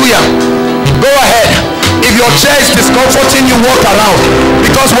 Hallelujah. Go ahead. If your chair is discomforting you, walk around,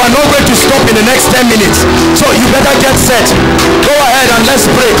 because we are not going to stop in the next 10 minutes. So you better get set. Go ahead and let's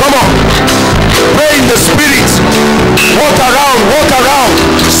pray. Come on. Pray in the spirit. Walk around. Walk around.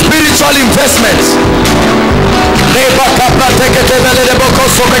 Spiritual investments.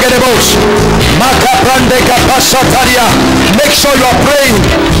 Make sure you are praying.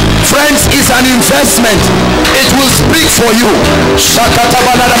 Friends, is an investment. It will speak for you.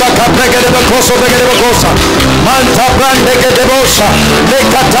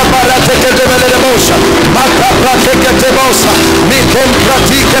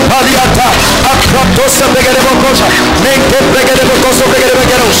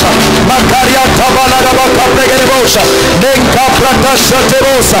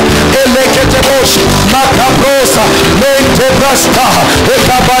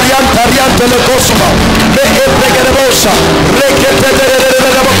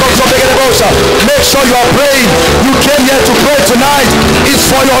 Make sure you are praying. You came here to pray tonight. It's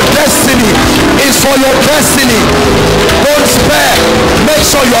for your destiny. It's for your destiny. Don't spare. Make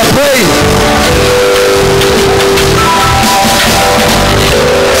sure you are praying.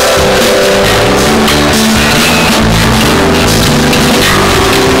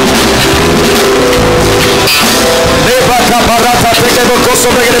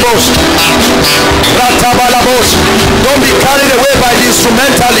 Don't be carried away by the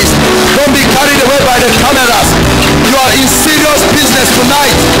instrumentalists. Don't be carried away by the cameras. You are in serious business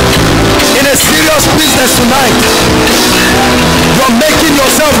tonight. In a serious business tonight. You are making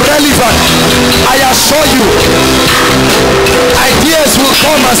yourself relevant. I assure you, ideas will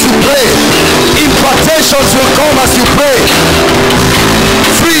come as you pray. Impartations will come as you pray.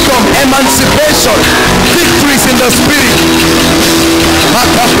 Freedom, emancipation, victories in the spirit.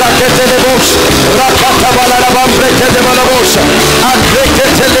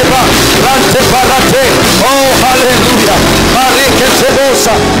 Oh, hallelujah.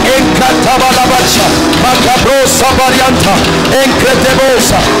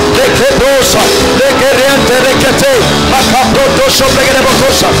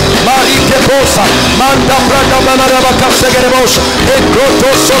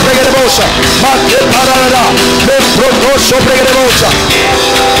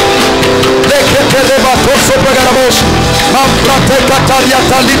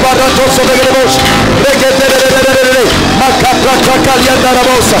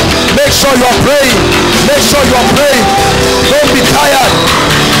 Make sure you are praying. Make sure you are praying. Don't be tired.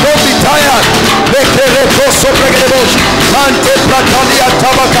 Don't be tired.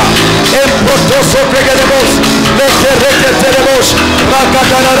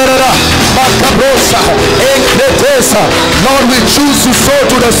 Lord, we choose to sow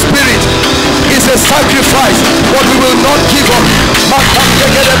to the spirit. It's a sacrifice, but we will not give up.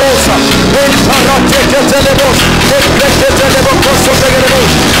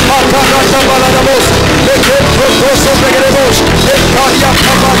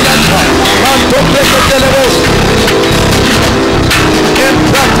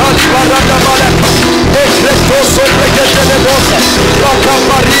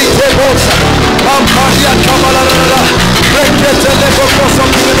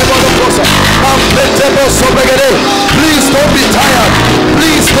 Please don't be tired.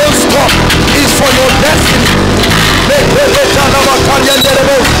 Please don't stop. It's for your destiny.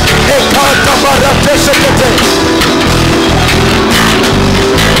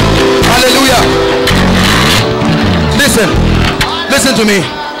 Hallelujah. Listen to me.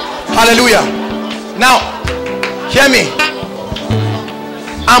 Hallelujah. Now, hear me.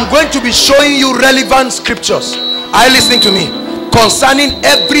 I'm going to be showing you relevant scriptures. Are you listening to me? Concerning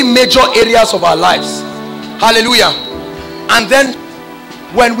every major areas of our lives. Hallelujah. And then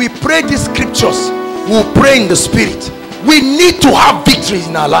when we pray these scriptures, we'll pray in the spirit. We need to have victories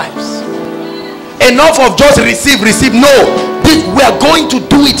in our lives. Enough of just receive. No, we are going to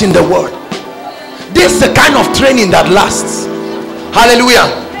do it in the word. This is the kind of training that lasts. Hallelujah.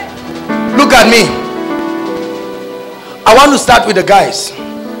 Look at me. I want to start with the guys.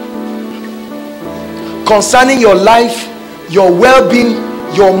 Concerning your life, your well-being,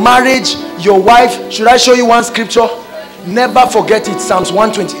 your marriage, your wife, should I show you one scripture? Never forget it. Psalms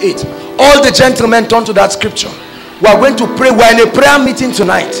 128. All the gentlemen turn to that scripture. We are going to pray. We're in a prayer meeting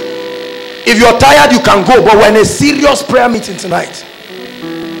tonight. If you're tired, you can go, but we're in a serious prayer meeting tonight.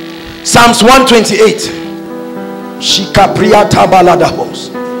 Psalms 128.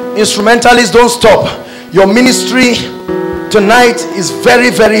 Instrumentalists, don't stop. Your ministry tonight is very,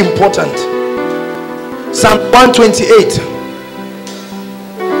 very important. Psalm 128.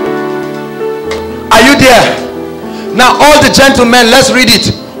 Are you there? Now all the gentlemen, let's read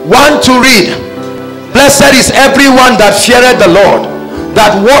it. 1 to read. Blessed is everyone that feareth the Lord,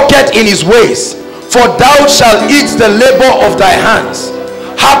 that walketh in his ways. For thou shalt eat the labor of thy hands.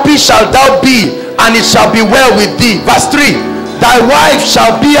 Happy shalt thou be, and it shall be well with thee. Verse 3. Thy wife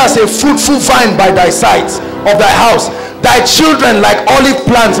shall be as a fruitful vine by thy sides of thy house. Thy children like olive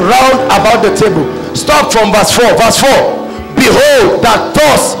plants round about the table. Stop from verse 4. Verse 4. Behold, that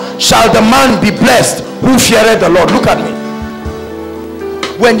thus shall the man be blessed who feareth the Lord. Look at me.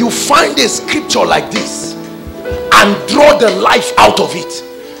 When you find a scripture like this and draw the life out of it,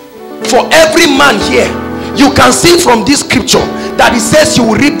 for every man here, you can see from this scripture that it says you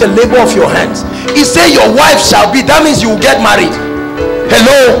will reap the labor of your hands. It says your wife shall be, that means you will get married.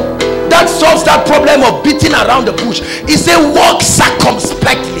 Hello? That solves that problem of beating around the bush. It says walk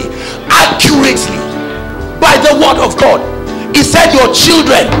circumspectly, accurately, by the word of God. It said your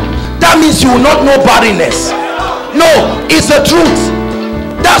children, that means you will not know barrenness. No, it's the truth.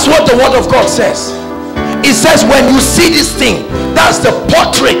 That's what the word of God says. It says when you see this thing, that's the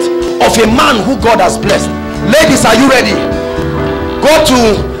portrait of a man who God has blessed. Ladies, are you ready? Go to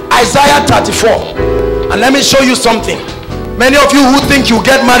Isaiah 34 and let me show you something. Many of you who think you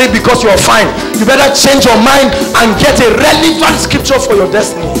get married because you're fine, you better change your mind and get a relevant scripture for your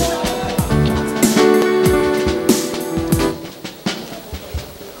destiny.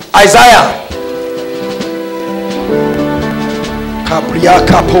 Isaiah.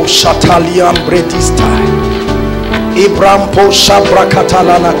 Kabriaka po shataliam bredistai. Ibram po shabra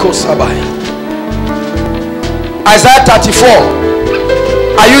katalana kosabaya. Isaiah 34.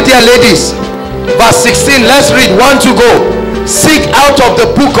 Are you there, ladies? Verse 16. Let's read. 1 to go. Seek out of the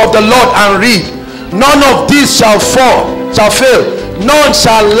book of the Lord and read. None of these shall fail. None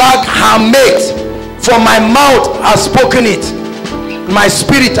shall lack her mate. For my mouth has spoken it, my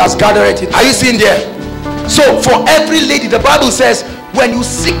spirit has gathered it. Are you seeing there? So for every lady, the Bible says when you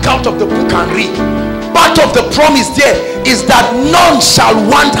seek out of the book and read, part of the promise there is that none shall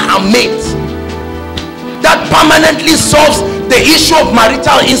want her mate. That permanently solves the issue of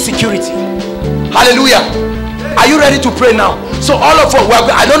marital insecurity. Hallelujah. Are you ready to pray now? So all of us,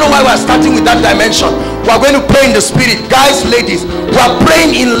 I don't know why we're starting with that dimension. We're going to pray in the spirit. Guys, ladies, we're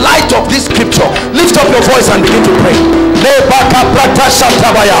praying in light of this scripture. Lift up your voice and begin to pray.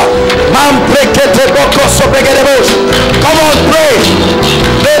 Come on, pray.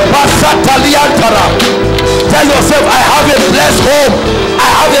 Tell yourself, I have a blessed home, I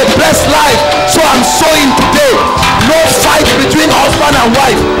have a blessed life, so I'm sowing today. No fight between husband and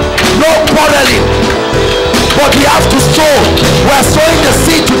wife, no quarreling, but we have to sow. We're sowing the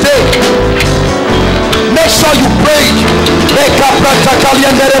seed today. Make sure you pray.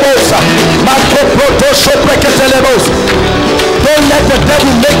 Don't let the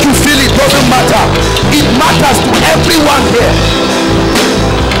devil make you feel it doesn't matter. It matters to everyone here.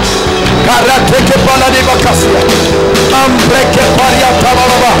 Karateke baladi bakasia. Ambreke paria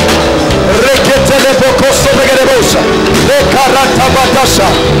tababa. Reketele bokoso begerebosa. Rekarata batasha.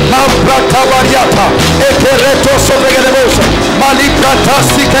 Ambrata bariata. Ekereto sobegerebosa. Malikrata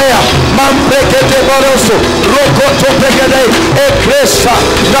sikea. Mambreke de baroso. Rokoto begere. Ekresa.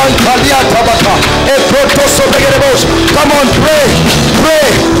 Come on, pray, pray,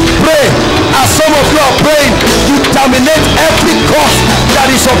 pray. As some of you are praying, you terminate every curse that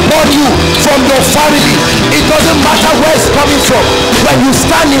is upon you from your family. It doesn't matter where it's coming from. When you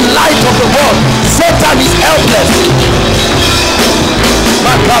stand in light of the world, Satan is helpless.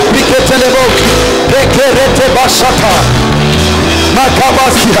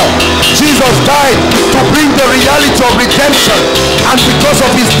 Jesus died to bring the reality of redemption, and because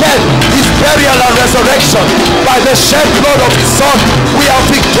of his death, his burial and resurrection, by the shed blood of his son, we are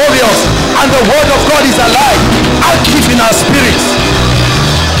victorious, and the word of God is alive and active in our spirits.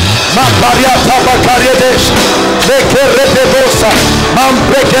 My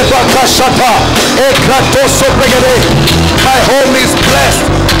home is blessed.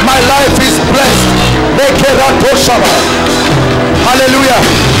 My life is blessed. Hallelujah.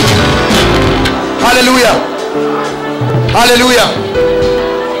 Hallelujah. Hallelujah.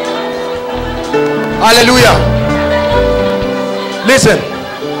 Hallelujah. Listen.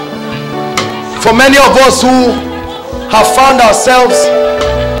 For many of us who have found ourselves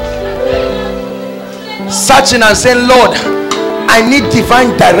searching and saying, Lord, I need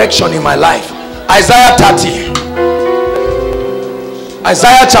divine direction in my life. Isaiah 30.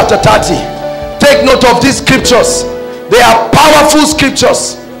 Isaiah chapter 30. Take note of these scriptures. They are powerful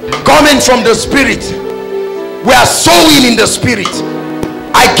scriptures coming from the spirit. We are sowing in the spirit.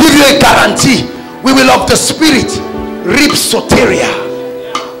 I give you a guarantee. We will of the spirit reap soteria,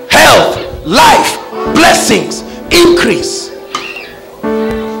 health, life, blessings, increase.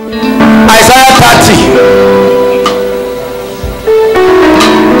 Isaiah 30.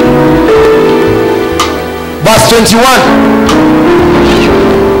 Verse 21.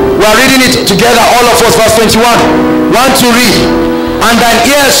 We are reading it together, all of us. Verse 21. Want to read? And thine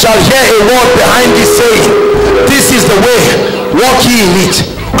ears shall hear a word behind thee saying, this is the way, walk ye in it.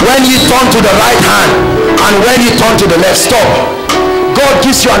 When ye turn to the right hand and when ye turn to the left. Stop. God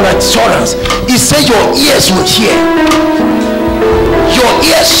gives you an assurance. He said your ears will hear. Your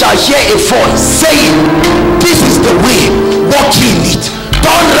ears shall hear a voice saying, this is the way, walk ye in it.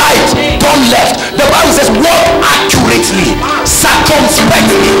 Turn right, turn left. The Bible says walk accurately,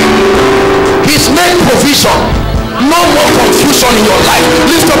 circumspectly. He's made provision. No more confusion in your life.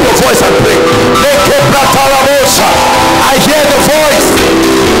 Lift up your voice and pray. I hear the voice.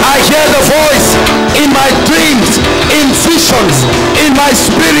 I hear the voice in my dreams, in visions, in my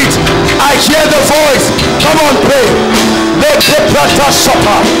spirit. I hear the voice. Come on, pray.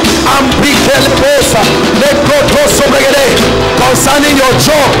 Concerning your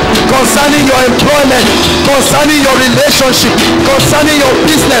job, concerning your employment, concerning your relationship, concerning your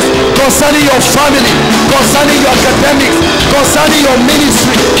business, concerning your family, concerning your academics, concerning your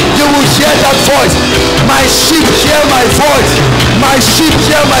ministry, you will hear that voice. My sheep hear my voice. My sheep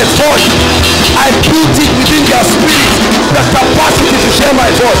hear my voice. I built it within their spirit, the capacity to hear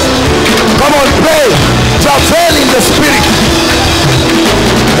my voice. Come on, pray. Travel in the spirit.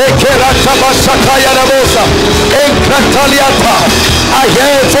 I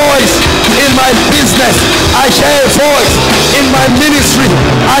hear a voice in my business. I hear a voice in my ministry.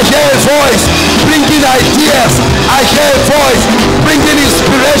 I hear a voice bringing ideas. I hear a voice bringing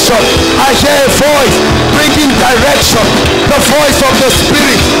inspiration. I hear a voice bringing direction. The voice of the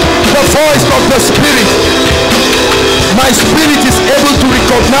spirit. The voice of the spirit. My spirit is able to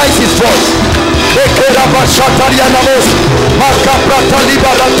recognize his voice.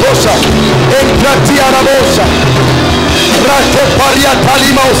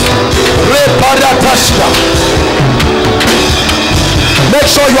 Make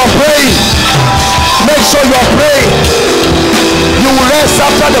sure you are praying. Make sure you are praying. You will rest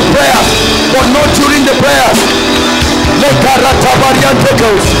after the prayers, but not during the prayers.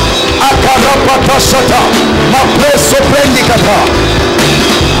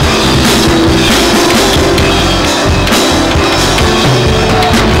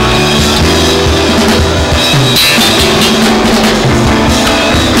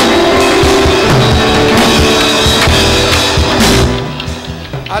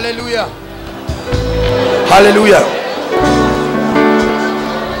 Hallelujah. Hallelujah.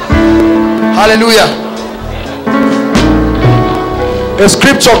 Hallelujah. A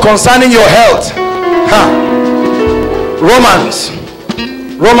scripture concerning your health. Romans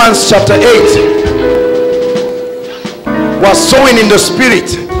chapter 8. We're sowing in the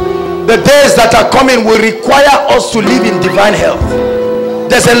spirit. The days that are coming will require us to live in divine health.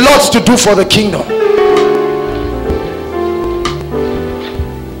 There's a lot to do for the kingdom.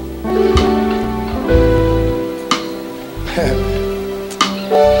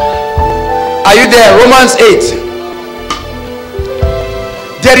 Are you there? Romans 8.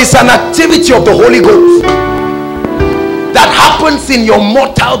 There is an activity of the Holy Ghost that happens in your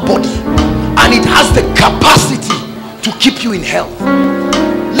mortal body, and it has the capacity to keep you in health.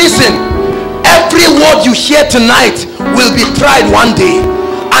 Listen, every word you hear tonight will be tried one day,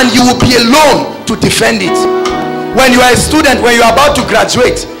 and you will be alone to defend it. When you are a student, when you are about to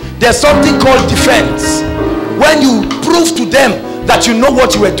graduate, there's something called defense. When you prove to them that you know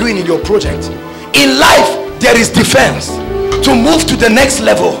what you were doing in your project. In life, there is defense to move to the next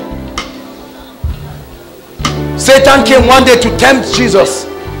level. Satan came one day to tempt Jesus,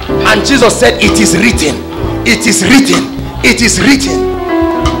 and Jesus said, it is written, it is written, it is written.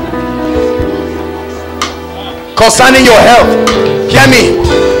 Concerning your health, hear me,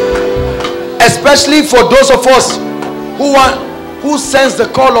 especially for those of us who sense the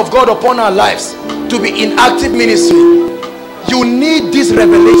call of God upon our lives to be in active ministry. You need this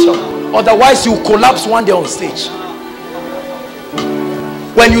revelation, otherwise you collapse one day on stage.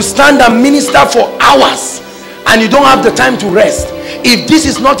 When you stand and minister for hours and you don't have the time to rest, if this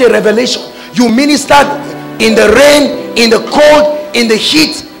is not a revelation, you minister in the rain, in the cold, in the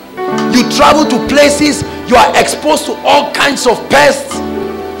heat, you travel to places, you are exposed to all kinds of pests.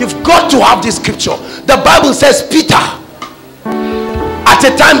 You've got to have this scripture. The Bible says Peter, at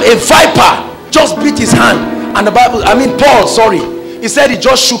a time a viper just beat his hand, and the Bible, Paul, sorry, he said he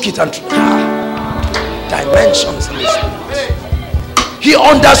just shook it, and dimensions in the spirit. He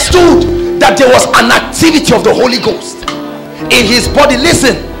understood that there was an activity of the Holy Ghost in his body.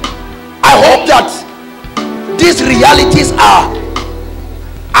 Listen, I hope that these realities are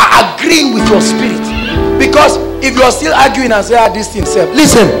agreeing with your spirit, because if you are still arguing and say, this thing self,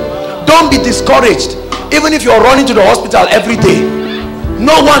 listen, don't be discouraged. Even if you are running to the hospital every day,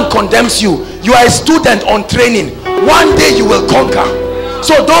 no one condemns you. You are a student on training. One day you will conquer.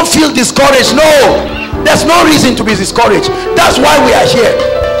 So don't feel discouraged. No, there's no reason to be discouraged. That's why we are here.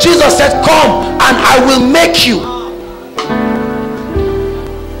 Jesus said, come and I will make you.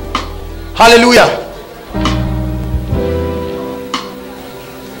 Hallelujah.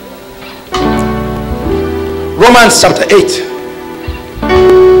 Romans chapter 8.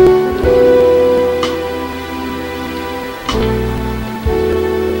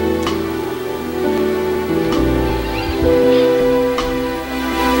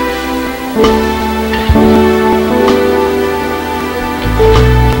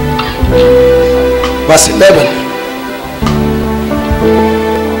 Verse 11.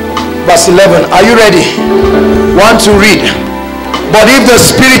 Verse 11. Are you ready? Want to read? But if the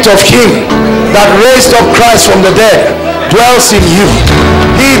spirit of him that raised up Christ from the dead dwells in you,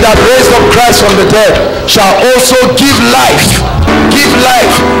 he that raised up Christ from the dead shall also give life, give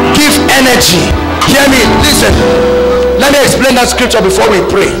energy. Hear me, listen. Let me explain that scripture before we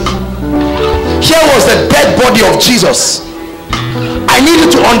pray. Here was the dead body of Jesus. I need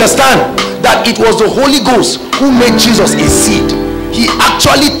you to understand that it was the Holy Ghost who made Jesus a seed. He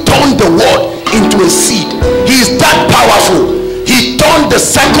actually turned the word into a seed. He is that powerful. He turned the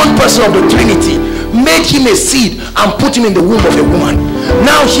second person of the Trinity, made him a seed, and put him in the womb of a woman.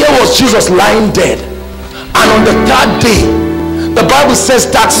 Now here was Jesus lying dead, and on the third day, the Bible says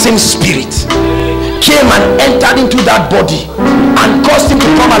that same spirit came and entered into that body and caused him to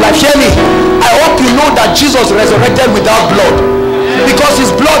come alive. Hear me, I hope you know that Jesus resurrected without blood, because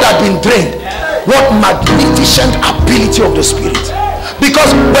his blood had been drained. What magnificent ability of the spirit.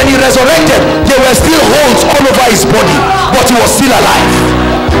 Because when he resurrected, there were still holes all over his body, but he was still alive.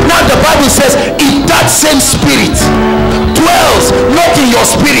 Now the Bible says, if that same spirit dwells not in your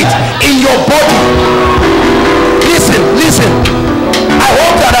spirit, in your body. Listen, I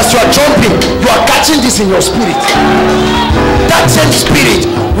hope that as you are jumping, you are catching this in your spirit. That same spirit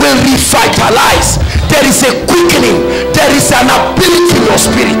will revitalize. There is a quickening, there is an ability in your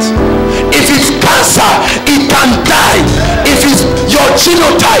spirit. If it's cancer, it can die. If it's your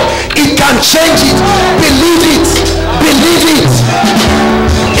genotype, it can change it. Believe it. Believe it.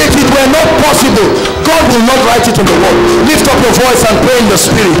 If it were not possible, God will not write it on the wall. Lift up your voice and pray in the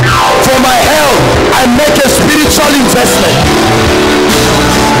spirit. For my health, I make a spiritual investment.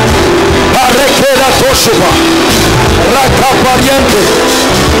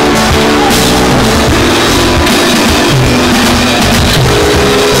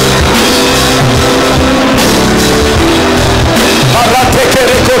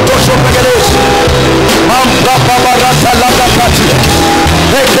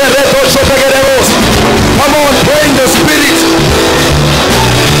 Come on, pray in the spirit.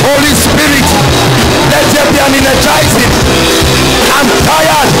 Holy Spirit, let there be an energizing. I'm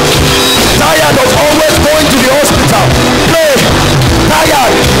tired of always going to the hospital. Pray. Tired.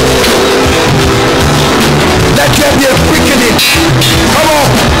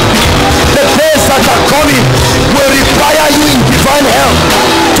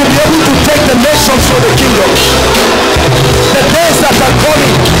 take the nations to the kingdom. The days that are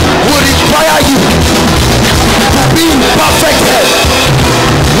coming will require you to be in perfect health.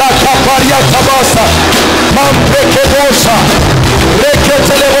 La caparia tabasa, mamprekedosa,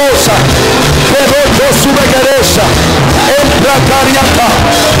 reketelebosa, peroto subegeresha, emplacariata,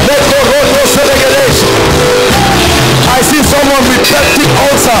 lekoroto subegeresha. I see someone with peptic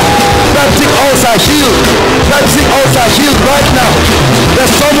ulcer healed. Peptic ulcer healed right now.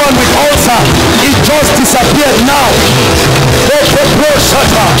 There's someone with ulcer. It just disappeared now.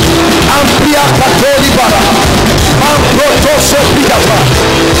 Amplia Catholic Bara. Amproto Sopiata.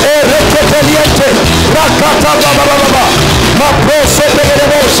 Ereketeliente. Rakata Baba. Maproso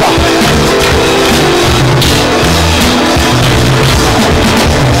Begeremosa.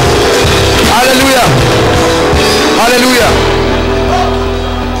 Hallelujah. Hallelujah.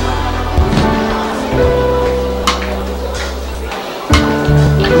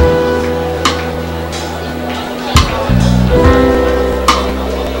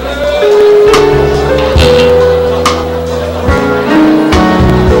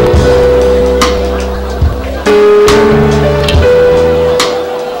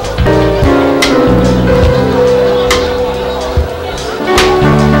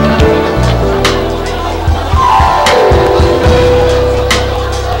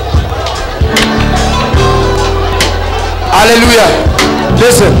 Hallelujah.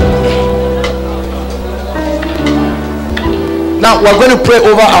 Listen. Now we're going to pray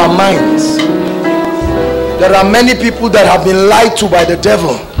over our minds. There are many people that have been lied to by the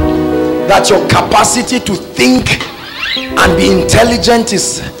devil that your capacity to think and be intelligent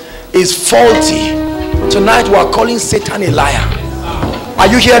is faulty. Tonight we are calling Satan a liar. Are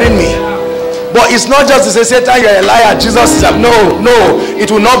you hearing me? But it's not just to say, Satan, you're a liar. Jesus is no,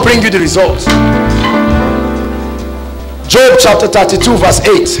 it will not bring you the results. Job chapter 32 verse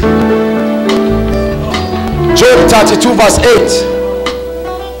 8. Job 32 verse 8.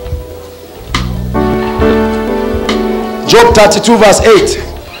 Job 32 verse 8.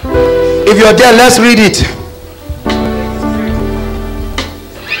 If you're there, let's read it.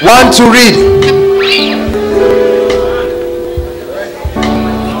 1 to read.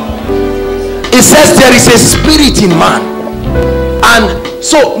 It says there is a spirit in man, and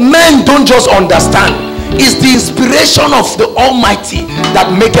so men don't just understand. It's the inspiration of the Almighty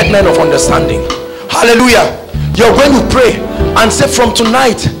that maketh men of understanding. Hallelujah. You're going to pray and say, from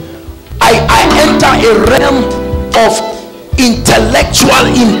tonight I enter a realm of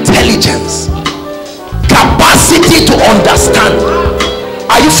intellectual intelligence, capacity to understand.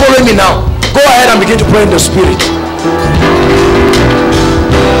 Are you following me now? Go ahead and begin to pray in the spirit.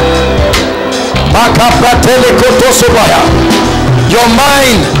 Your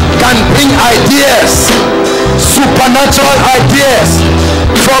mind can bring ideas, supernatural ideas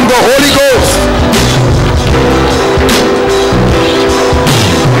from the Holy Ghost.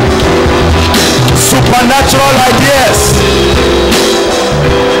 Supernatural ideas.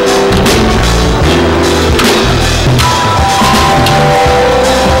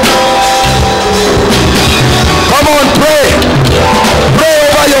 Come on, pray. Pray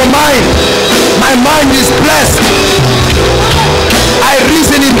over your mind. My mind is blessed. I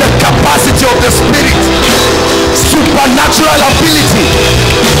reason in the capacity of the Spirit. Supernatural ability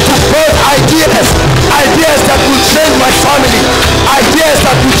to birth ideas that will change my family, ideas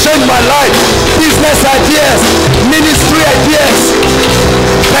that will change my life, business ideas, ministry ideas,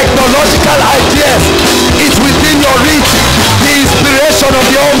 technological ideas. It's within your reach. The inspiration of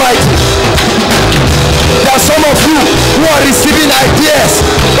the Almighty. There are some of you who are receiving ideas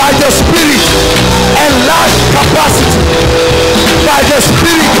by the Spirit, and large capacity by the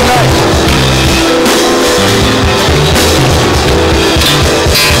Spirit tonight.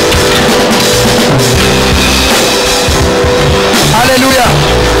 Hallelujah.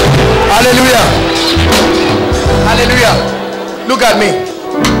 Hallelujah. Hallelujah. Look at me.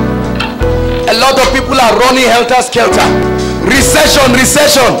 A lot of people are running helter-skelter. Recession.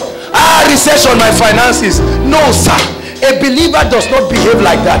 Recession, my finances. No, sir. A believer does not behave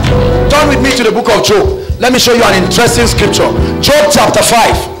like that. Turn with me to the book of Job. Let me show you an interesting scripture. Job chapter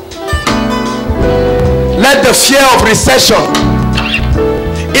 5. Let the fear of recession,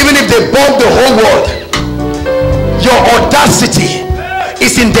 even if they bomb the whole world, your audacity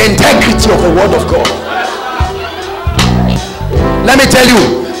is in the integrity of the word of God. Let me tell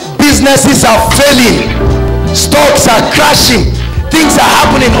you, businesses are failing, stocks are crashing, things are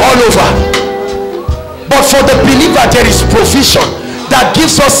happening all over. But for the believer, there is provision that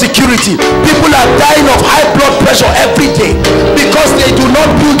gives us security. People are dying of high blood pressure every day because they do not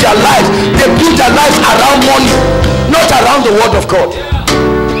build their lives. They build their lives around money, not around the word of God.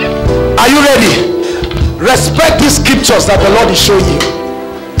 Are you ready? Respect these scriptures that the Lord is showing you.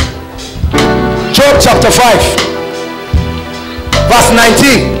 Job chapter 5 verse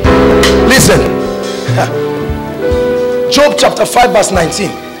 19. Listen. Job chapter 5 verse 19.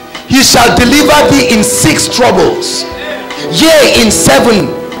 He shall deliver thee in 6 troubles, yea, in 7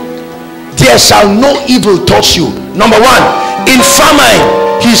 there shall no evil touch you. Number 1, in famine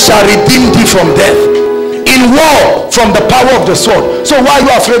he shall redeem thee from death, in war from the power of the sword. So why are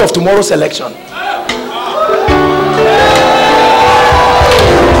you afraid of tomorrow's election?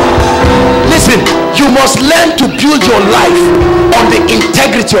 Listen, you must learn to build your life on the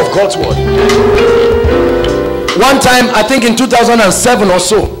integrity of God's word. One time, I think in 2007 or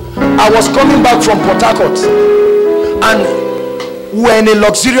so, I was coming back from Port Harcourt, and we were in a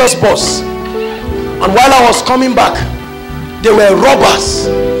luxurious bus, and while I was coming back, there were robbers.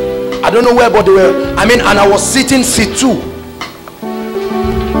 I don't know where, but they were, and I was sitting seat 2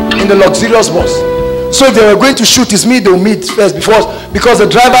 in the luxurious bus. So if they were going to shoot, it's me they'll meet first, because the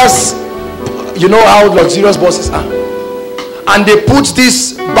drivers, you know how luxurious buses are, and they put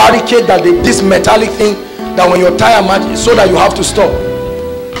this barricade, this metallic thing, that when your tire matches, so that you have to stop,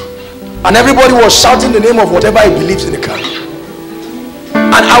 and everybody was shouting the name of whatever he believes in the car,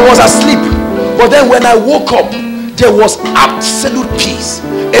 and I was asleep. But then when I woke up, there was absolute peace.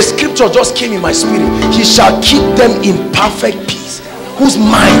 A scripture just came in my spirit. He shall keep them in perfect peace, whose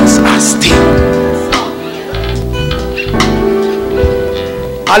minds are stable.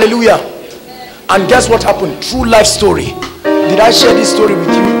 Hallelujah. And guess what happened? True life story. Did I share this story with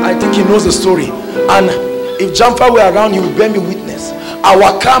you? I think he knows the story. And if Jamfa were around, he would bear me witness.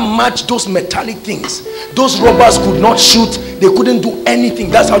 Our car matched those metallic things. Those robbers could not shoot. They couldn't do anything.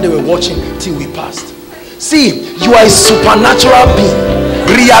 That's how they were watching till we passed. See, you are a supernatural being.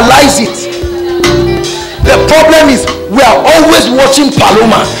 Realize it. The problem is we are always watching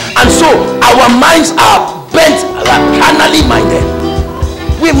Paloma, and so our minds are bent, carnally minded.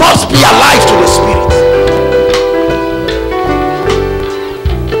 We must be alive to the Spirit.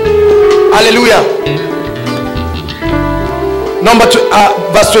 Hallelujah. Number 2,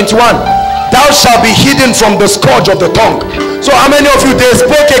 verse 21. Thou shalt be hidden from the scourge of the tongue. So how many of you, they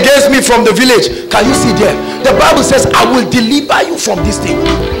spoke against me from the village? Can you see there? The Bible says, I will deliver you from this thing.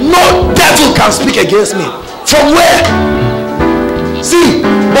 No devil can speak against me. From where? See,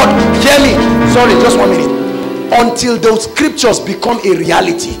 but hear me. Sorry, just 1 minute. Until those scriptures become a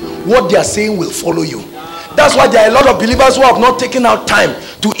reality, what they are saying will follow you. That's why there are a lot of believers who have not taken out time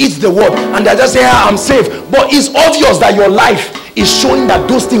to eat the word, and they're just saying, I'm safe. But it's obvious that your life is showing that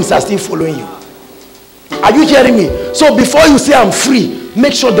those things are still following you. Are you hearing me? So before you say I'm free,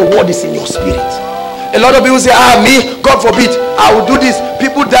 make sure the word is in your spirit. A lot of people say, me, God forbid, I will do this.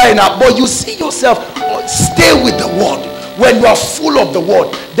 People die now. But you see yourself, stay with the word. When you are full of the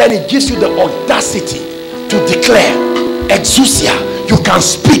word, then it gives you the audacity to declare, exousia. You can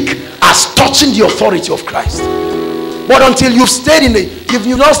speak as touching the authority of Christ. But until you've stayed if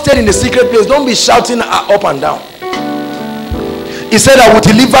you've not stayed in the secret place, don't be shouting up and down. He said, I will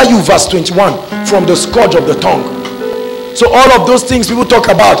deliver you, verse 21, from the scourge of the tongue. So all of those things people talk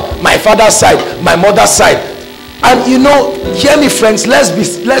about, my father's side, my mother's side, and you know, hear me friends, let's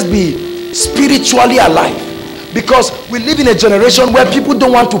be spiritually alive, because we live in a generation where people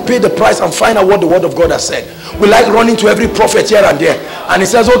don't want to pay the price and find out what the word of God has said. We like running to every prophet here and there, and he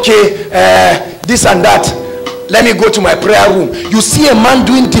says, okay, this and that, let me go to my prayer room. You see a man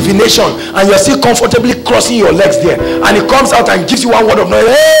doing divination, and you're still comfortably crossing your legs there, and he comes out and gives you one word of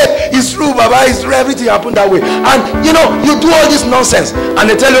knowledge. Hey, it's true, Baba, it's true, everything happened that way. And you know, you do all this nonsense, and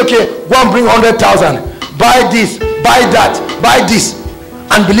they tell you, okay, go and bring 100,000, buy this, buy that, buy this,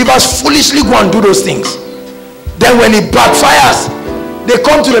 and believers foolishly go and do those things. Then when it backfires, they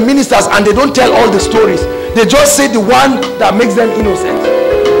come to the ministers and they don't tell all the stories. They just say the one that makes them innocent.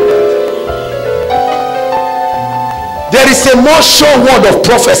 There is a more sure word of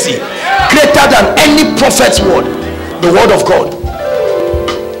prophecy, greater than any prophet's word, the word of God.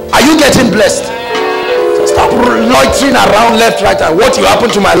 Are you getting blessed? So stop loitering around left, right, and what will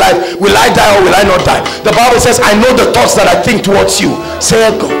happen to my life? Will I die or will I not die? The Bible says, I know the thoughts that I think towards you,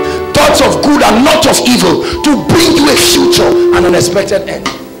 saith God. Thoughts of good and not of evil, to bring you a future and an expected end.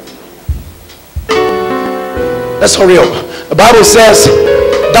 Let's hurry up. The Bible says,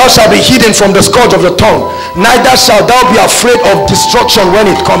 thou shalt be hidden from the scourge of the tongue, neither shalt thou be afraid of destruction when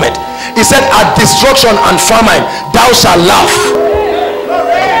it cometh. He said, at destruction and famine thou shalt laugh.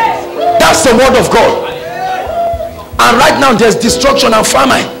 That's the word of God. And right now there's destruction and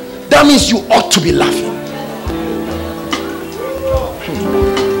famine. That means you ought to be laughing.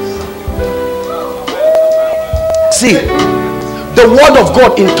 See, The word of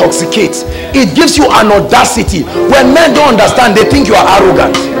God intoxicates. It gives you an audacity. When men don't understand, they think you are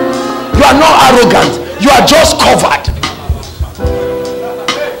arrogant. You are not arrogant. You are just covered.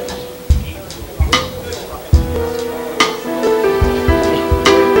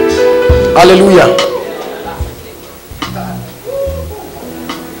 Hallelujah.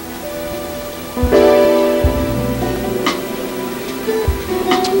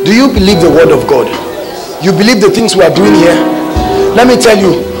 Do you believe the word of God? You believe the things we are doing here? Let me tell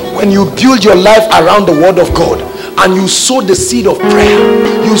you, when you build your life around the word of God and you sow the seed of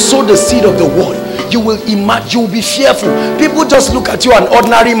prayer, you sow the seed of the word, you will imagine, you will be fearful. People just look at you, an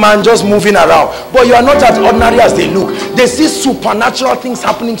ordinary man just moving around, but you are not as ordinary as they look. They see supernatural things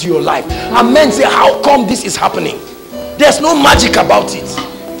happening to your life, and men say, how come this is happening? There's no magic about it.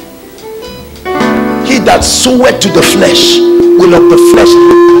 He that soweth to the flesh will of the flesh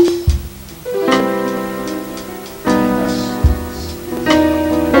reap.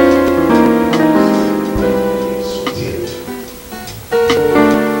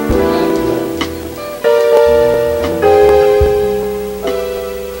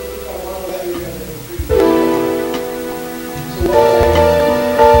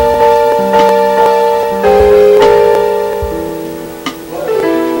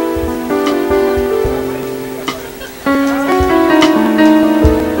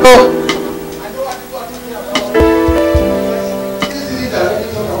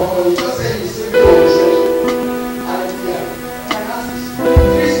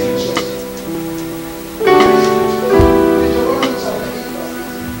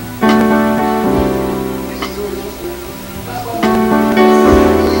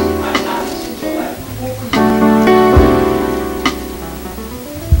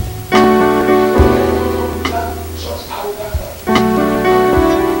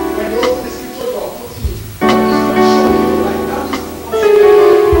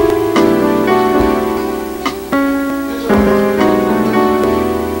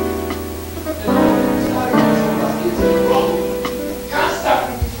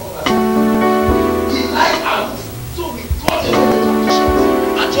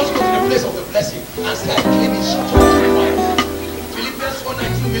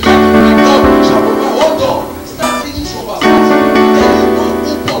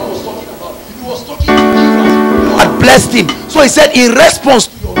 So he said, in response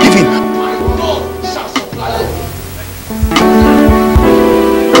to your giving, my God shall supply you.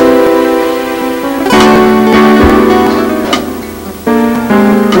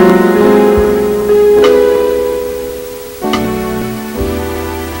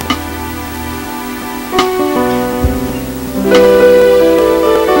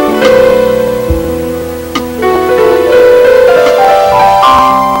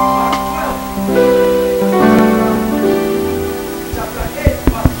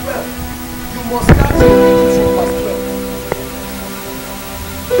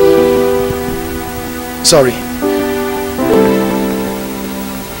 Sorry.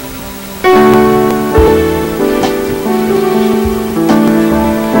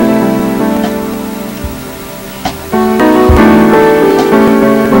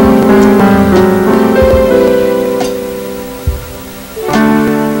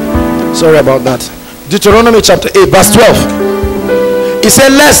 Sorry about that. Deuteronomy chapter 8 verse 12. It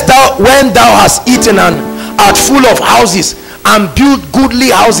said, lest thou, when thou hast eaten and art full of houses, and build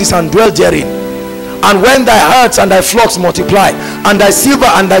goodly houses and dwell therein, and when thy herds and thy flocks multiply, and thy silver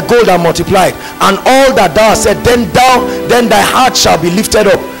and thy gold are multiplied, and all that thou hast said, then thy heart shall be lifted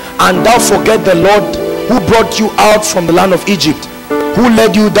up, and thou forget the Lord who brought you out from the land of Egypt, who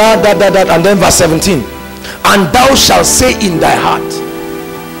led you that, and then verse 17, and thou shalt say in thy heart.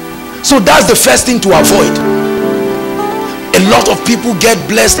 So that's the first thing to avoid. A lot of people get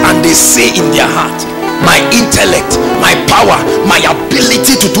blessed and they say in their heart, my intellect, my power, my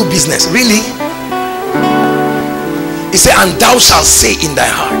ability to do business. Really? He said, and thou shalt say in thy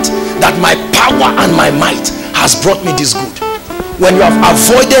heart that my power and my might has brought me this good. When you have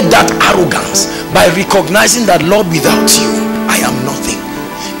avoided that arrogance by recognizing that, Lord, without you I am nothing,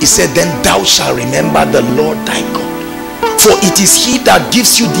 he said, then thou shalt remember the Lord thy God, for it is he that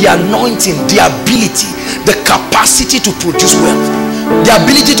gives you the anointing, the ability, the capacity to produce wealth. The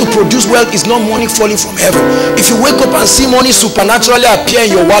ability to produce wealth is not money falling from heaven. If you wake up and see money supernaturally appear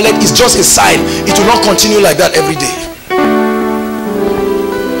in your wallet, it's just a sign. It will not continue like that every day.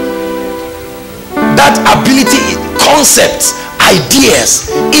 That ability, concepts, ideas,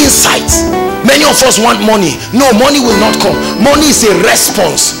 insights. Many of us want money. No, money will not come. Money is a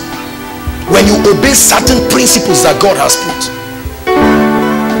response when you obey certain principles that God has put.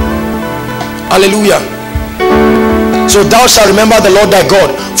 Hallelujah. So thou shalt remember the Lord thy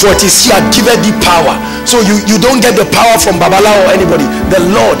God, for it is he that giveth thee power. So you don't get the power from Babala or anybody. The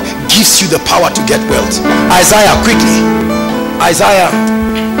Lord gives you the power to get wealth. Isaiah, quickly. Isaiah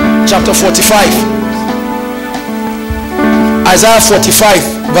chapter 45. Isaiah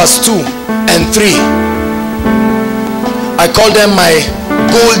 45 verse 2 and 3. I call them my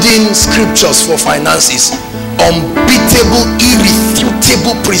golden scriptures for finances. Unbeatable,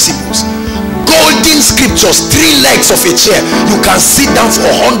 irrefutable principles. Golden scriptures, 3 legs of a chair. You can sit down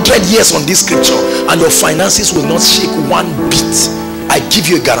for 100 years on this scripture and your finances will not shake one bit. I give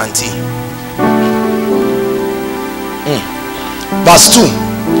you a guarantee. Verse 2.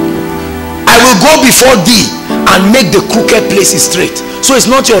 I will go before thee and make the crooked places straight. So it's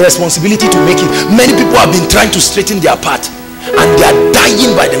not your responsibility to make it. Many people have been trying to straighten their path and they are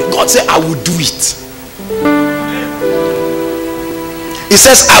dying by them. God said, I will do it. He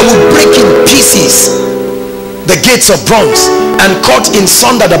says, I will break in pieces the gates of bronze and cut in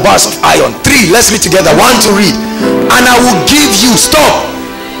sunder the bars of iron. 3, let's read together. 1 to read. And I will give you, stop.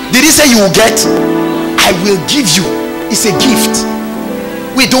 Did he say you will get? I will give you. It's a gift.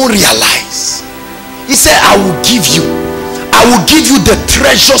 We don't realize. He said, I will give you. I will give you the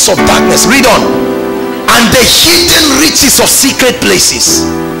treasures of darkness. Read on. And the hidden riches of secret places.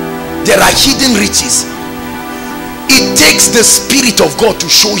 There are hidden riches. It takes the Spirit of God to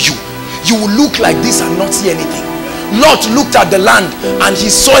show you. You will look like this and not see anything. Lot looked at the land and he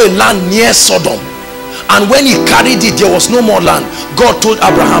saw a land near Sodom. And when he carried it, there was no more land. God told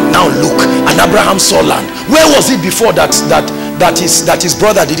Abraham, now look. And Abraham saw land. Where was it before that his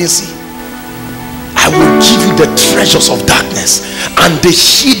brother didn't see? I will give you the treasures of darkness and the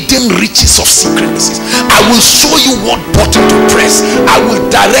hidden riches of secretnesses. I will show you what button to press. I will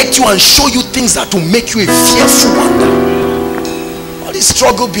direct you and show you things that will make you a fearful wonder. All these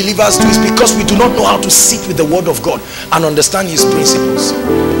struggle believers do is because we do not know how to sit with the word of God and understand his principles.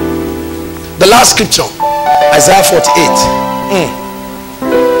 The last scripture, Isaiah 48.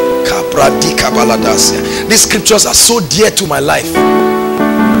 These scriptures are so dear to my life.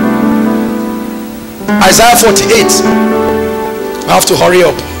 Isaiah 48. I have to hurry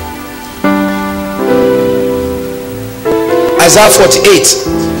up. Isaiah 48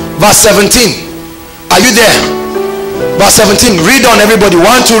 verse 17. Are you there? Verse 17. Read on, everybody. 1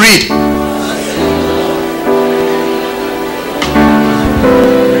 to read.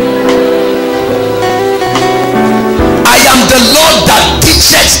 I am the Lord that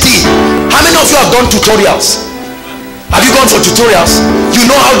teacheth thee. How many of you have done tutorials? Have you gone for tutorials? You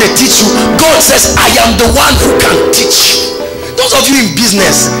know how they teach you. God says, I am the one who can teach you. Those of you in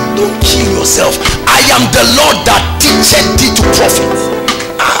business, don't kill yourself. I am the Lord that teacheth thee to profit.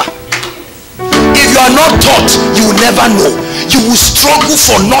 If you are not taught, you will never know. You will struggle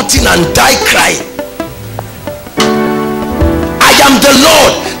for nothing and die crying. I am the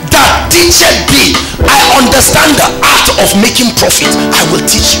Lord that teacheth thee. I understand the art of making profit. I will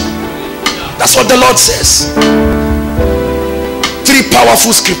teach you. That's what the Lord says. 3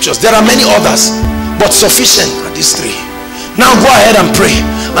 powerful scriptures. There are many others, but sufficient are these 3. Now go ahead and pray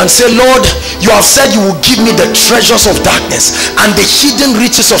and say, Lord, you have said you will give me the treasures of darkness and the hidden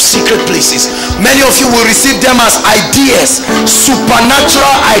riches of secret places. Many of you will receive them as ideas,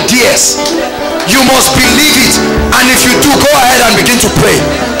 supernatural ideas. You must believe it, and if you do, go ahead and begin to pray.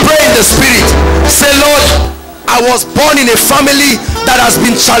 Pray in the spirit. Say, Lord, I was born in a family that has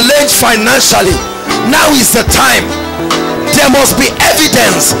been challenged financially. Now is the time. There must be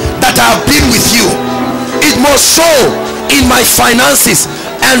evidence that I have been with you. It must show in my finances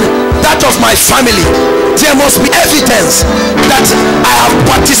and that of my family. There must be evidence that I have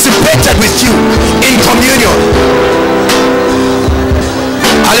participated with you in communion.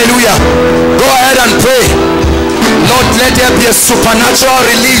 Hallelujah. Go ahead and pray. Lord, let there be a supernatural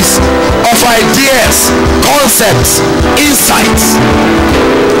release of ideas, concepts, insights.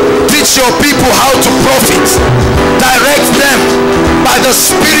 Teach your people how to profit. Direct them by the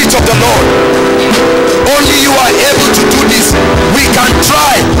Spirit of the Lord. Only you are able to do this. We can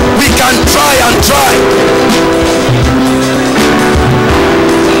try and try.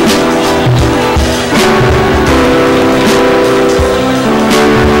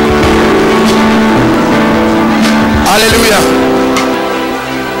 Hallelujah.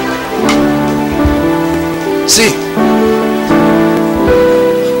 See,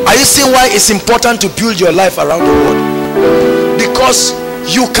 are you seeing why it's important to build your life around the word? Because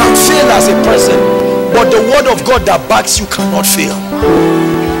you can fail as a person, but the word of God that backs you cannot fail.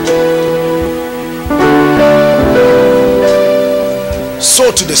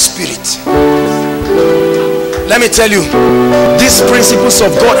 So to the spirit, let me tell you, these principles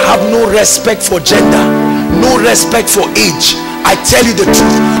of God have no respect for gender. no respect for age. I tell you the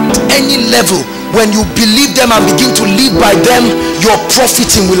truth, at any level, when you believe them and begin to live by them, your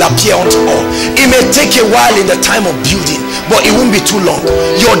profiting will appear unto all. It may take a while in the time of building, but it won't be too long.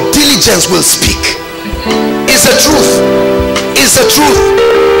 Your diligence will speak. It's the truth. It's the truth.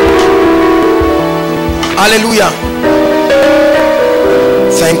 Hallelujah.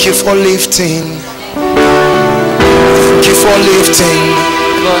 Thank you for lifting. Thank you for lifting.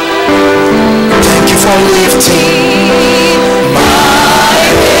 Thank you for lifting my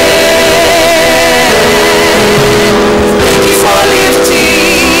head. Thank you for lifting.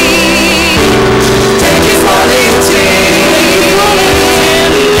 Thank you for lifting.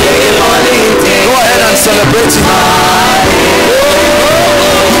 Go ahead and celebrate him.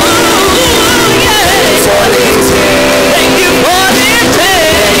 Thank you for lifting. Thank you for lifting.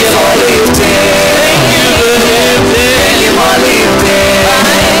 Thank you for lifting. Thank you for lifting.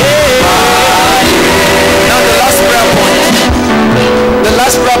 Now the last prayer point. The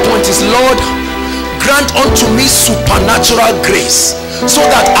last prayer point is, Lord, grant unto me supernatural grace, so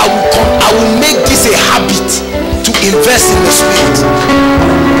that I will make this a habit to invest in the spirit.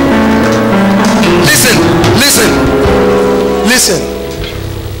 Listen.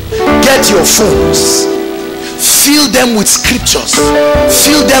 Get your phones, fill them with scriptures,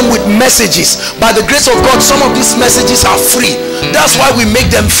 fill them with messages. By the grace of God, some of these messages are free. That's why we make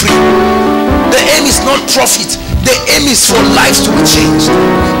them free. The aim is not profit. The aim is for lives to be changed.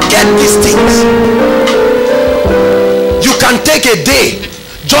 Get these things. You can take a day,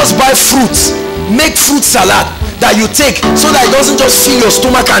 just buy fruits, make fruit salad that you take, so that it doesn't just fill your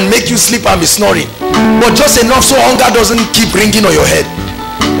stomach and make you sleep and be snoring, but just enough so hunger doesn't keep ringing on your head.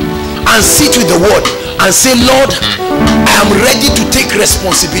 And sit with the word and say, Lord, I am ready to take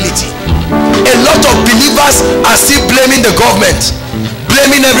responsibility. A lot of believers are still blaming the government,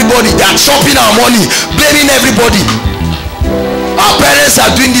 blaming everybody. They are chopping our money, blaming everybody. Our parents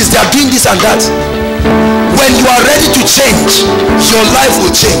are doing this, they are doing this and that. When you are ready to change, your life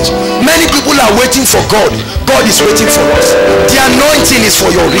will change. Many people are waiting for God. God is waiting for us. The anointing is for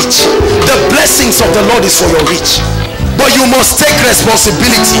your reach. The blessings of the Lord is for your reach. But you must take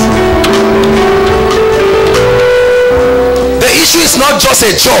responsibility. The issue is not just a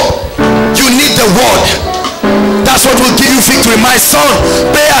job. You need the word. That's what will give you victory. My son,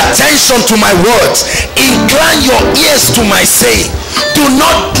 pay attention to my words. Incline your ears to my saying. Do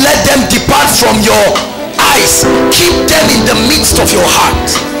not let them depart from your eyes. Keep them in the midst of your heart.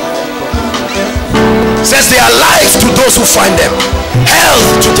 It says they are life to those who find them,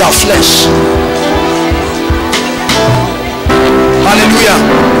 health to their flesh. Hallelujah.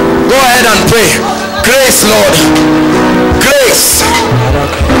 Go ahead and pray. Grace, Lord. Grace.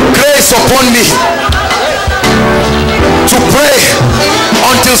 Grace upon me to pray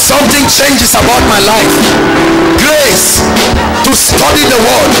until something changes about my life. Grace to study the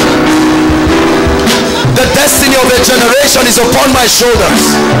word. The destiny of a generation is upon my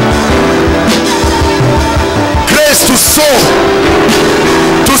shoulders. Grace to sow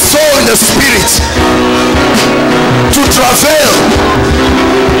in the spirit, to travail